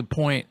making the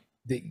point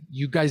that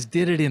you guys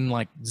did it in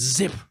like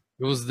zip.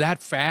 It was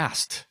that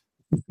fast.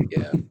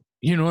 Yeah.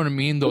 You know what I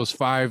mean? Those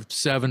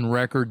 5-7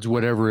 records,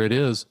 whatever it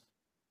is.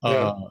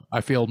 I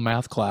failed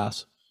math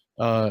class.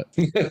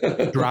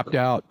 Dropped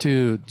out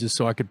too, just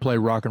so I could play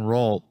rock and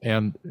roll.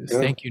 And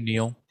thank you,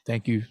 Neal.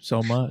 Thank you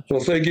so much. Well,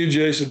 thank you,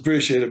 Jason.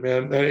 Appreciate it,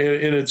 man.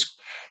 And it's,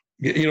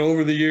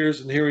 over the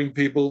years and hearing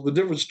people, the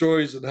different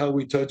stories and how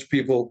we touch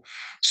people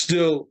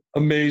still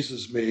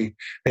amazes me.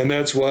 And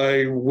that's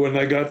why when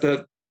I got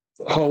that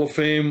Hall of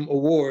Fame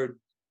award,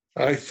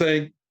 I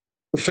thank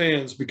the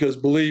fans, because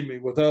believe me,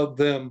 without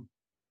them,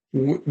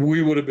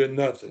 we would have been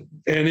nothing.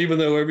 And even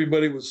though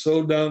everybody was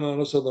so down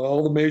on us,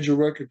 all the major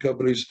record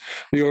companies,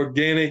 the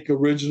organic,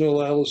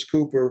 original Alice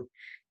Cooper,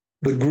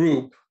 the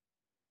group,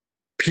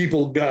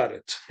 people got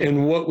it.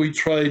 And what we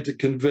tried to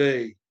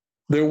convey,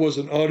 there was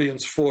an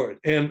audience for it,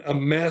 and a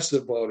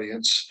massive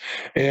audience.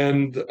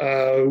 And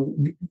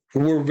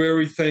we're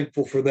very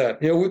thankful for that.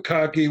 We're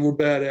cocky, we're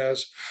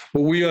badass,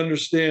 but we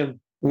understand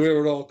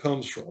where it all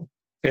comes from.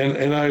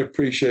 And I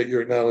appreciate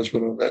your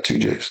acknowledgement of that too,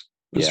 Jason.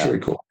 It's very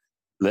cool.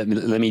 Let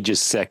me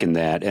just second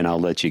that, and I'll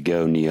let you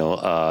go, Neal.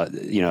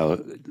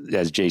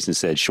 As Jason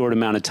said, short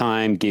amount of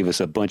time, gave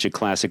us a bunch of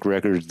classic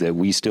records that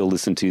we still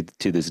listen to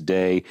this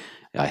day.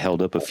 I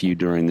held up a few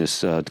during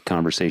this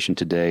conversation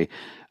today.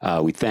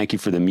 We thank you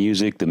for the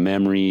music, the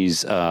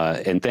memories,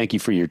 and thank you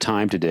for your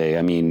time today.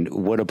 I mean,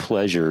 what a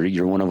pleasure.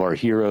 You're one of our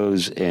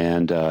heroes,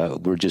 and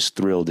we're just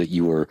thrilled that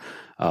you were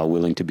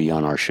willing to be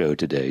on our show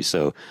today.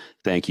 So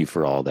thank you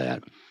for all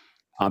that.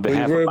 On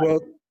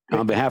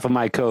behalf of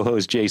my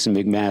co-host, Jason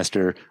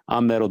McMaster,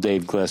 I'm Metal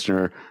Dave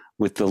Glessner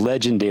with the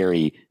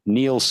legendary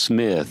Neal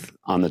Smith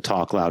on the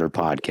Talk Louder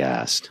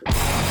podcast.